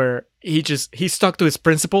 where he's stuck to his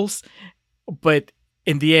principles, but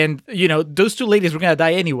in the end, those two ladies were gonna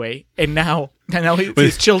die anyway, and now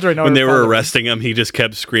his children are. When they were arresting him, he just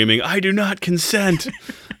kept screaming, "I do not consent."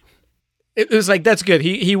 It was like, that's good.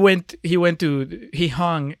 He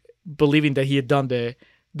hung, believing that he had done the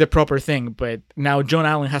proper thing, but now Joan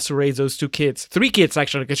Allen has to raise those 3 kids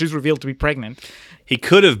actually, because she's revealed to be pregnant. He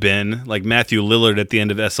could have been like Matthew Lillard at the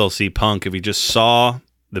end of SLC Punk if he just saw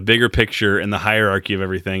the bigger picture and the hierarchy of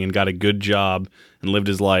everything and got a good job and lived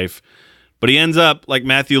his life. But he ends up like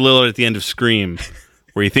Matthew Lillard at the end of Scream,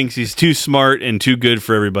 where he thinks he's too smart and too good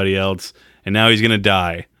for everybody else, and now he's going to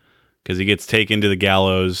die because he gets taken to the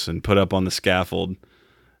gallows and put up on the scaffold.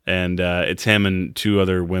 And it's him and 2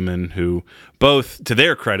 other women who, both, to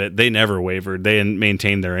their credit, they never wavered. They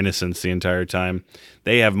maintained their innocence the entire time.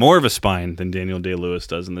 They have more of a spine than Daniel Day-Lewis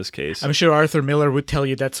does in this case. I'm sure Arthur Miller would tell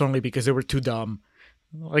you that's only because they were too dumb.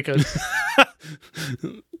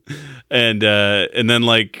 And then,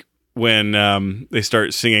 like, when they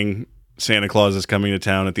start singing Santa Claus is Coming to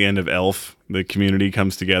Town at the end of Elf, the community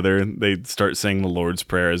comes together. They start saying the Lord's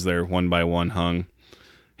Prayer as they're one by one hung.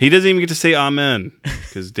 He doesn't even get to say amen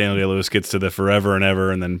because Daniel Day-Lewis gets to the forever and ever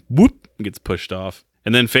and then whoop, gets pushed off.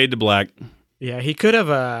 And then fade to black. Yeah, he could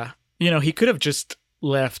have, he could have just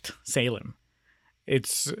left Salem.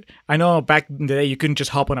 I know back in the day you couldn't just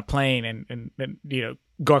hop on a plane and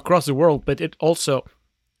go across the world, but it also,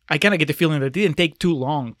 I kind of get the feeling that it didn't take too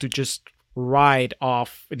long to just ride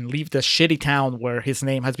off and leave the shitty town where his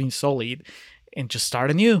name has been sullied and just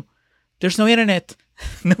start anew. There's no internet.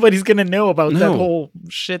 Nobody's going to know about that whole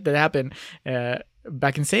shit that happened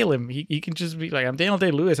back in Salem. He can just be like, I'm Daniel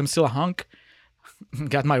Day-Lewis. I'm still a hunk.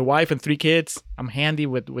 Got my wife and 3 kids. I'm handy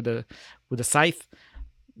with a scythe.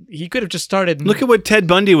 He could have just started. Look at what Ted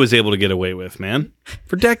Bundy was able to get away with, man,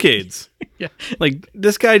 for decades. Yeah. Like,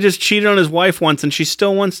 this guy just cheated on his wife once and she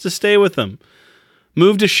still wants to stay with him.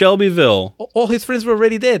 Moved to Shelbyville. All his friends were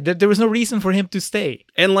already dead. There was no reason for him to stay.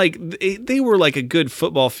 And, like, they were, like, a good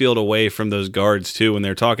football field away from those guards, too, when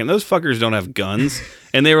they're talking. Those fuckers don't have guns.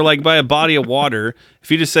 And they were, like, by a body of water. If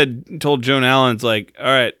you just told Joan Allen, it's like, all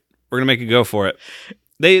right, we're going to make a go for it.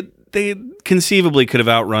 They conceivably could have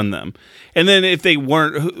outrun them. And then if they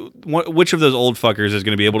weren't, which of those old fuckers is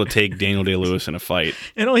going to be able to take Daniel Day-Lewis in a fight?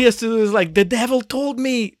 And all he has to do is like, the devil told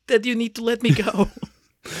me that you need to let me go.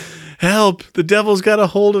 Help, the devil's got a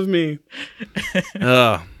hold of me.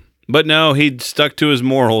 But no, he stuck to his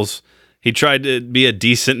morals. He tried to be a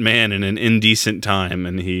decent man in an indecent time,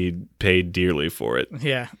 and he paid dearly for it.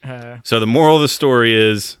 Yeah. So the moral of the story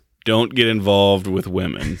is, don't get involved with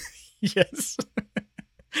women. Yes.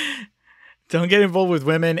 Don't get involved with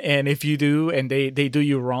women, and if you do, and they do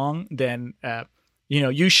you wrong, then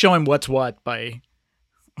you show him what's what by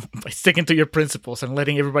sticking to your principles and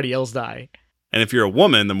letting everybody else die. And if you're a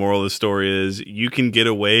woman, the moral of the story is you can get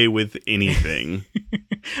away with anything.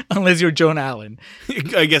 Unless you're Joan Allen.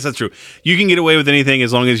 I guess that's true. You can get away with anything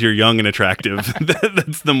as long as you're young and attractive.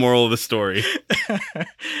 That's the moral of the story.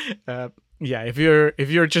 Yeah, if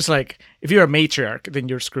you're just like, if you're a matriarch, then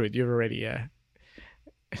you're screwed. You're already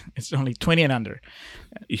it's only 20 and under.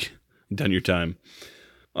 Done your time.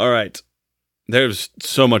 All right. There's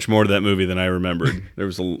so much more to that movie than I remembered.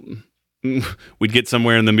 We'd get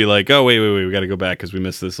somewhere and then be like, oh, wait, we got to go back because we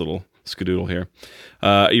missed this little skadoodle here.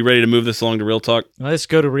 Are you ready to move this along to Real Talk? Let's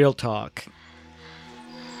go to Real Talk.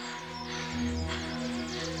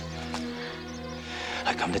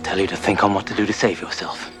 I come to tell you to think on what to do to save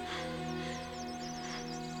yourself.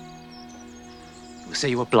 You say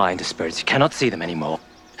you are blind to spirits, you cannot see them anymore,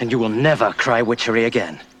 and you will never cry witchery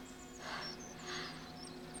again.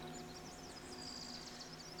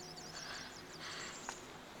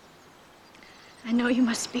 I know you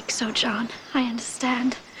must speak so, John. I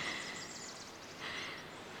understand.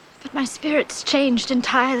 But my spirit's changed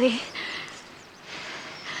entirely.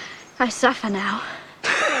 I suffer now.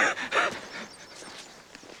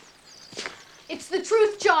 It's the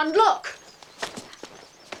truth, John. Look!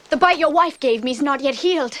 The bite your wife gave me is not yet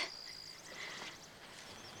healed.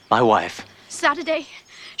 My wife? Saturday,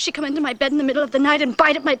 she come into my bed in the middle of the night and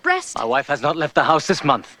bite at my breast. My wife has not left the house this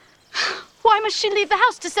month. Why must she leave the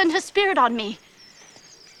house to send her spirit on me?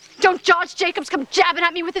 Don't George Jacobs come jabbing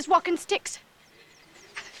at me with his walking sticks.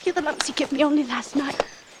 Feel the lumps he gave me only last night.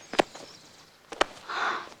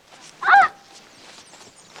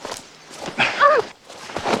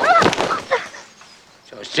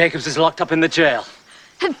 George Jacobs is locked up in the jail.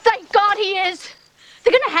 And thank God he is.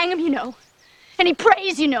 They're gonna hang him, you know. And he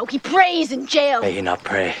prays, you know. He prays in jail. May he not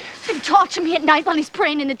pray. And torture me at night while he's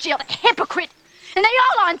praying in the jail. A hypocrite. And they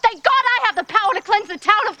all are. And thank God I have the power to cleanse the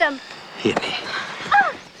town of them. Hear me.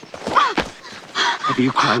 If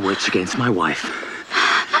you cry words against my wife,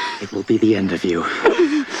 it will be the end of you.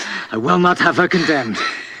 I will not have her condemned.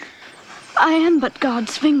 I am but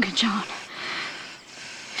God's finger, John.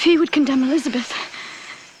 If he would condemn Elizabeth,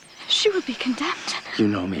 she would be condemned. You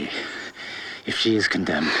know me. If she is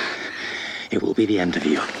condemned, it will be the end of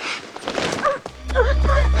you.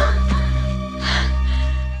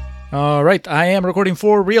 All right, I am recording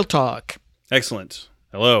for Real Talk. Excellent.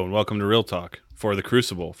 Hello, and welcome to Real Talk for The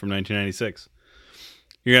Crucible from 1996.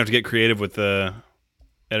 You're going to have to get creative with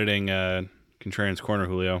editing Contrarian's Corner,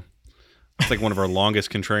 Julio. It's like one of our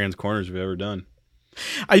longest Contrarian's Corners we've ever done.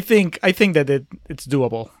 I think that it's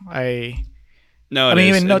doable. No, it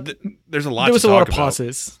is. There's a lot to talk about. There was a lot of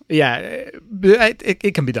pauses. Yeah,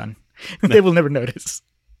 it can be done. They will never notice.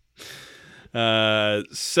 So,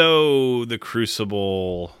 The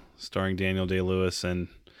Crucible, starring Daniel Day-Lewis and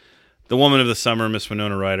the woman of the summer, Miss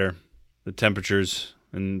Winona Ryder. The temperatures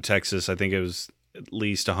in Texas, I think it was at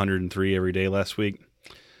least 103 every day last week.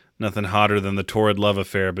 Nothing hotter than the torrid love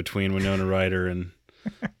affair between Winona Ryder and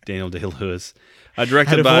Daniel Day-Lewis.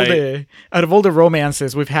 Directed by... Out of all the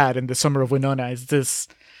romances we've had in the summer of Winona, is this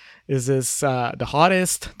the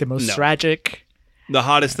hottest, the most tragic? The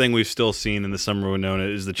hottest thing we've still seen in the summer of Winona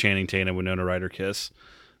is the Channing Tatum Winona Ryder kiss.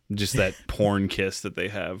 Just that porn kiss that they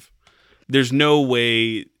have. There's no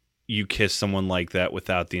way you kiss someone like that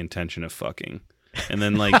without the intention of fucking. And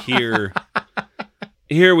then like here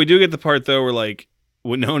Here we do get the part though where like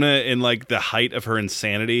Winona in like the height of her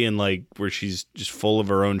insanity and like where she's just full of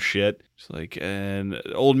her own shit. She's like, and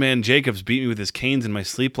old man Jacobs beat me with his canes in my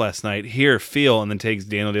sleep last night. Here, feel, and then takes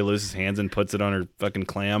Daniel Day-Lewis's hands and puts it on her fucking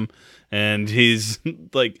clam, and he's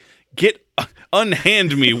like,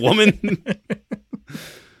 unhand me, woman.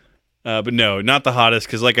 But no, not the hottest,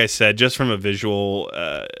 because like I said, just from a visual,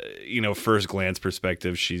 first glance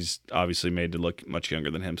perspective, she's obviously made to look much younger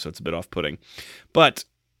than him, so it's a bit off-putting. But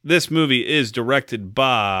this movie is directed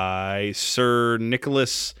by Sir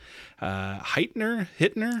Nicholas Heitner?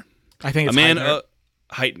 I think it's Heitner.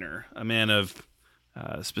 Heitner, a man of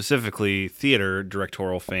specifically theater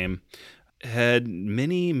directorial fame. Had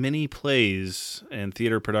many, many plays and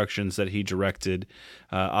theater productions that he directed,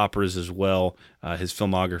 operas as well. His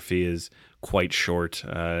filmography is quite short.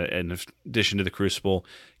 In addition to The Crucible,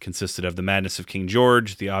 consisted of The Madness of King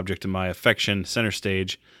George, The Object of My Affection, Center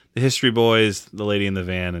Stage, The History Boys, The Lady in the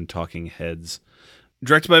Van, and Talking Heads.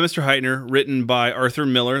 Directed by Mr. Heitner, written by Arthur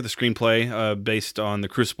Miller, the screenplay based on The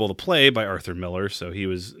Crucible, the play by Arthur Miller, so he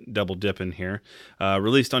was double dipping here.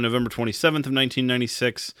 Released on November 27th of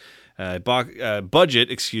 1996. Budget,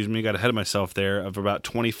 got ahead of myself there, of about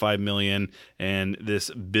 $25 million, and this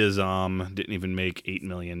bizom didn't even make $8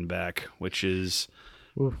 million back, which is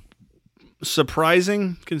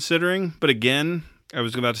surprising considering. But again, I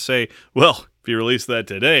was about to say, well, if you released that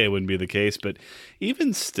today, it wouldn't be the case. But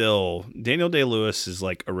even still, Daniel Day-Lewis is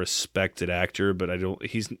like a respected actor, but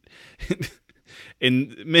he's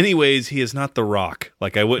in many ways, he is not The Rock.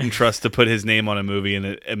 Like, I wouldn't trust to put his name on a movie and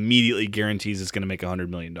it immediately guarantees it's going to make $100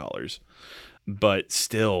 million. But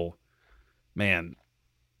still, man.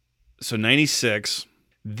 So 96,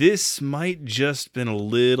 this might just been a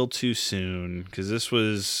little too soon,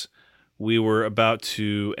 because we were about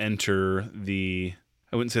to enter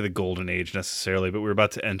I wouldn't say the golden age necessarily, but we were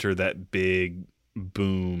about to enter that big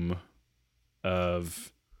boom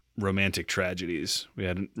of romantic tragedies. We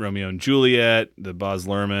had Romeo and Juliet, the Baz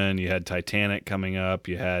Luhrmann, you had Titanic coming up,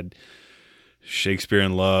 you had Shakespeare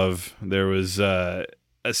in Love. There was a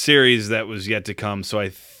series that was yet to come, so I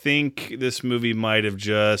think this movie might have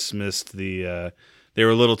just missed they were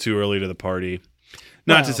a little too early to the party.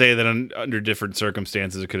 Not to say that under different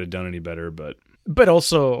circumstances it could have done any better, but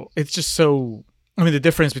also it's just so, I mean, the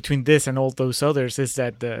difference between this and all those others is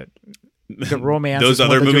that the romance. Those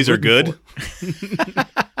other movies are good.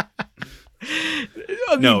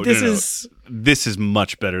 I mean, This is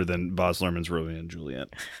much better than Baz Luhrmann's Romeo and Juliet.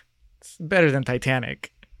 It's better than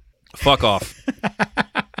Titanic. Fuck off.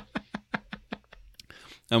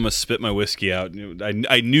 I almost spit my whiskey out.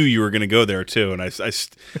 I knew you were going to go there too, and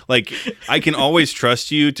I can always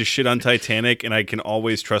trust you to shit on Titanic, and I can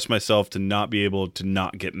always trust myself to not be able to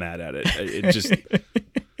not get mad at it. It just.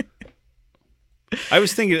 I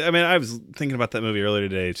was thinking about that movie earlier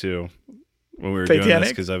today too, when we were doing this,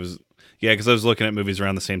 because I was looking at movies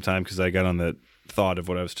around the same time, because I got on the thought of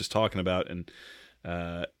what I was just talking about, and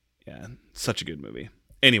such a good movie.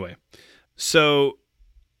 Anyway, so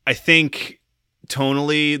I think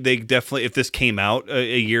tonally, they definitely, if this came out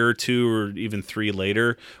a year or two or even 3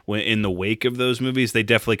 later, when in the wake of those movies, they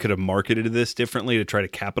definitely could have marketed this differently to try to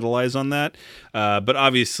capitalize on that. But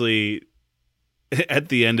obviously, at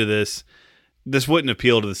the end of this wouldn't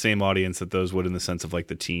appeal to the same audience that those would, in the sense of like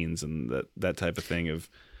the teens and that type of thing of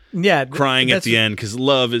crying at the end because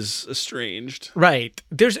love is estranged. Right.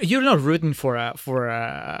 You're not rooting for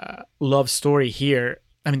a love story here.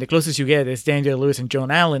 I mean, the closest you get is Daniel Lewis and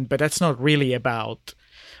Joan Allen, but that's not really about,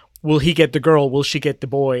 will he get the girl? Will she get the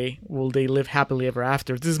boy? Will they live happily ever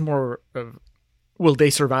after? This is more of, will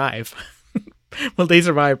they survive? Will they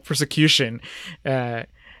survive persecution?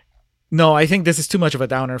 No, I think this is too much of a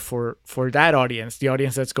downer for that audience, the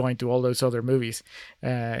audience that's going to all those other movies.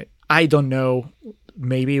 I don't know.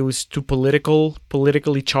 Maybe it was too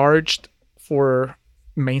politically charged for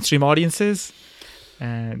mainstream audiences.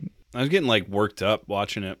 And I was getting like worked up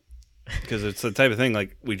watching it, because it's the type of thing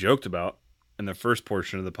like we joked about in the first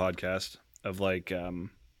portion of the podcast of like,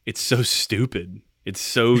 it's so stupid. It's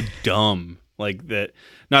so dumb. Like that,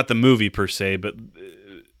 not the movie per se, but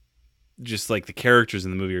just like the characters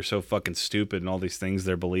in the movie are so fucking stupid and all these things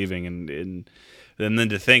they're believing. And then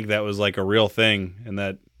to think that was like a real thing, and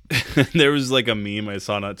that there was like a meme I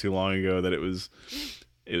saw not too long ago that it was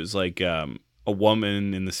like a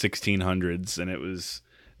woman in the 1600s, and it was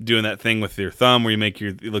doing that thing with your thumb where you make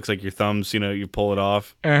it looks like your thumbs, you pull it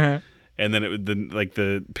off. Uh-huh. And then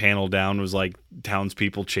the panel down was like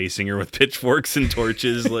townspeople chasing her with pitchforks and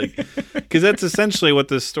torches, like, because that's essentially what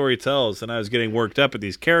this story tells. And I was getting worked up at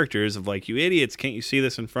these characters of like, you idiots, can't you see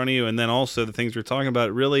this in front of you? And then also the things we're talking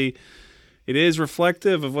about, really, It is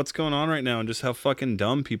reflective of what's going on right now and just how fucking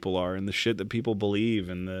dumb people are and the shit that people believe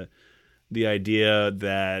and the idea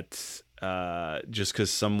that just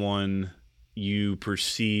because someone you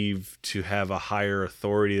perceive to have a higher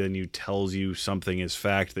authority than you tells you something is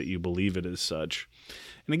fact, that you believe it as such.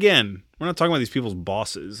 And again, we're not talking about these people's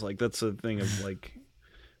bosses. Like, that's a thing of like,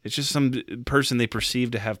 it's just some person they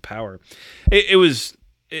perceive to have power. It was,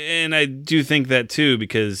 and I do think that too,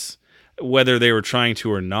 because whether they were trying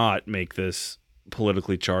to or not make this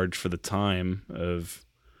politically charged for the time of,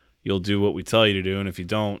 you'll do what we tell you to do, and if you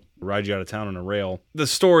don't, ride you out of town on a rail. The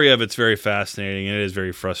story of it's very fascinating, and it is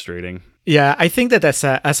very frustrating. Yeah, I think that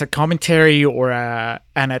as a commentary or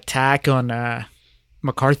an attack on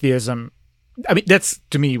McCarthyism, I mean, that's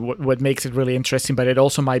to me what makes it really interesting, but it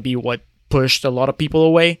also might be what pushed a lot of people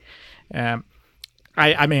away.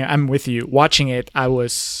 I mean, I'm with you. Watching it, I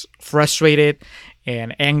was frustrated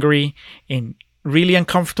and angry and really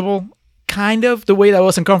uncomfortable. Kind of the way that I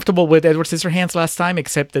was uncomfortable with Edward Scissorhands last time,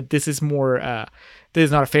 except that this is more, this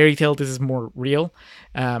is not a fairy tale, this is more real.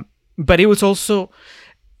 But it was also,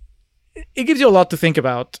 it gives you a lot to think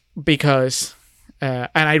about because, and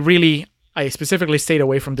I specifically stayed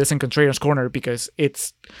away from this in Contrarian's Corner because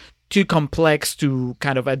it's too complex to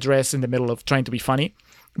kind of address in the middle of trying to be funny.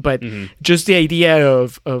 But just the idea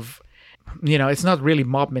of, it's not really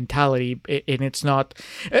mob mentality, and it's not,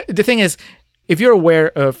 the thing is, if you're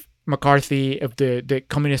aware of McCarthy, of the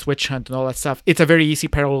communist witch hunt and all that stuff, it's a very easy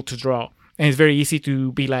parallel to draw. And it's very easy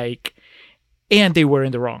to be like, and they were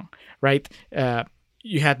in the wrong, right?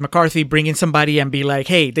 You had McCarthy bring in somebody and be like,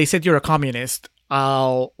 hey, they said you're a communist.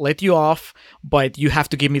 I'll let you off, but you have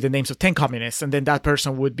to give me the names of 10 communists. And then that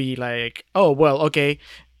person would be like, oh, well, okay,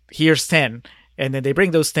 here's 10. And then they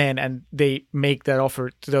bring those 10 and they make that offer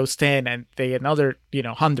to those 10 and they get another,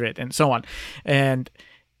 100 and so on. And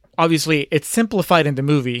obviously it's simplified in the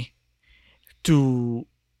movie to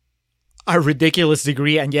a ridiculous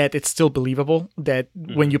degree, and yet it's still believable that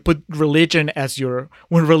when you put religion as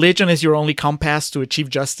when religion is your only compass to achieve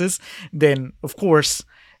justice, then of course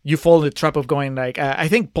you fall in the trap of going like, I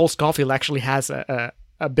think Paul Scofield actually has a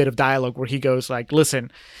bit of dialogue where he goes like,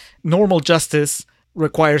 listen, normal justice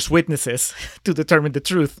requires witnesses to determine the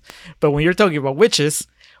truth. But when you're talking about witches,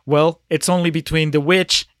 well, it's only between the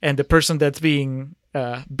witch and the person that's being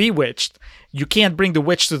bewitched. You can't bring the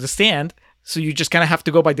witch to the stand, so you just kind of have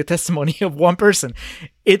to go by the testimony of one person.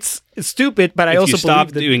 It's stupid, but I also believe that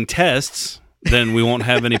if you stop doing tests, then we won't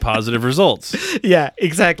have any positive results. Yeah,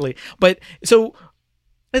 exactly. But so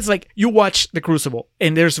it's like you watch The Crucible,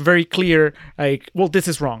 and there's very clear, like, well, this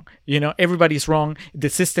is wrong. Everybody's wrong. The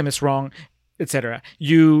system is wrong, etc.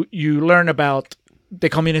 You learn about the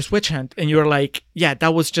communist witch hunt, and you're like, yeah,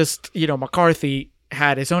 that was just, McCarthy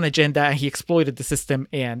had his own agenda, and he exploited the system,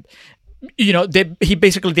 and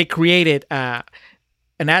they created an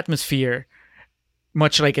atmosphere,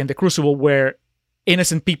 much like in The Crucible, where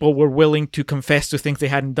innocent people were willing to confess to things they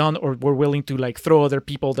hadn't done, or were willing to like throw other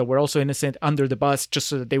people that were also innocent under the bus just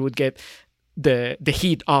so that they would get the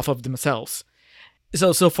heat off of themselves.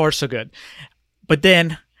 So far so good. But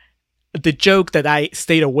then the joke that I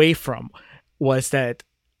stayed away from was that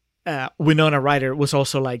Winona Ryder was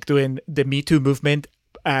also like doing the Me Too movement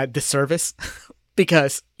disservice.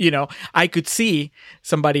 Because, I could see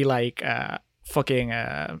somebody like fucking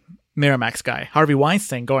Miramax guy, Harvey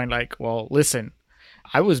Weinstein, going like, well, listen,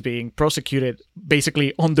 I was being prosecuted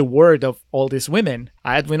basically on the word of all these women.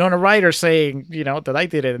 I had Winona Ryder saying, that I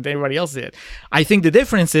did it and everybody else did. I think the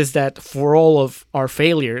difference is that for all of our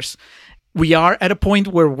failures, we are at a point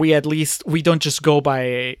where we don't just go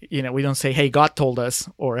by, we don't say, hey, God told us,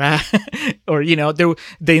 or the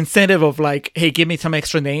incentive of like, hey, give me some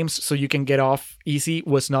extra names so you can get off easy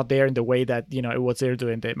was not there in the way that, it was there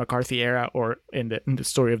during the McCarthy era or in the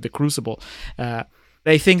story of The Crucible.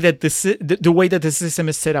 I think that the way that the system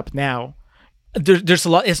is set up now, there's a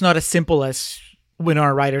lot, it's not as simple as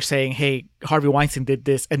Winona Ryder saying, hey, Harvey Weinstein did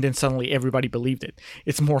this, and then suddenly everybody believed it.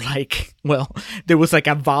 It's more like, well, there was like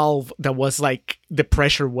a valve that was like, the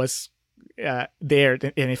pressure was there,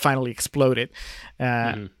 and it finally exploded.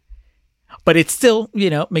 But it still,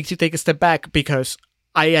 makes you take a step back, because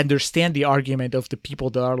I understand the argument of the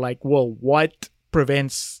people that are like, well, what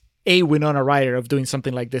prevents a Winona Ryder of doing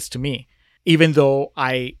something like this to me? Even though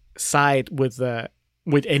I side with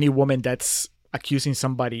any woman that's accusing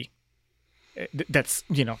somebody that's,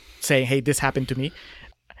 saying, hey, this happened to me.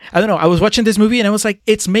 I don't know. I was watching this movie and I was like,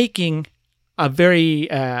 it's making a very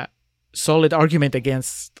solid argument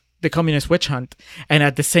against the communist witch hunt. And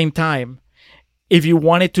at the same time, if you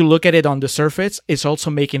wanted to look at it on the surface, it's also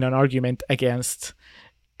making an argument against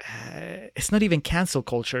it's not even cancel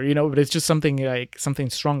culture, but it's just something like something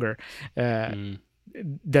stronger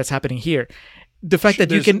that's happening here. The fact that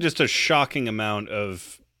There's you can just a shocking amount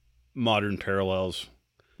of modern parallels.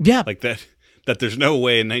 Yeah. Like that there's no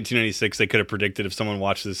way in 1996 they could have predicted if someone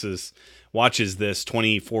watches this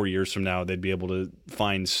 24 years from now, they'd be able to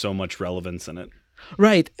find so much relevance in it.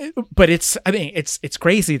 Right. But it's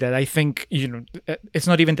crazy that I think, it's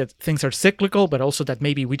not even that things are cyclical, but also that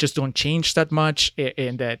maybe we just don't change that much,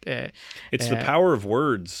 and that it's the power of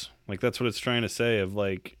words. Like, that's what it's trying to say, of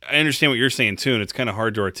like, I understand what you're saying too, and it's kind of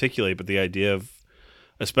hard to articulate, but the idea of,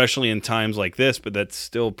 especially in times like this, but that's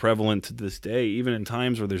still prevalent to this day, even in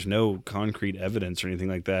times where there's no concrete evidence or anything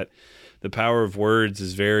like that, the power of words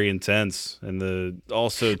is very intense. And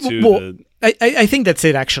I think that's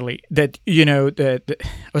it, actually, that, I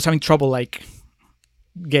was having trouble like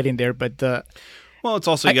getting there, but well, it's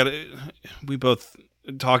also, we both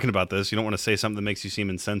talking about this, you don't want to say something that makes you seem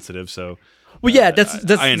insensitive, so well, yeah, that's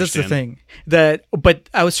the thing. But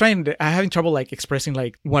I'm having trouble like expressing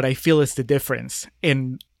like what I feel is the difference.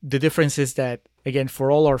 And the difference is that, again,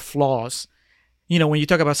 for all our flaws, when you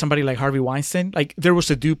talk about somebody like Harvey Weinstein, like, there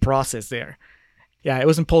was a due process there. Yeah, it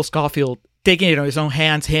wasn't Paul Scofield taking it on his own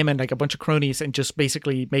hands, him and like a bunch of cronies, and just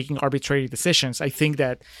basically making arbitrary decisions. I think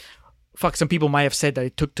that, some people might have said that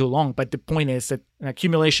it took too long, but the point is that an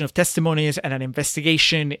accumulation of testimonies and an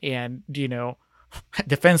investigation and,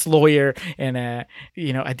 defense lawyer and a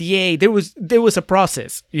DA, there was a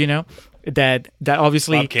process, that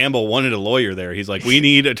obviously Bob Campbell wanted a lawyer there. He's like, we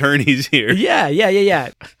need attorneys here. Yeah.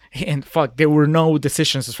 And there were no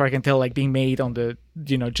decisions, as far as I can tell, like being made on the,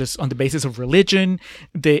 just on the basis of religion,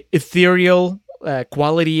 the ethereal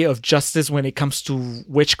quality of justice when it comes to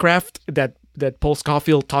witchcraft that Paul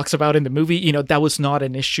Scofield talks about in the movie. That was not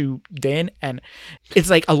an issue then. And it's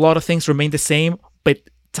like a lot of things remain the same, but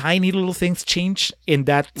tiny little things change, and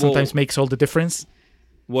that sometimes makes all the difference.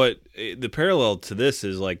 What the parallel to this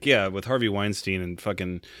is, like, yeah, with Harvey Weinstein and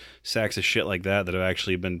fucking sacks of shit like that have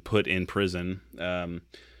actually been put in prison, and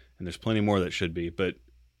there's plenty more that should be. But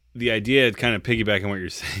the idea, kind of piggybacking what you're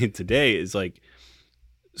saying today, is like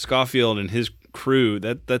Scofield and his crew.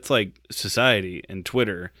 That's like society and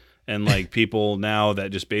Twitter and like people now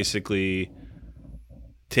that just basically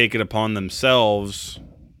take it upon themselves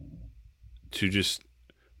to just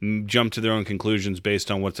jump to their own conclusions based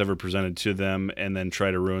on what's ever presented to them, and then try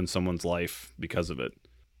to ruin someone's life because of it.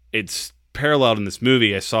 It's paralleled in this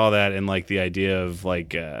movie. I saw that in like the idea of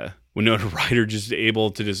like Winona Ryder just able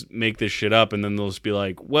to just make this shit up, and then they'll just be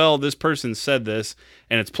like, well, this person said this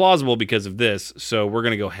and it's plausible because of this, so we're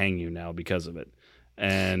gonna go hang you now because of it.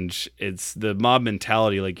 And it's the mob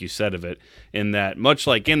mentality, like you said, of it, in that, much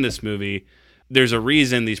like in this movie, there's a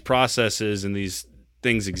reason these processes and these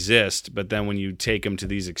things exist, but then when you take them to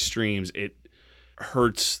these extremes, it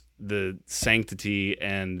hurts the sanctity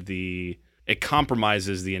and it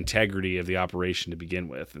compromises the integrity of the operation to begin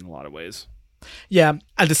with in a lot of ways. Yeah.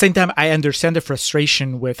 At the same time, I understand the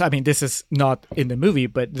frustration with, this is not in the movie,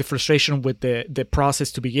 but the frustration with the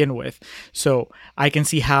process to begin with. So I can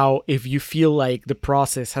see how, if you feel like the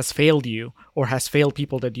process has failed you or has failed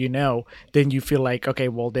people that then you feel like, okay,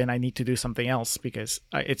 well, then I need to do something else because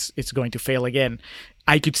it's going to fail again.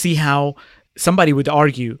 I could see how somebody would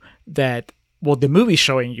argue that, well, the movie's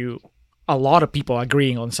showing you a lot of people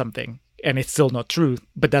agreeing on something and it's still not true,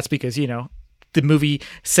 but that's because, the movie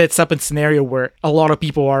sets up a scenario where a lot of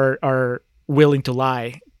people are willing to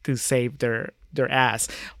lie to save their ass.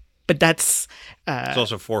 But that's it's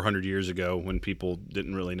also 400 years ago when people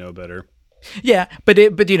didn't really know better. Yeah, but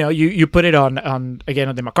you put it on again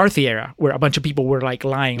on the McCarthy era where a bunch of people were like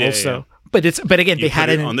lying also. Yeah. But again, they had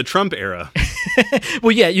it on the Trump era.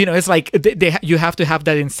 Well, yeah, it's like you have to have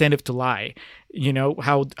that incentive to lie.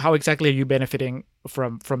 How exactly are you benefiting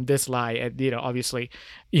from this lie? And obviously,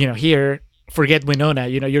 here, forget Winona,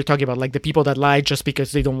 you're talking about like the people that lie just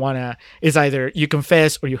because they don't want to, is either you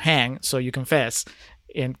confess or you hang. So you confess,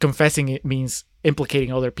 and confessing it means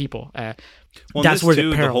implicating other people. That's where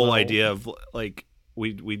the whole idea of like,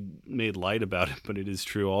 we made light about it, but it is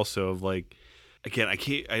true also of like, again,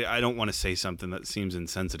 I don't want to say something that seems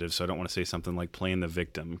insensitive. So I don't want to say something like playing the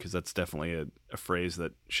victim, because that's definitely a phrase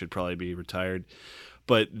that should probably be retired.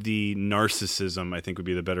 But the narcissism, I think, would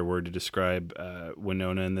be the better word to describe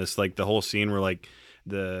Winona in this. Like the whole scene where like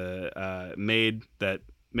the maid that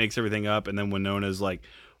makes everything up, and then Winona's like,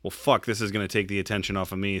 well, fuck, this is going to take the attention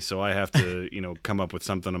off of me, so I have to, come up with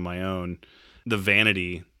something of my own. The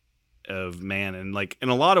vanity of man. And like in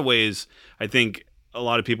a lot of ways, I think a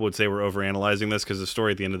lot of people would say we're overanalyzing this because the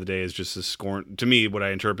story at the end of the day is just a scorn. To me, what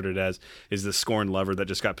I interpret it as is the scorned lover that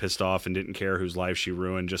just got pissed off and didn't care whose life she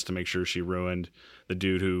ruined just to make sure she ruined the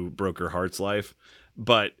dude who broke her heart's life.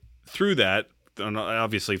 But through that, and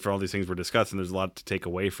obviously for all these things we're discussing, there's a lot to take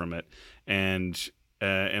away from it. And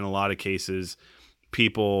in a lot of cases,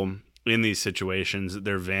 people in these situations,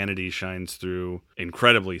 their vanity shines through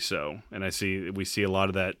incredibly so. And we see a lot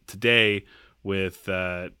of that today with,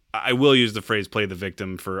 I will use the phrase play the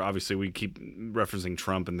victim for, obviously we keep referencing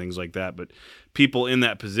Trump and things like that, but people in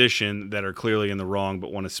that position that are clearly in the wrong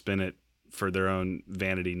but want to spin it for their own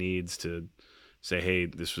vanity needs to say, hey,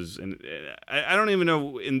 this was, and I don't even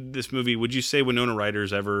know in this movie, would you say Winona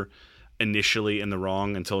Ryder's ever initially in the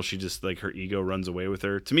wrong until she just like her ego runs away with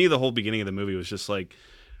her? To me, the whole beginning of the movie was just like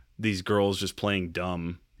these girls just playing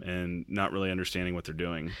dumb and not really understanding what they're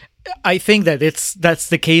doing. I think that that's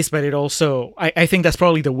the case, but it also, I think that's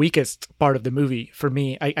probably the weakest part of the movie for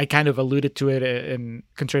me. I kind of alluded to it in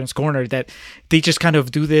Contrarian's Corner, that they just kind of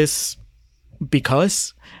do this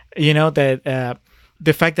because, that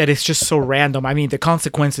the fact that it's just so random. I mean, the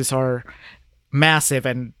consequences are massive,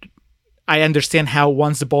 and I understand how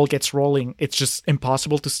once the ball gets rolling, it's just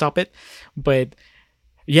impossible to stop it. But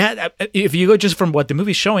yeah, if you go just from what the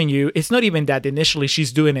movie's showing you, it's not even that initially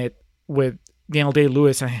she's doing it with Daniel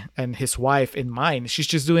Day-Lewis and his wife in mind. She's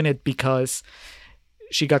just doing it because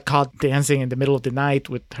she got caught dancing in the middle of the night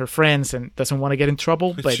with her friends and doesn't want to get in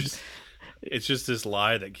trouble. But it's just this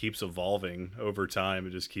lie that keeps evolving over time.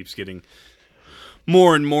 It just keeps getting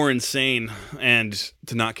more and more insane. And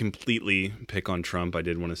to not completely pick on Trump, I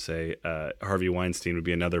did want to say Harvey Weinstein would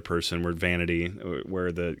be another person where vanity,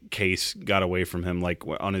 where the case got away from him, like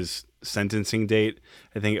on his sentencing date,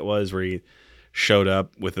 I think it was, where he showed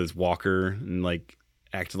up with his walker and like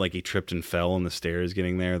acted like he tripped and fell on the stairs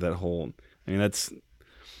getting there. That whole, I mean, that's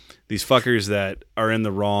these fuckers that are in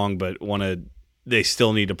the wrong but they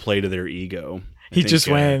still need to play to their ego. He just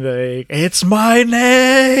went like, it's my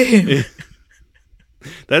name.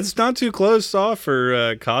 That's not too close off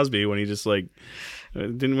for Cosby when he just like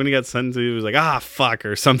when he got sentenced, he was like, fuck,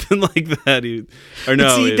 or something like that.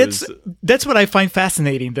 That's what I find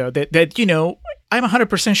fascinating, though, that I'm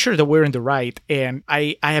 100% sure that we're in the right, and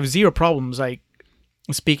I have zero problems, like,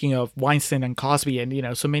 speaking of Weinstein and Cosby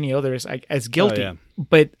and, so many others as guilty. Oh, yeah.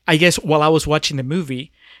 But I guess while I was watching the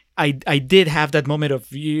movie, I did have that moment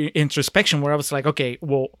of introspection where I was like, okay,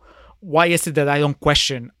 well, why is it that I don't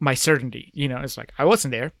question my certainty? It's like, I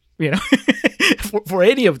wasn't there, for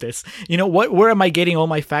any of this. Where am I getting all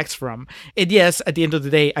my facts from? And yes, at the end of the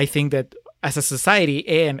day, I think that as a society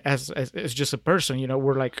and as just a person,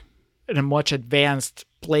 we're like in a much advanced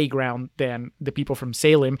playground than the people from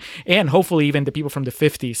Salem, and hopefully even the people from the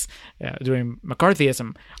 50s during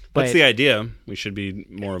McCarthyism. But that's the idea. We should be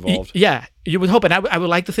more evolved. Yeah, you would hope. And I would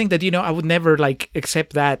like to think that, I would never like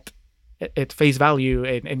accept that at face value,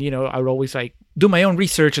 and I would always like do my own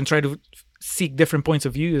research and try to seek different points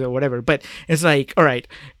of view or whatever. But it's like, all right,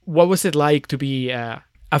 what was it like to be a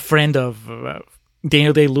friend of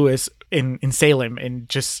Daniel Day-Lewis in Salem, and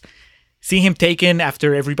just seeing him taken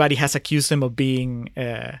after everybody has accused him of being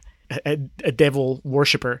a devil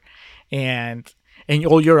worshiper, and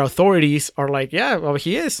all your authorities are like, yeah, well,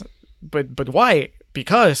 he is, but why?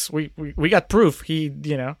 Because we got proof. He,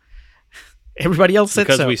 everybody else said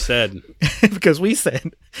because so. We said. Because we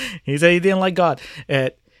said. He said he didn't like God.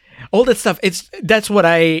 All that stuff. That's what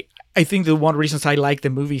I think the one reasons I like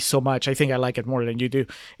the movie so much, I think I like it more than you do,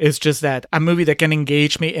 is just that a movie that can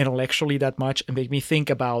engage me intellectually that much and make me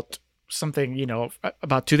think about something,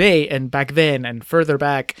 about today and back then and further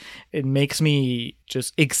back. It makes me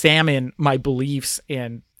just examine my beliefs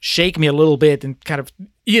and shake me a little bit and kind of,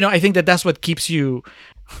 I think that's what keeps your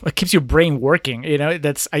brain working.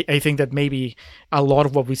 That's, I think that maybe a lot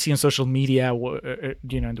of what we see on social media,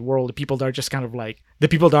 in the world, the people that are just kind of like the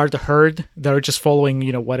people that are the herd that are just following,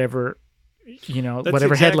 whatever,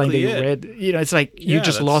 whatever headline that you read, it's like you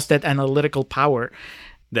just lost that analytical power.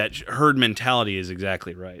 That herd mentality is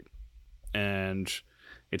exactly right. And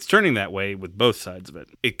it's turning that way with both sides of it.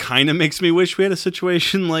 It kind of makes me wish we had a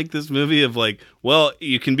situation like this movie of like, well,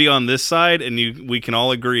 you can be on this side and we can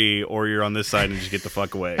all agree, or you're on this side and just get the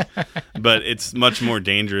fuck away. But it's much more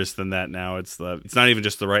dangerous than that now. It's not even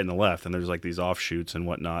just the right and the left, and there's like these offshoots and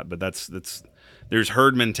whatnot. But there's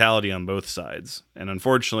herd mentality on both sides, and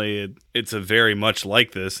unfortunately, it's a very much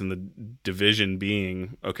like this. And the division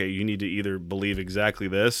being, okay, you need to either believe exactly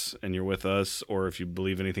this and you're with us, or if you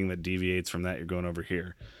believe anything that deviates from that, you're going over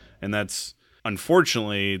here. And that's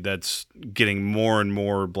unfortunately that's getting more and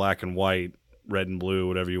more black and white, red and blue,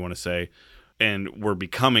 whatever you want to say. And we're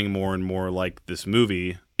becoming more and more like this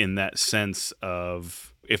movie in that sense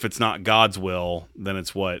of if it's not God's will, then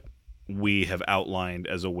it's what we have outlined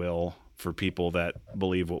as a will for people that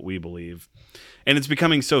believe what we believe. And it's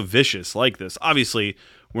becoming so vicious like this. Obviously,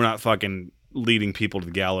 we're not fucking leading people to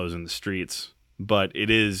the gallows in the streets, but it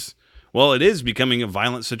is becoming a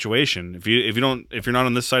violent situation. If you're not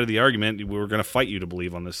on this side of the argument, we're going to fight you to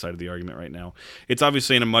believe on this side of the argument right now. It's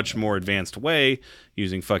obviously in a much more advanced way,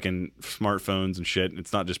 using fucking smartphones and shit.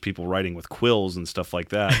 It's not just people writing with quills and stuff like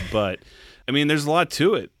that. But I mean, there's a lot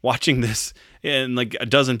to it. Watching this, and like a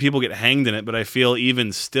dozen people get hanged in it, but I feel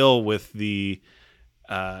even still with the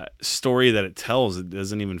story that it tells, it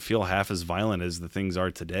doesn't even feel half as violent as the things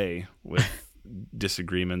are today with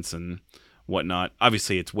disagreements and whatnot.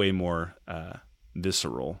 Obviously, it's way more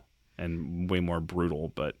visceral and way more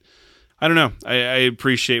brutal, but I don't know. I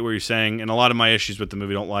appreciate what you're saying, and a lot of my issues with the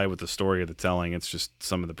movie don't lie with the story or the telling. It's just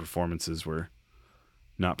some of the performances were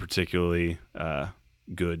not particularly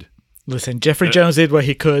good. Listen, Jeffrey Jones did what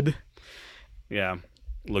he could. Yeah,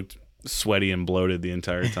 looked sweaty and bloated the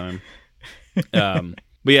entire time.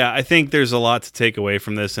 But yeah, I think there's a lot to take away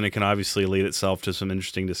from this, and it can obviously lead itself to some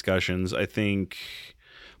interesting discussions. I think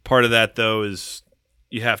part of that, though, is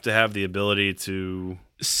you have to have the ability to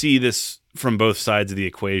see this from both sides of the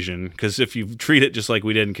equation, because if you treat it just like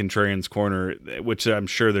we did in Contrarian's Corner, which I'm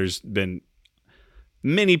sure there's been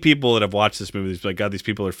many people that have watched this movie like, God, these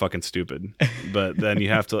people are fucking stupid. But then you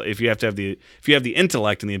have to, if you have the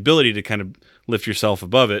intellect and the ability to kind of lift yourself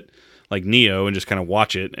above it, like Neo, and just kind of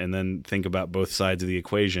watch it and then think about both sides of the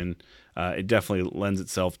equation, it definitely lends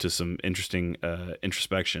itself to some interesting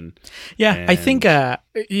introspection. Yeah, I think,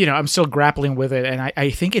 I'm still grappling with it, and I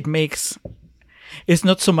think it's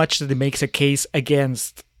not so much that it makes a case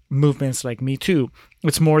against movements like Me Too.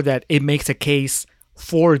 It's more that it makes a case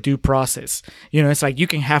for due process. It's like you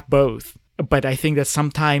can have both. But I think that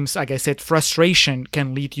sometimes, like I said, frustration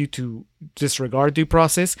can lead you to disregard due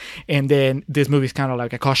process. And then this movie is kind of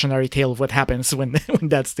like a cautionary tale of what happens when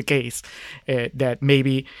that's the case. That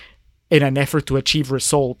maybe in an effort to achieve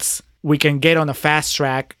results, we can get on a fast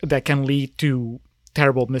track that can lead to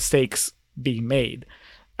terrible mistakes being made.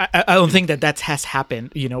 I don't think that has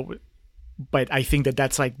happened, but I think that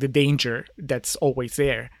that's like the danger that's always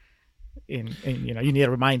there. And you need a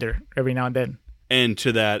reminder every now and then. And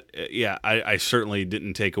to that, I certainly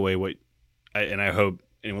didn't take away and I hope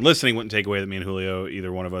anyone listening wouldn't take away that me and Julio,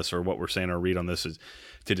 either one of us, or what we're saying or read on this is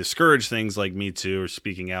to discourage things like Me Too or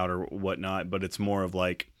speaking out or whatnot. But it's more of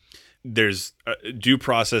like there's due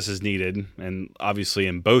process is needed, and obviously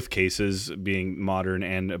in both cases, being modern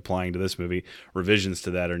and applying to this movie, revisions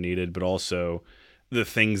to that are needed, but also the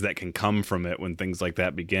things that can come from it when things like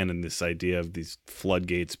that begin, and this idea of these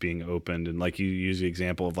floodgates being opened. And like you use the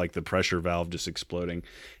example of like the pressure valve just exploding.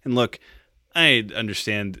 And look, I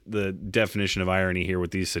understand the definition of irony here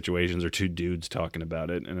with these situations are two dudes talking about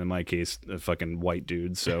it. And in my case, a fucking white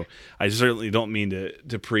dude. So I certainly don't mean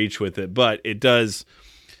to preach with it, but it does.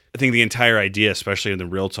 I think the entire idea, especially in the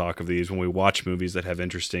real talk of these, when we watch movies that have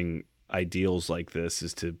interesting ideals like this,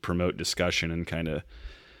 is to promote discussion and kind of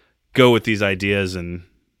go with these ideas and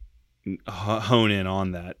hone in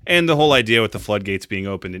on that. And the whole idea with the floodgates being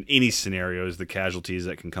opened in any scenario is the casualties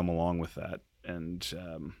that can come along with that. And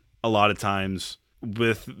a lot of times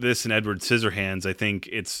with this and Edward Scissorhands, I think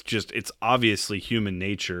it's obviously human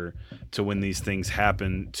nature to, when these things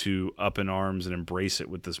happen, to up in arms and embrace it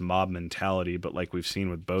with this mob mentality. But like we've seen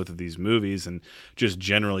with both of these movies, and just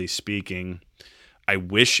generally speaking, I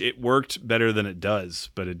wish it worked better than it does,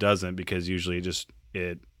 but it doesn't, because usually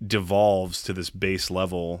it devolves to this base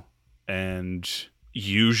level, and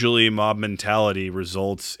usually mob mentality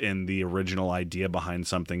results in the original idea behind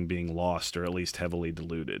something being lost, or at least heavily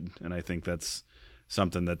diluted. And I think that's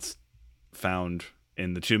something that's found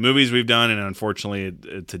in the two movies we've done, and unfortunately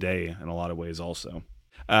today in a lot of ways also.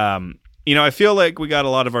 I feel like we got a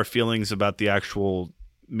lot of our feelings about the actual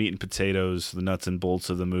meat and potatoes, the nuts and bolts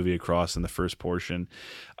of the movie across in the first portion.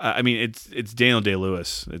 I mean, it's Daniel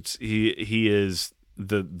Day-Lewis. He is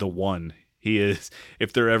the one. He is,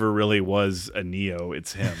 if there ever really was a Neo,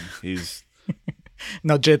 it's him. He's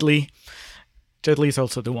no, Jet Li. Jet Li's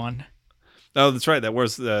also the one. Oh, that's right. There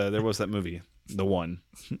was that movie, The One.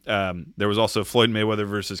 There was also Floyd Mayweather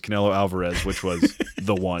versus Canelo Alvarez, which was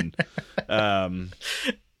The One.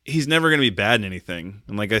 He's never going to be bad in anything.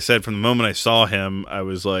 And like I said, from the moment I saw him, I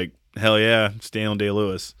was like, hell yeah, it's Daniel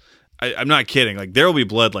Day-Lewis. I'm not kidding. Like, There Will Be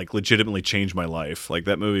Blood, like, legitimately changed my life. Like,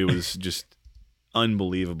 that movie was just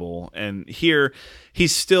unbelievable. And here,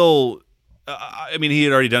 he's still, he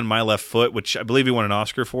had already done My Left Foot, which I believe he won an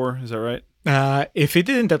Oscar for. Is that right? If he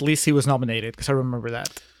didn't, at least he was nominated, because I remember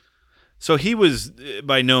that. So he was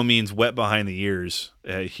by no means wet behind the ears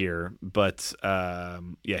here, but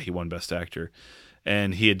yeah, he won Best Actor.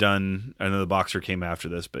 And he had done, I know The Boxer came after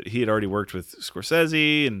this, but he had already worked with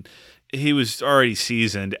Scorsese, and he was already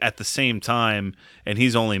seasoned at the same time, and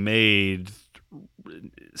he's only made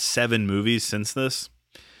 7 movies since this.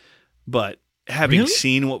 But having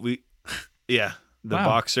seen what we, yeah, The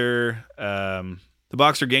Boxer, The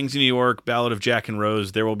Boxer, Gangs of New York, Ballad of Jack and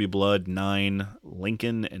Rose, There Will Be Blood, 9,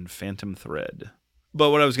 Lincoln, and Phantom Thread.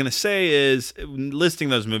 But what I was going to say is, listing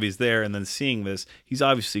those movies there and then seeing this, he's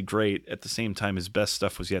obviously great. At the same time, his best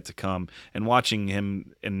stuff was yet to come. And watching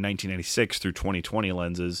him in 1996 through 2020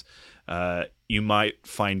 lenses, you might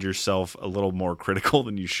find yourself a little more critical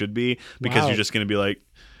than you should be, because you're just going to be like,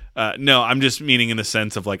 no, I'm just meaning in the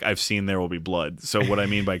sense of like, I've seen There Will Be Blood. So what I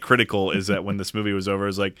mean by critical is that when this movie was over, it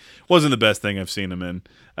was like, wasn't the best thing I've seen him in.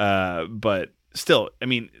 But still, I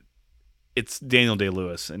mean, it's Daniel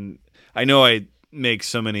Day-Lewis. And I know I make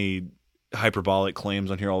so many hyperbolic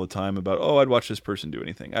claims on here all the time about, oh, I'd watch this person do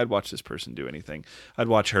anything. I'd watch this person do anything. I'd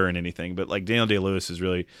watch her in anything. But like Daniel Day-Lewis is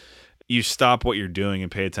really, you stop what you're doing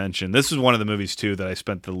and pay attention. This was one of the movies too that I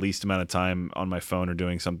spent the least amount of time on my phone or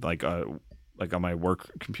doing something like on my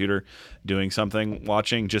work computer doing something,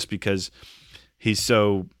 watching, just because he's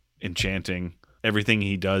so enchanting. Everything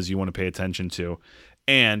he does, you want to pay attention to.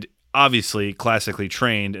 And obviously classically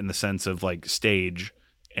trained in the sense of like stage,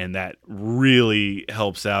 and that really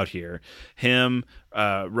helps out here. Him,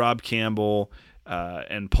 Rob Campbell,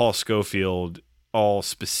 and Paul Scofield, all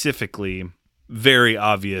specifically very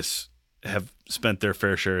obvious, have spent their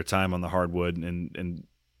fair share of time on the hardwood and in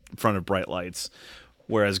front of bright lights.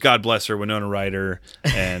 Whereas God bless her, Winona Ryder,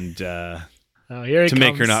 and to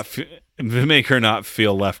make her not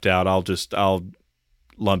feel left out, I'll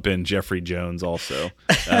lump in Jeffrey Jones also.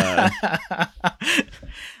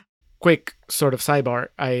 Quick sort of sidebar.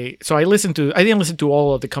 I didn't listen to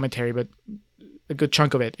all of the commentary, but a good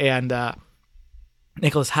chunk of it. And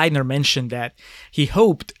Nicholas Heidner mentioned that he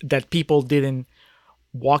hoped that people didn't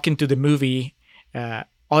walk into the movie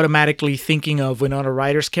automatically thinking of Winona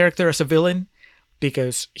Ryder's character as a villain,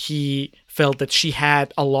 because he felt that she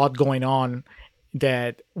had a lot going on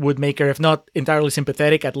that would make her, if not entirely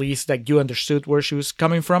sympathetic, at least that you understood where she was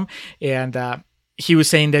coming from. And he was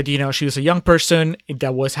saying that, she was a young person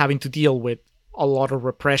that was having to deal with a lot of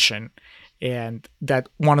repression, and that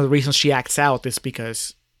one of the reasons she acts out is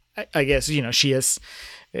because, I guess, she is,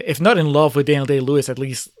 if not in love with Daniel Day-Lewis, at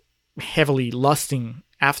least heavily lusting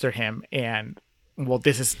after him. And well,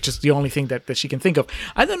 this is just the only thing that she can think of.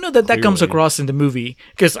 I don't know that Clearly. That comes across in the movie,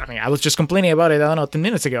 because I was just complaining about it, I don't know, 10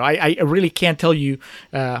 minutes ago. I really can't tell you,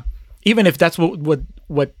 even if that's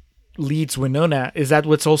what leads Winona, is that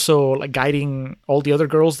what's also like guiding all the other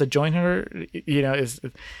girls that join her? Is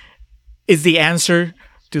the answer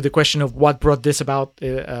to the question of what brought this about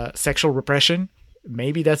sexual repression?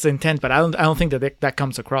 Maybe that's the intent, but I don't think that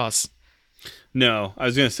comes across. No, I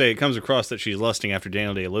was going to say it comes across that she's lusting after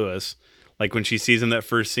Daniel Day-Lewis. Like when she sees him that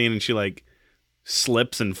first scene and she like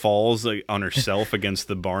slips and falls like on herself against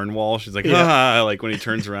the barn wall. She's like, like when he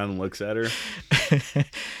turns around and looks at her.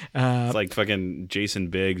 It's like fucking Jason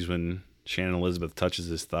Biggs when Shannon Elizabeth touches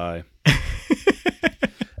his thigh.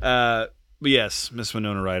 But yes, Miss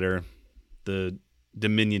Winona Ryder, the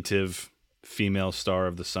diminutive female star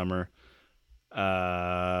of the summer.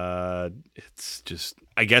 It's just,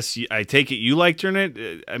 I guess I take it you liked her in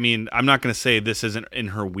it. I mean, I'm not going to say this isn't in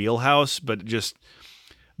her wheelhouse, but just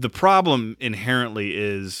the problem inherently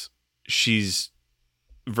is she's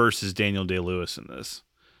versus Daniel Day-Lewis in this.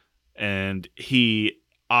 And he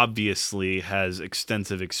obviously has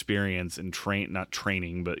extensive experience in not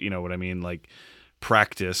training, but you know what I mean? Like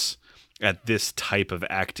practice at this type of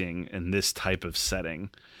acting and this type of setting,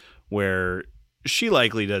 where she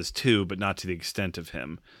likely does too, but not to the extent of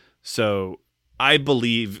him. So I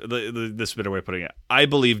believe, this is a better way of putting it, I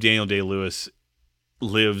believe Daniel Day-Lewis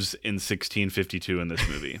lives in 1652 in this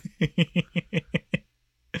movie.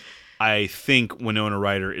 I think Winona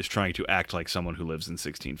Ryder is trying to act like someone who lives in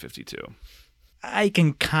 1652. I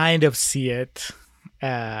can kind of see it.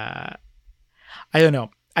 I don't know.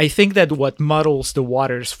 I think that what muddles the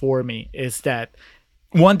waters for me is that,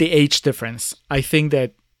 one, the age difference. I think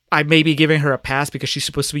that I may be giving her a pass because she's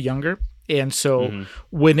supposed to be younger. And so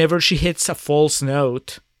whenever she hits a false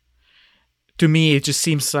note, to me, it just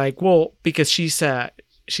seems like, well, because she's a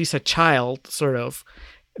child, sort of,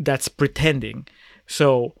 that's pretending.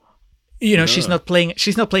 So, she's not playing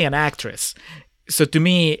an actress. So to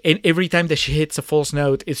me, every time that she hits a false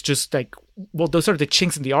note, it's just like, well, those are the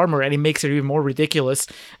chinks in the armor, and it makes it even more ridiculous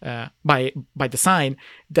by design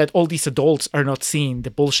that all these adults are not seeing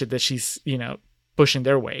the bullshit that she's, pushing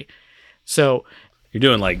their way. So you're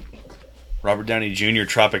doing like Robert Downey Jr.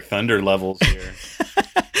 Tropic Thunder levels here.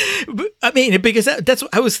 I mean, because that's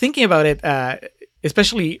I was thinking about it,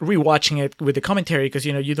 especially rewatching it with the commentary, because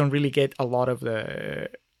you don't really get a lot of the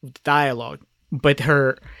dialogue, but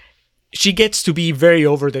she gets to be very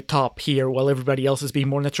over the top here while everybody else is being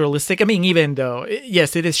more naturalistic. I mean, even though,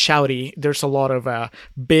 yes, it is shouty, there's a lot of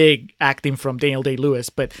big acting from Daniel Day-Lewis,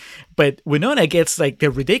 but Winona gets like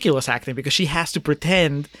the ridiculous acting because she has to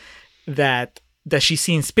pretend that she's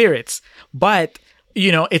seeing spirits. But,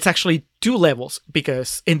 it's actually two levels,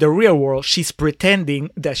 because in the real world, she's pretending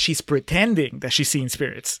that she's seeing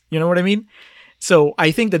spirits. You know what I mean? So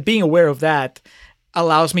I think that being aware of that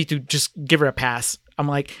allows me to just give her a pass. I'm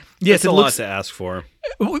like, yes, it's a lot to ask for.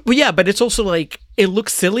 Well, yeah, but it's also like it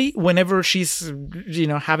looks silly whenever she's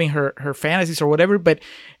having her fantasies or whatever. But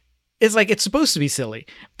it's like it's supposed to be silly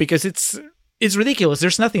because it's ridiculous.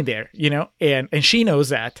 There's nothing there, and she knows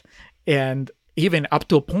that, and even up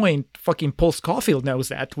to a point, fucking Paul Scofield knows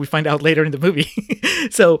that. We find out later in the movie.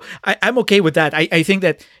 So I'm okay with that. I think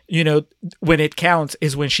that when it counts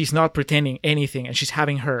is when she's not pretending anything and she's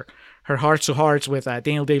having her hearts to hearts with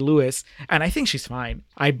Daniel Day-Lewis, and I think she's fine.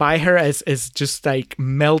 I buy her as just like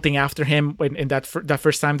melting after him in that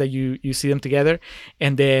first time that you see them together,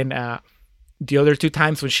 and then the other two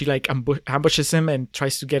times when she like ambushes him and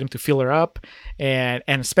tries to get him to fill her up, and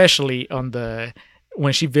especially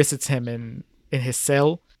when she visits him in his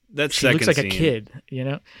cell. That she looks like a kid,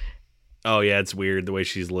 Oh yeah, it's weird the way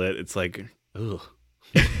she's lit. It's like, ugh.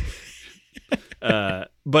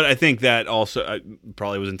 But I think that also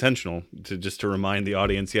probably was intentional to remind the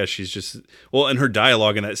audience. Yeah, she's just and her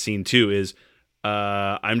dialogue in that scene too is,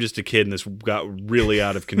 "I'm just a kid and this got really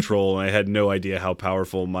out of control and I had no idea how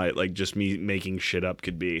powerful just me making shit up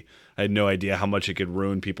could be. I had no idea how much it could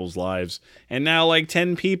ruin people's lives. And now like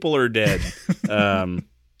 10 people are dead."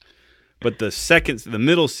 But the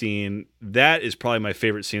middle scene, that is probably my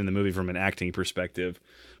favorite scene in the movie from an acting perspective.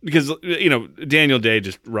 Because, Daniel Day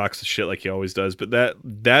just rocks the shit like he always does. But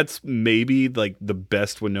that's maybe like the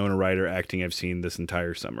best Winona Ryder acting I've seen this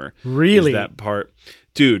entire summer. Really? That part.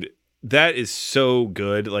 Dude, that is so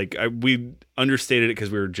good. Like, we understated it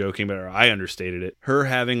because we were joking about it, or I understated it. Her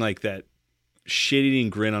having like that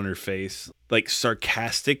shit-eating grin on her face, like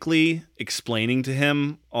sarcastically explaining to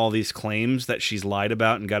him all these claims that she's lied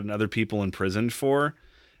about and gotten other people imprisoned for.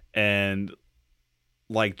 And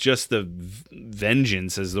like just the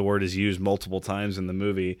vengeance, as the word is used multiple times in the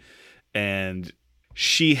movie. And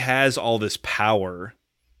she has all this power.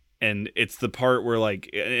 And it's the part where like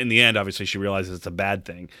in the end, obviously she realizes it's a bad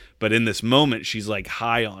thing. But in this moment, she's like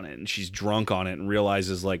high on it and she's drunk on it and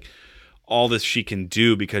realizes like all this she can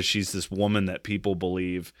do because she's this woman that people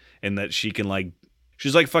believe, and that she can like,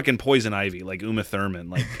 she's like fucking Poison Ivy, like Uma Thurman,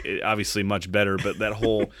 like obviously much better, but that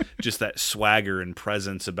whole, just that swagger and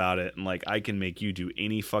presence about it. And like, I can make you do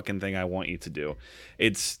any fucking thing I want you to do.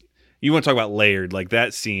 You want to talk about layered, like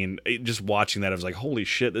that scene, just watching that, I was like, holy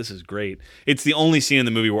shit, this is great. It's the only scene in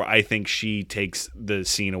the movie where I think she takes the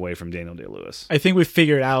scene away from Daniel Day-Lewis. I think we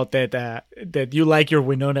figured out that you like your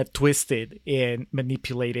Winona twisted in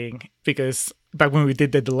manipulating, because back when we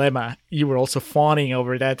did the dilemma, you were also fawning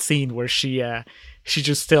over that scene where she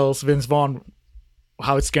just tells Vince Vaughn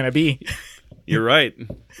how it's going to be. You're right.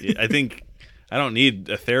 I think I don't need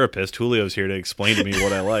a therapist. Julio's here to explain to me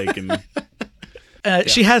what I like. And yeah.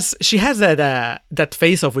 She has that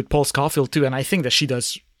face off with Paul Scofield too, and I think that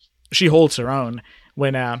she holds her own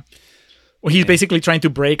when he's basically trying to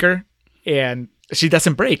break her, and she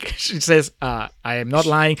doesn't break. She says, "I am not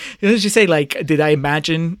lying." Doesn't she say like, "Did I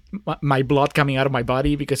imagine my blood coming out of my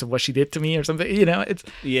body because of what she did to me or something?" It's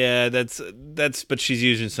that's. But she's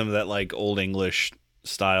using some of that like old English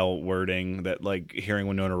style wording that like hearing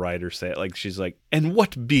Winona Ryder say it, like she's like, "And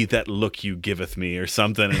what be that look you giveth me," or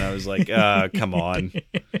something, and I was like, come on,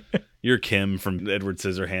 you're Kim from Edward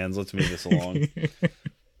Scissorhands, let's move this along.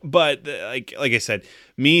 But like I said,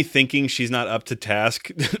 me thinking she's not up to task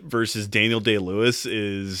versus Daniel Day-Lewis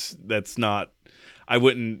that's not, I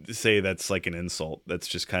wouldn't say that's like an insult. That's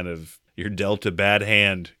just kind of, you're dealt a bad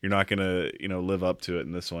hand, you're not gonna live up to it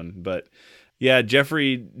in this one. But yeah,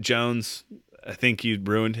 Jeffrey Jones, I think you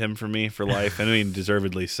ruined him for me for life. I mean,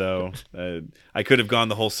 deservedly so. I could have gone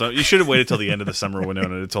the whole summer. You should have waited till the end of the summer when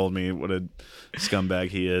Winona had told me what a scumbag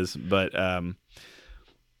he is. But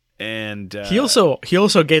he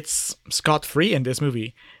also gets scot-free in this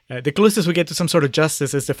movie. The closest we get to some sort of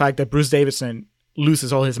justice is the fact that Bruce Davison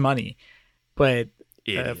loses all his money, but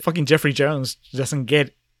fucking Jeffrey Jones doesn't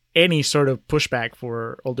get any sort of pushback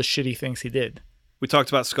for all the shitty things he did. We talked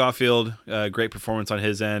about Scofield, great performance on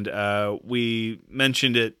his end. We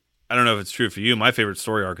mentioned it I don't know if it's true for you. My favorite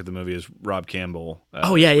story arc of the movie is Rob Campbell.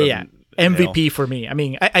 Yeah. MVP for me. I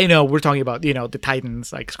mean, I know we're talking about, the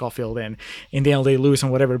Titans like Schofield and Daniel Day-Lewis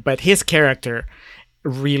and whatever, but his character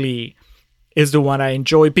really is the one I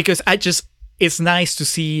enjoy because it's nice to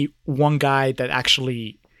see one guy that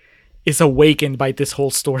actually is awakened by this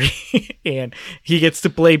whole story and he gets to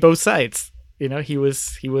play both sides. He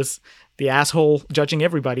was the asshole judging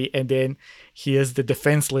everybody, and then he is the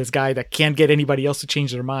defenseless guy that can't get anybody else to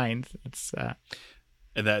change their mind. It's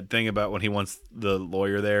and that thing about when he wants the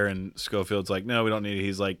lawyer there and Schofield's like, no, we don't need it.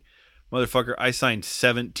 He's like, motherfucker, I signed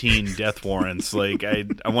 17 death warrants. Like, I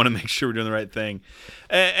want to make sure we're doing the right thing.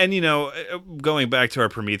 And, going back to our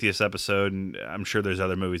Prometheus episode, and I'm sure there's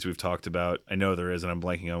other movies we've talked about. I know there is, and I'm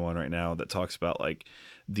blanking on one right now that talks about, like,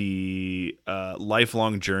 the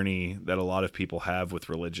lifelong journey that a lot of people have with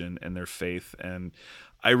religion and their faith. And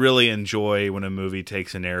I really enjoy when a movie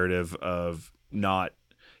takes a narrative of not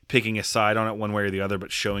picking a side on it one way or the other,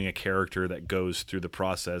 but showing a character that goes through the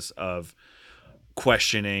process of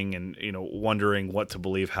questioning and wondering what to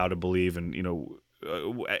believe, how to believe, and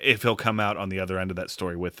if he'll come out on the other end of that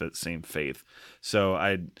story with the same faith. So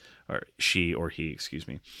he,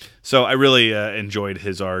 so I really enjoyed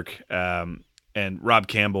his arc, and Rob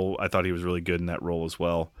Campbell, I thought he was really good in that role as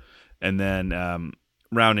well. And then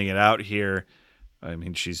rounding it out here, I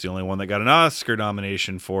mean, she's the only one that got an Oscar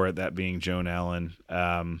nomination for it, that being Joan Allen.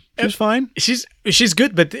 She was fine. She's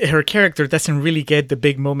good, but her character doesn't really get the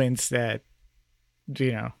big moments that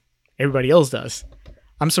everybody else does.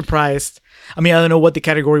 I'm surprised. I mean, I don't know what the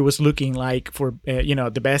category was looking like for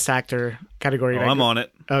the best actor category. Oh, I'm on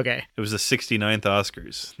it. Okay. It was the 69th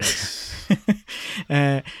Oscars.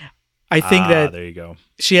 I think that there you go.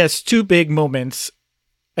 She has two big moments,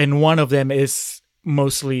 and one of them is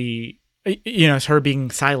mostly it's her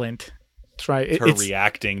being silent. That's right. It's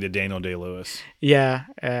reacting to Daniel Day-Lewis. Yeah.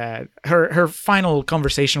 Her final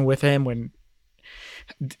conversation with him when,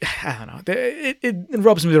 I don't know, it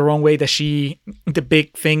rubs me the wrong way that the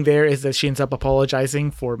big thing there is that she ends up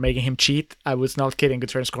apologizing for making him cheat. I was not kidding, Good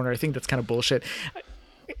Turns Corner. I think that's kind of bullshit.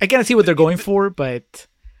 I can't see what they're going for, but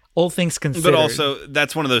all things considered. But also,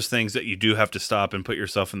 that's one of those things that you do have to stop and put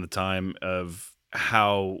yourself in the time of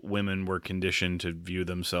how women were conditioned to view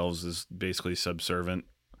themselves as basically subservient,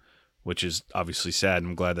 which is obviously sad.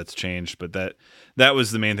 I'm glad that's changed, but that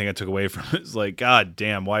was the main thing I took away from it. It's like, God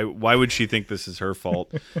damn, why would she think this is her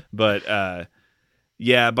fault? But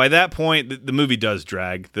yeah, by that point, the movie does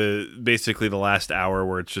drag. Basically the last hour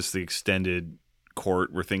where it's just the extended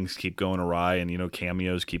court where things keep going awry and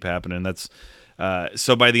cameos keep happening. That's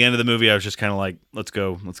so by the end of the movie, I was just kind of like, let's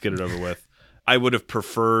go, let's get it over with. I would have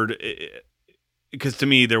preferred, because to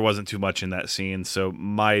me there wasn't too much in that scene. So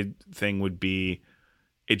my thing would be,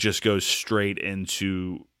 it just goes straight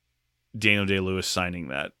into Daniel Day-Lewis signing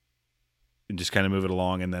that and just kind of move it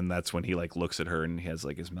along. And then that's when he looks at her and he has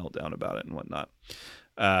his meltdown about it and whatnot.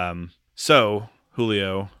 So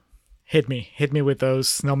Julio, hit me with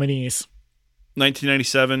those nominees.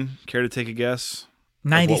 1997. Care to take a guess?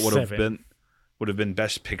 97. What would have been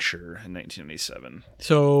Best Picture in 1997?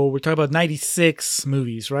 So we're talking about 96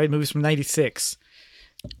 movies, right? Movies from 96.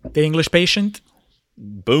 The English Patient.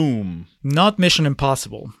 Boom. Not Mission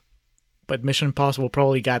Impossible, but Mission Impossible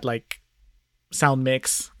probably got sound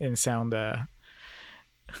mix and sound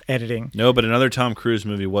editing. No, but another Tom Cruise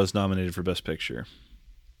movie was nominated for Best Picture.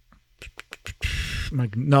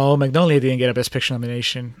 No, Magnolia didn't get a Best Picture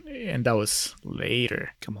nomination, and that was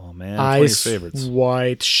later. Come on, man. Eyes favorites.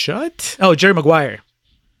 Wide Shut. Oh, Jerry Maguire.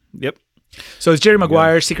 Yep. So it's Jerry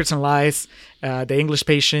Maguire, Secrets and Lies, The English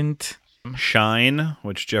Patient. Shine,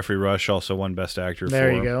 which Jeffrey Rush also won Best Actor for.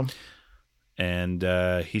 There you go.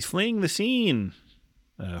 And he's fleeing the scene,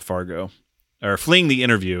 Fargo. Or fleeing the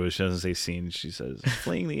interview. She doesn't say scene. She says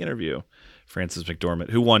fleeing the interview. Frances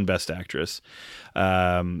McDormand, who won Best Actress.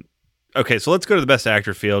 Okay, so let's go to the Best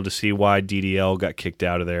Actor field to see why DDL got kicked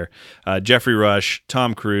out of there. Jeffrey Rush,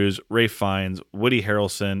 Tom Cruise, Ralph Fiennes, Woody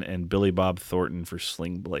Harrelson, and Billy Bob Thornton for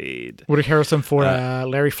Sling Blade. Woody Harrelson for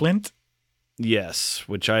Larry Flint? Yes,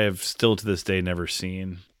 which I have still to this day never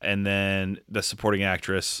seen. And then Best Supporting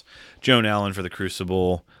Actress, Joan Allen for The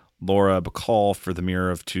Crucible, Laura Bacall for The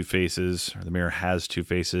Mirror of Two Faces, or The Mirror Has Two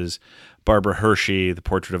Faces, Barbara Hershey, The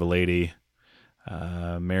Portrait of a Lady,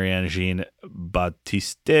 Marianne Jean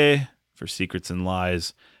Baptiste for Secrets and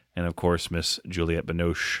Lies, and of course Miss Juliette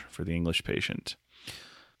Binoche for The English Patient.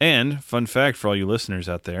 And fun fact for all you listeners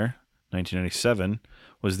out there, 1997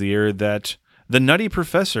 was the year that The Nutty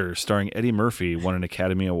Professor, starring Eddie Murphy, won an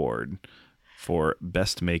Academy Award for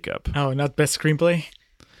Best Makeup. Oh, not Best Screenplay?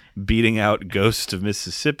 Beating out Ghost of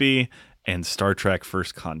Mississippi and Star Trek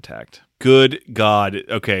First Contact. Good God.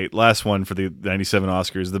 Okay, last one for the 97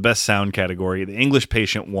 Oscars. The best sound category. The English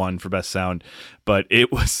Patient won for best sound, but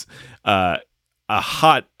it was a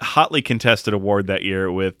hotly contested award that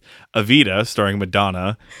year with Evita, starring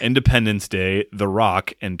Madonna, Independence Day, The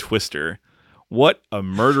Rock, and Twister. What a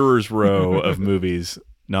murderer's row of movies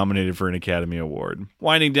nominated for an Academy Award.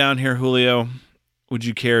 Winding down here, Julio, would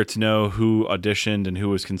you care to know who auditioned and who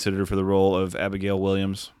was considered for the role of Abigail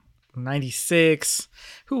Williams? 96.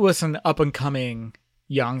 Who was an up-and-coming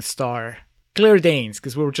young star? Claire Danes,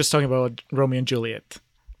 because we were just talking about Romeo and Juliet.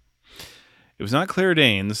 It was not Claire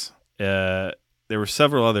Danes. There were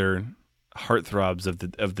several other heartthrobs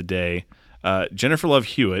of the day. Jennifer Love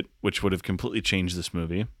Hewitt, which would have completely changed this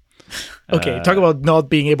movie. Okay, talk about not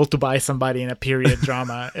being able to buy somebody in a period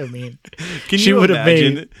drama. I mean, can she you would have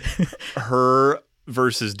imagine made her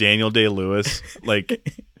versus Daniel Day-Lewis? Like,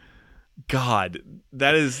 God,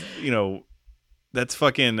 that is, that's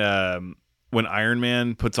fucking when Iron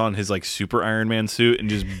Man puts on his like super Iron Man suit and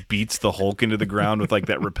just beats the Hulk into the ground with like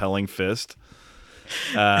that repelling fist.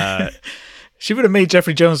 She would have made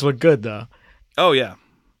Jeffrey Jones look good, though. Oh yeah,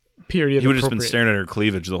 period. He would have just been staring at her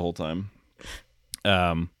cleavage the whole time.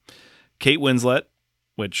 Kate Winslet,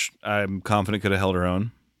 which I'm confident could have held her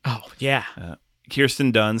own. Oh yeah.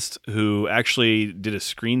 Kirsten Dunst, who actually did a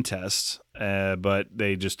screen test, but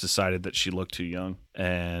they just decided that she looked too young.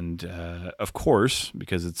 And of course,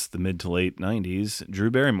 because it's the mid to late 90s,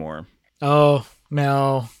 Drew Barrymore. Oh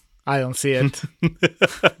no, I don't see it.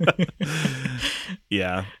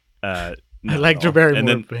 Yeah. I like Drew Barrymore.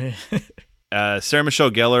 And then Sarah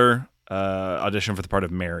Michelle Gellar auditioned for the part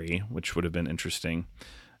of Mary, which would have been interesting,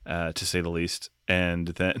 to say the least. And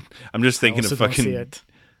then I'm just thinking of fucking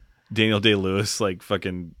Daniel Day-Lewis, like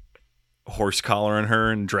fucking horse collaring her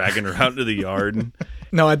and dragging her out into the yard.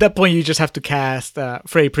 No, at that point you just have to cast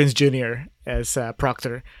Freddie Prinze Jr. as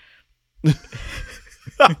Proctor.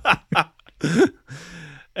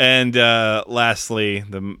 And lastly,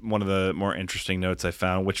 one of the more interesting notes I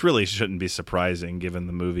found, which really shouldn't be surprising given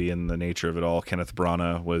the movie and the nature of it all, Kenneth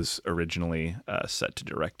Branagh was originally set to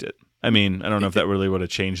direct it. I mean, I don't know if that really would have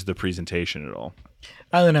changed the presentation at all.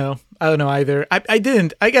 I don't know either. I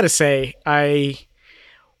didn't. I gotta say, I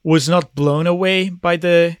was not blown away by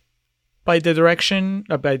the direction,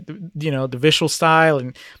 by the visual style,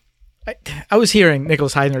 and I was hearing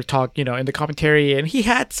Nicholas Heidner talk, in the commentary, and he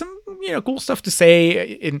had some, cool stuff to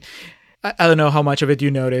say. And I don't know how much of it you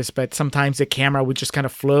noticed, but sometimes the camera would just kind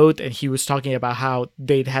of float, and he was talking about how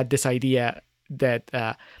they'd had this idea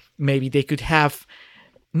that maybe they could have,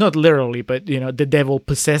 not literally, but the devil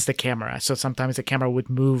possessed the camera. So sometimes the camera would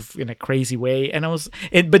move in a crazy way, and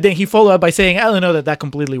but then he followed up by saying, "I don't know that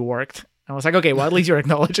completely worked." I was like, okay, well, at least you're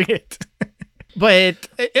acknowledging it. But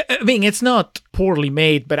I mean, it's not poorly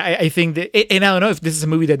made, but I think that, and I don't know if this is a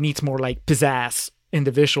movie that needs more like pizzazz in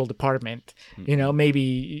the visual department.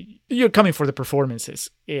 Maybe you're coming for the performances,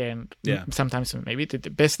 and sometimes maybe the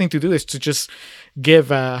best thing to do is to just give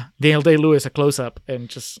Daniel Day-Lewis a close up and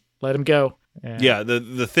just let him go. Yeah,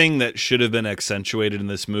 the thing that should have been accentuated in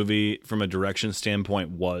this movie from a direction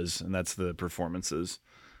standpoint and that's the performances.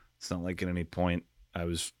 It's not like at any point I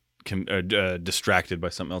was distracted by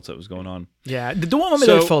something else that was going on. Yeah, the one moment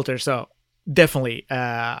that falters, so definitely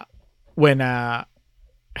when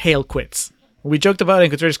Hale quits. We joked about it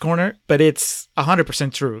in Contreras Corner, but it's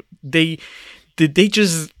 100% true. Did they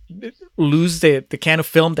just lose the can of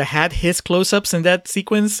film that had his close-ups in that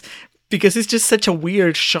sequence? Because it's just such a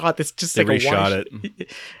weird shot. It's just they like reshot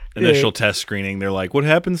it. Initial test screening, they're like, "What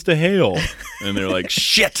happens to Hale?" And they're like,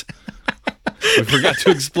 "Shit, we forgot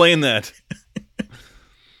to explain that."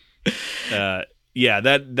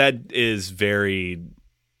 That is very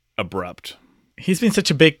abrupt. He's been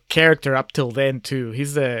such a big character up till then too.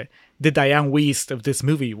 He's the Diane Wiest of this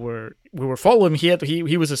movie, where we were following him.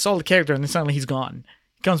 He was a solid character, and then suddenly he's gone.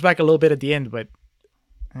 He comes back a little bit at the end, but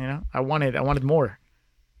I wanted more.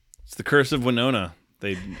 It's the curse of Winona.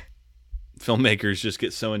 Filmmakers just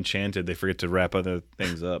get so enchanted they forget to wrap other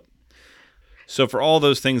things up. So for all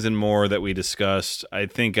those things and more that we discussed, I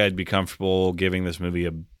think I'd be comfortable giving this movie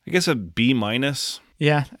a B-.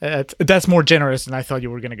 Yeah, that's more generous than I thought you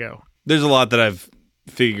were going to go. There's a lot that I've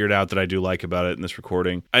figured out that I do like about it in this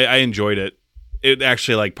recording. I enjoyed it. It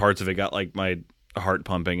actually, like, parts of it got like my heart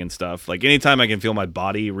pumping and stuff. Like, anytime I can feel my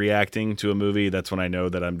body reacting to a movie, that's when I know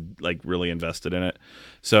that I'm like really invested in it.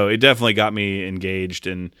 So it definitely got me engaged,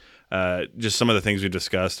 and just some of the things we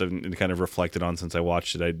discussed and kind of reflected on since I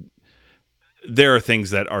watched it. There are things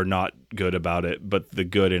that are not good about it, but the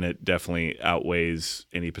good in it definitely outweighs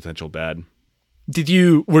any potential bad.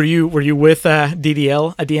 Were you with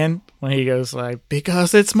DDL at the end when he goes like,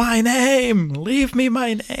 because it's my name, leave me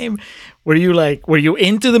my name? Were you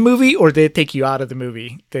into the movie, or did it take you out of the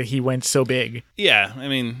movie that he went so big? Yeah, I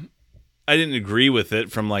mean, I didn't agree with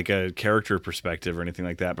it from like a character perspective or anything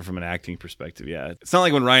like that, but from an acting perspective, yeah. It's not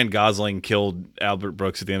like when Ryan Gosling killed Albert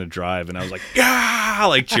Brooks at the end of Drive and I was like, ah,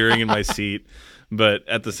 like cheering in my seat. But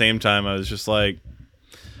at the same time, I was just like,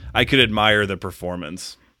 I could admire the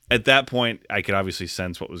performance. At that point, I could obviously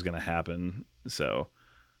sense what was going to happen. So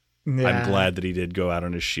Yeah. I'm glad that he did go out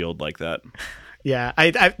on his shield like that. Yeah, I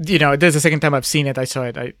this is the second time I've seen it. I saw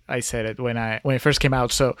it. I said it when it first came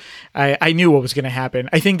out, so I knew what was going to happen.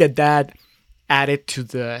 I think that added to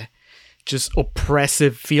the just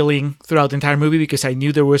oppressive feeling throughout the entire movie, because I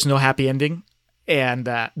knew there was no happy ending, and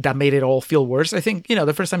that made it all feel worse. I think,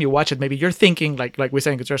 the first time you watch it, maybe you're thinking like we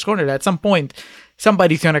said in Guitar's Corner, that at some point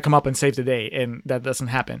somebody's going to come up and save the day, and that doesn't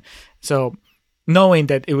happen. So knowing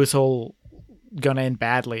that it was all gonna end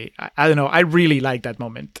badly, I don't know, I really like that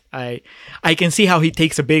moment. I can see how he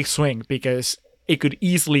takes a big swing, because it could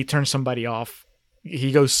easily turn somebody off.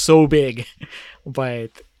 He goes so big,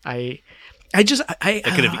 but I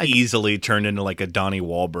could have easily turned into like a Donnie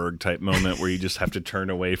Wahlberg type moment where you just have to turn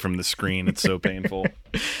away from the screen. It's so painful.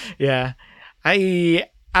 Yeah, I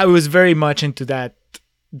was very much into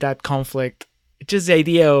that conflict. Just the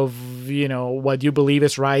idea of what you believe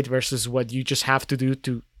is right versus what you just have to do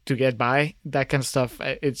to get by, that kind of stuff.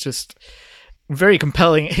 It's just very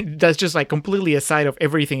compelling. That's just like completely aside of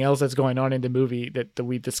everything else that's going on in the movie that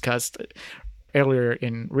we discussed earlier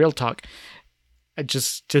in Real Talk.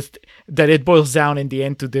 Just that it boils down in the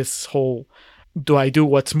end to this whole, do I do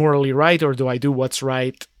what's morally right, or do I do what's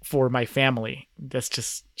right for my family? That's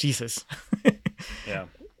just Jesus. Yeah.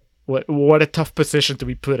 What a tough position to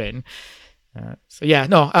be put in.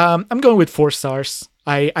 I'm going with 4 stars.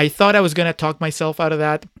 I thought I was going to talk myself out of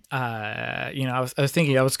that. I was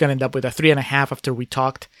thinking I was going to end up with a 3.5 after we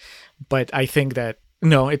talked, but I think that,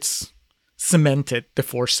 no, it's cemented the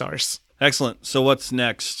 4 stars. Excellent. So what's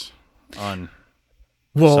next on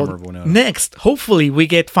Summer of Winona? Next, hopefully we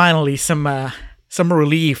get finally some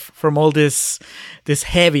relief from all this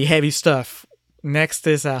heavy stuff. Next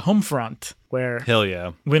is Homefront, where hell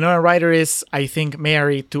yeah, Winona Ryder is, I think,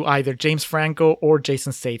 married to either James Franco or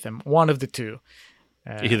Jason Statham, one of the two.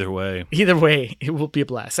 Either way, it will be a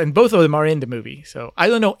blast. And both of them are in the movie. So I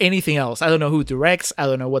don't know anything else. I don't know who directs. I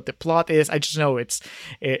don't know what the plot is. I just know it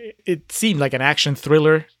seemed like an action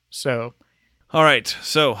thriller. So, all right.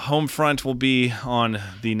 So Homefront will be on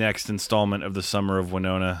the next installment of the Summer of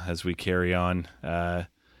Winona as we carry on.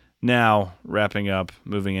 Now, wrapping up,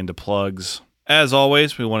 moving into plugs. As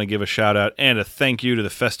always, we want to give a shout out and a thank you to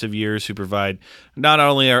the Festive Years, who provide not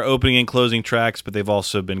only our opening and closing tracks, but they've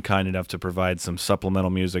also been kind enough to provide some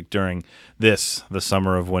supplemental music during the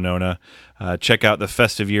Summer of Winona. Check out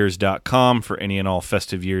thefestiveyears.com for any and all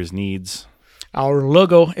Festive Years needs. Our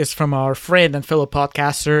logo is from our friend and fellow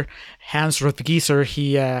podcaster, Hans Rothgieser.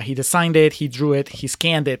 He designed it, he drew it, he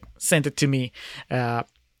scanned it, sent it to me.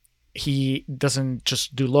 He doesn't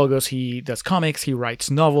just do logos, he does comics, he writes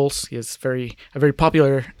novels. He has a very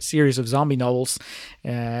popular series of zombie novels.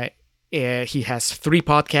 He has 3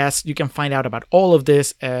 podcasts. You can find out about all of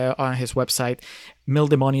this on his website,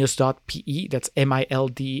 mildemonios.pe. That's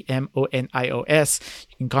MILDEMONIOS.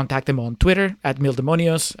 You can contact him on Twitter at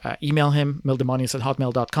mildemonios. Email him,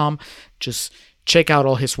 mildemonios@hotmail.com. Just check out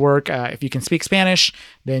all his work. If you can speak Spanish,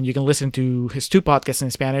 then you can listen to his 2 podcasts in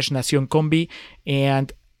Spanish, Nación Combi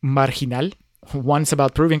and Marginal. One's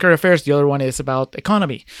about Peruvian current affairs, the other one is about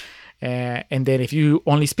economy. And then if you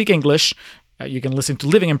only speak English, you can listen to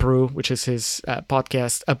Living in Peru, which is his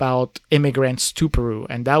podcast about immigrants to Peru.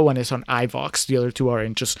 And that one is on iVox. The other 2 are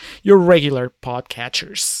in just your regular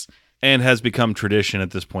podcatchers. And has become tradition at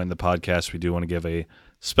this point in the podcast, we do want to give a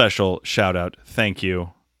special shout out, thank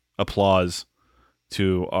you, applause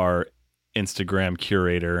to our Instagram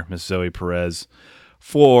curator, Miss Zoe Perez,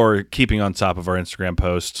 for keeping on top of our Instagram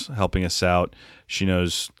posts, helping us out. She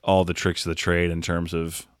knows all the tricks of the trade in terms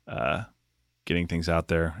of getting things out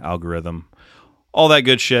there, algorithm, all that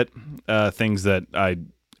good shit, things that I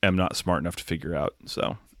am not smart enough to figure out.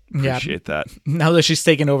 So appreciate that. Now that she's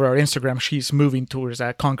taken over our Instagram, she's moving towards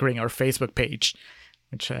conquering our Facebook page,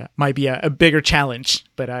 which might be a bigger challenge.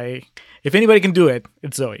 But if anybody can do it,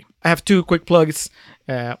 it's Zoe. I have 2 quick plugs.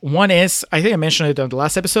 One is, I think I mentioned it on the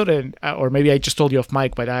last episode, or maybe I just told you off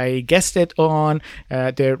mic, but I guested on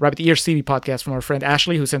the Rabbit Ear TV podcast from our friend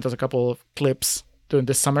Ashley, who sent us a couple of clips during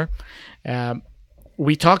this summer.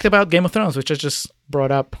 We talked about Game of Thrones, which I just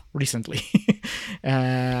brought up recently.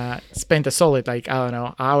 Spent a solid,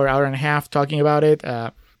 hour and a half talking about it.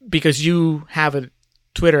 because you have a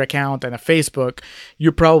Twitter account and a Facebook,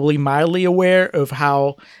 you're probably mildly aware of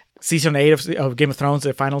how season 8 of Game of Thrones,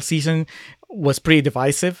 the final season, was pretty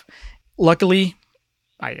divisive. Luckily,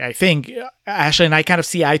 I think Ashley and I kind of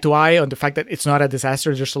see eye to eye on the fact that it's not a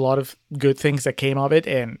disaster. There's a lot of good things that came of it.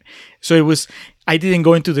 And so I didn't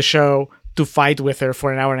go into the show to fight with her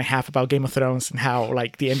for an hour and a half about Game of Thrones and how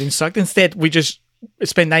like the ending sucked. Instead, we just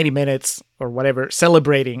spent 90 minutes or whatever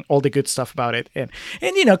celebrating all the good stuff about it and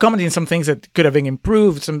commenting some things that could have been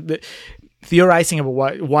improved, theorizing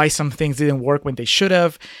about why some things didn't work when they should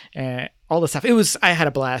have, all the stuff. I had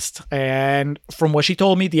a blast. And from what she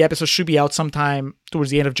told me, the episode should be out sometime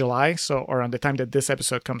towards the end of July. So around the time that this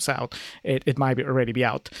episode comes out, it might already be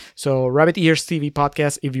out. So Rabbit Ears TV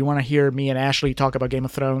podcast, if you want to hear me and Ashley talk about Game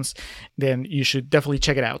of Thrones, then you should definitely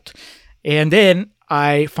check it out. And then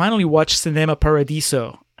I finally watched Cinema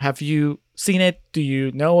Paradiso. Have you seen it? Do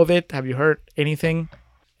you know of it? Have you heard anything?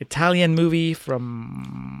 Italian movie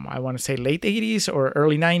from, I want to say, late 80s or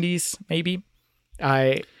early 90s, maybe.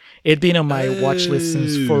 It'd been on my watch list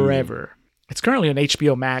since forever. It's currently on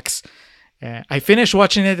HBO Max. I finished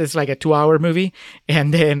watching it. It's like a 2-hour movie.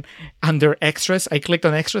 And then under extras, I clicked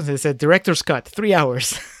on extras and it said director's cut, 3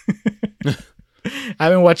 hours. I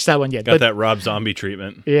haven't watched that one yet. Got that Rob Zombie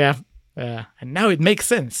treatment. Yeah. And now it makes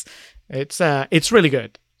sense. It's really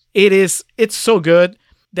good. It's so good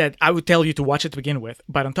that I would tell you to watch it to begin with.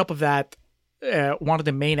 But on top of that, one of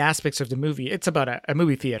the main aspects of the movie, it's about a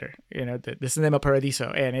movie theater, the Cinema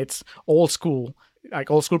Paradiso, and it's old school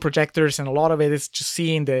projectors, and a lot of it is just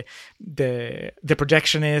seeing the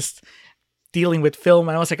projectionist dealing with film.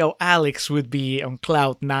 And I was like, oh, Alex would be on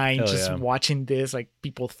cloud 9 watching this, like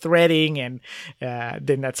people threading, and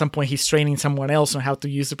then at some point he's training someone else on how to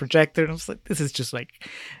use the projector. And I was like, this is just like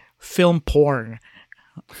film porn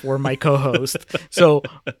for my co-host. So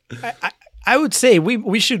I would say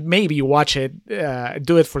we should maybe watch it,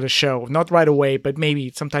 do it for the show. Not right away, but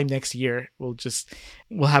maybe sometime next year. We'll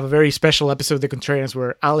have a very special episode of The Contrarians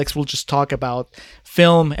where Alex will just talk about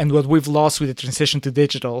film and what we've lost with the transition to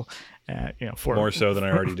digital. For more so than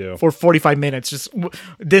I already do. For 45 minutes. Just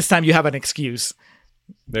this time you have an excuse.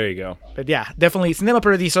 There you go. But yeah, definitely Cinema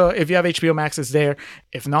Paradiso. If you have HBO Max, it's there.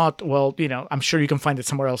 If not, well, I'm sure you can find it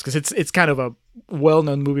somewhere else because it's kind of a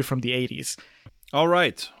well-known movie from the 80s. All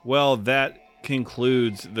right. Well, that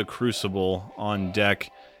concludes the Crucible. On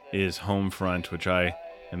deck is Homefront, which I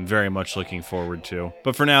am very much looking forward to.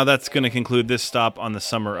 But for now, that's going to conclude this stop on the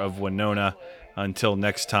summer of Winona. Until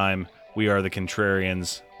next time, we are the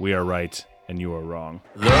Contrarians. We are right, and you are wrong.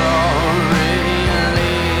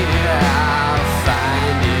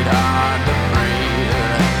 Find it hard to breathe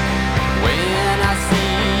when I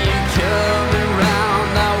see you coming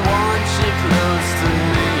round. I want you close to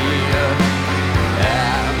me.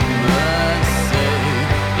 I must say,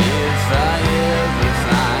 if I ever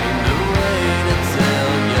find a way to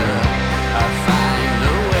tell you, I find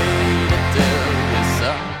a way to tell you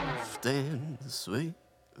soft and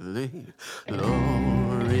sweetly,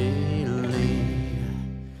 Lorelei.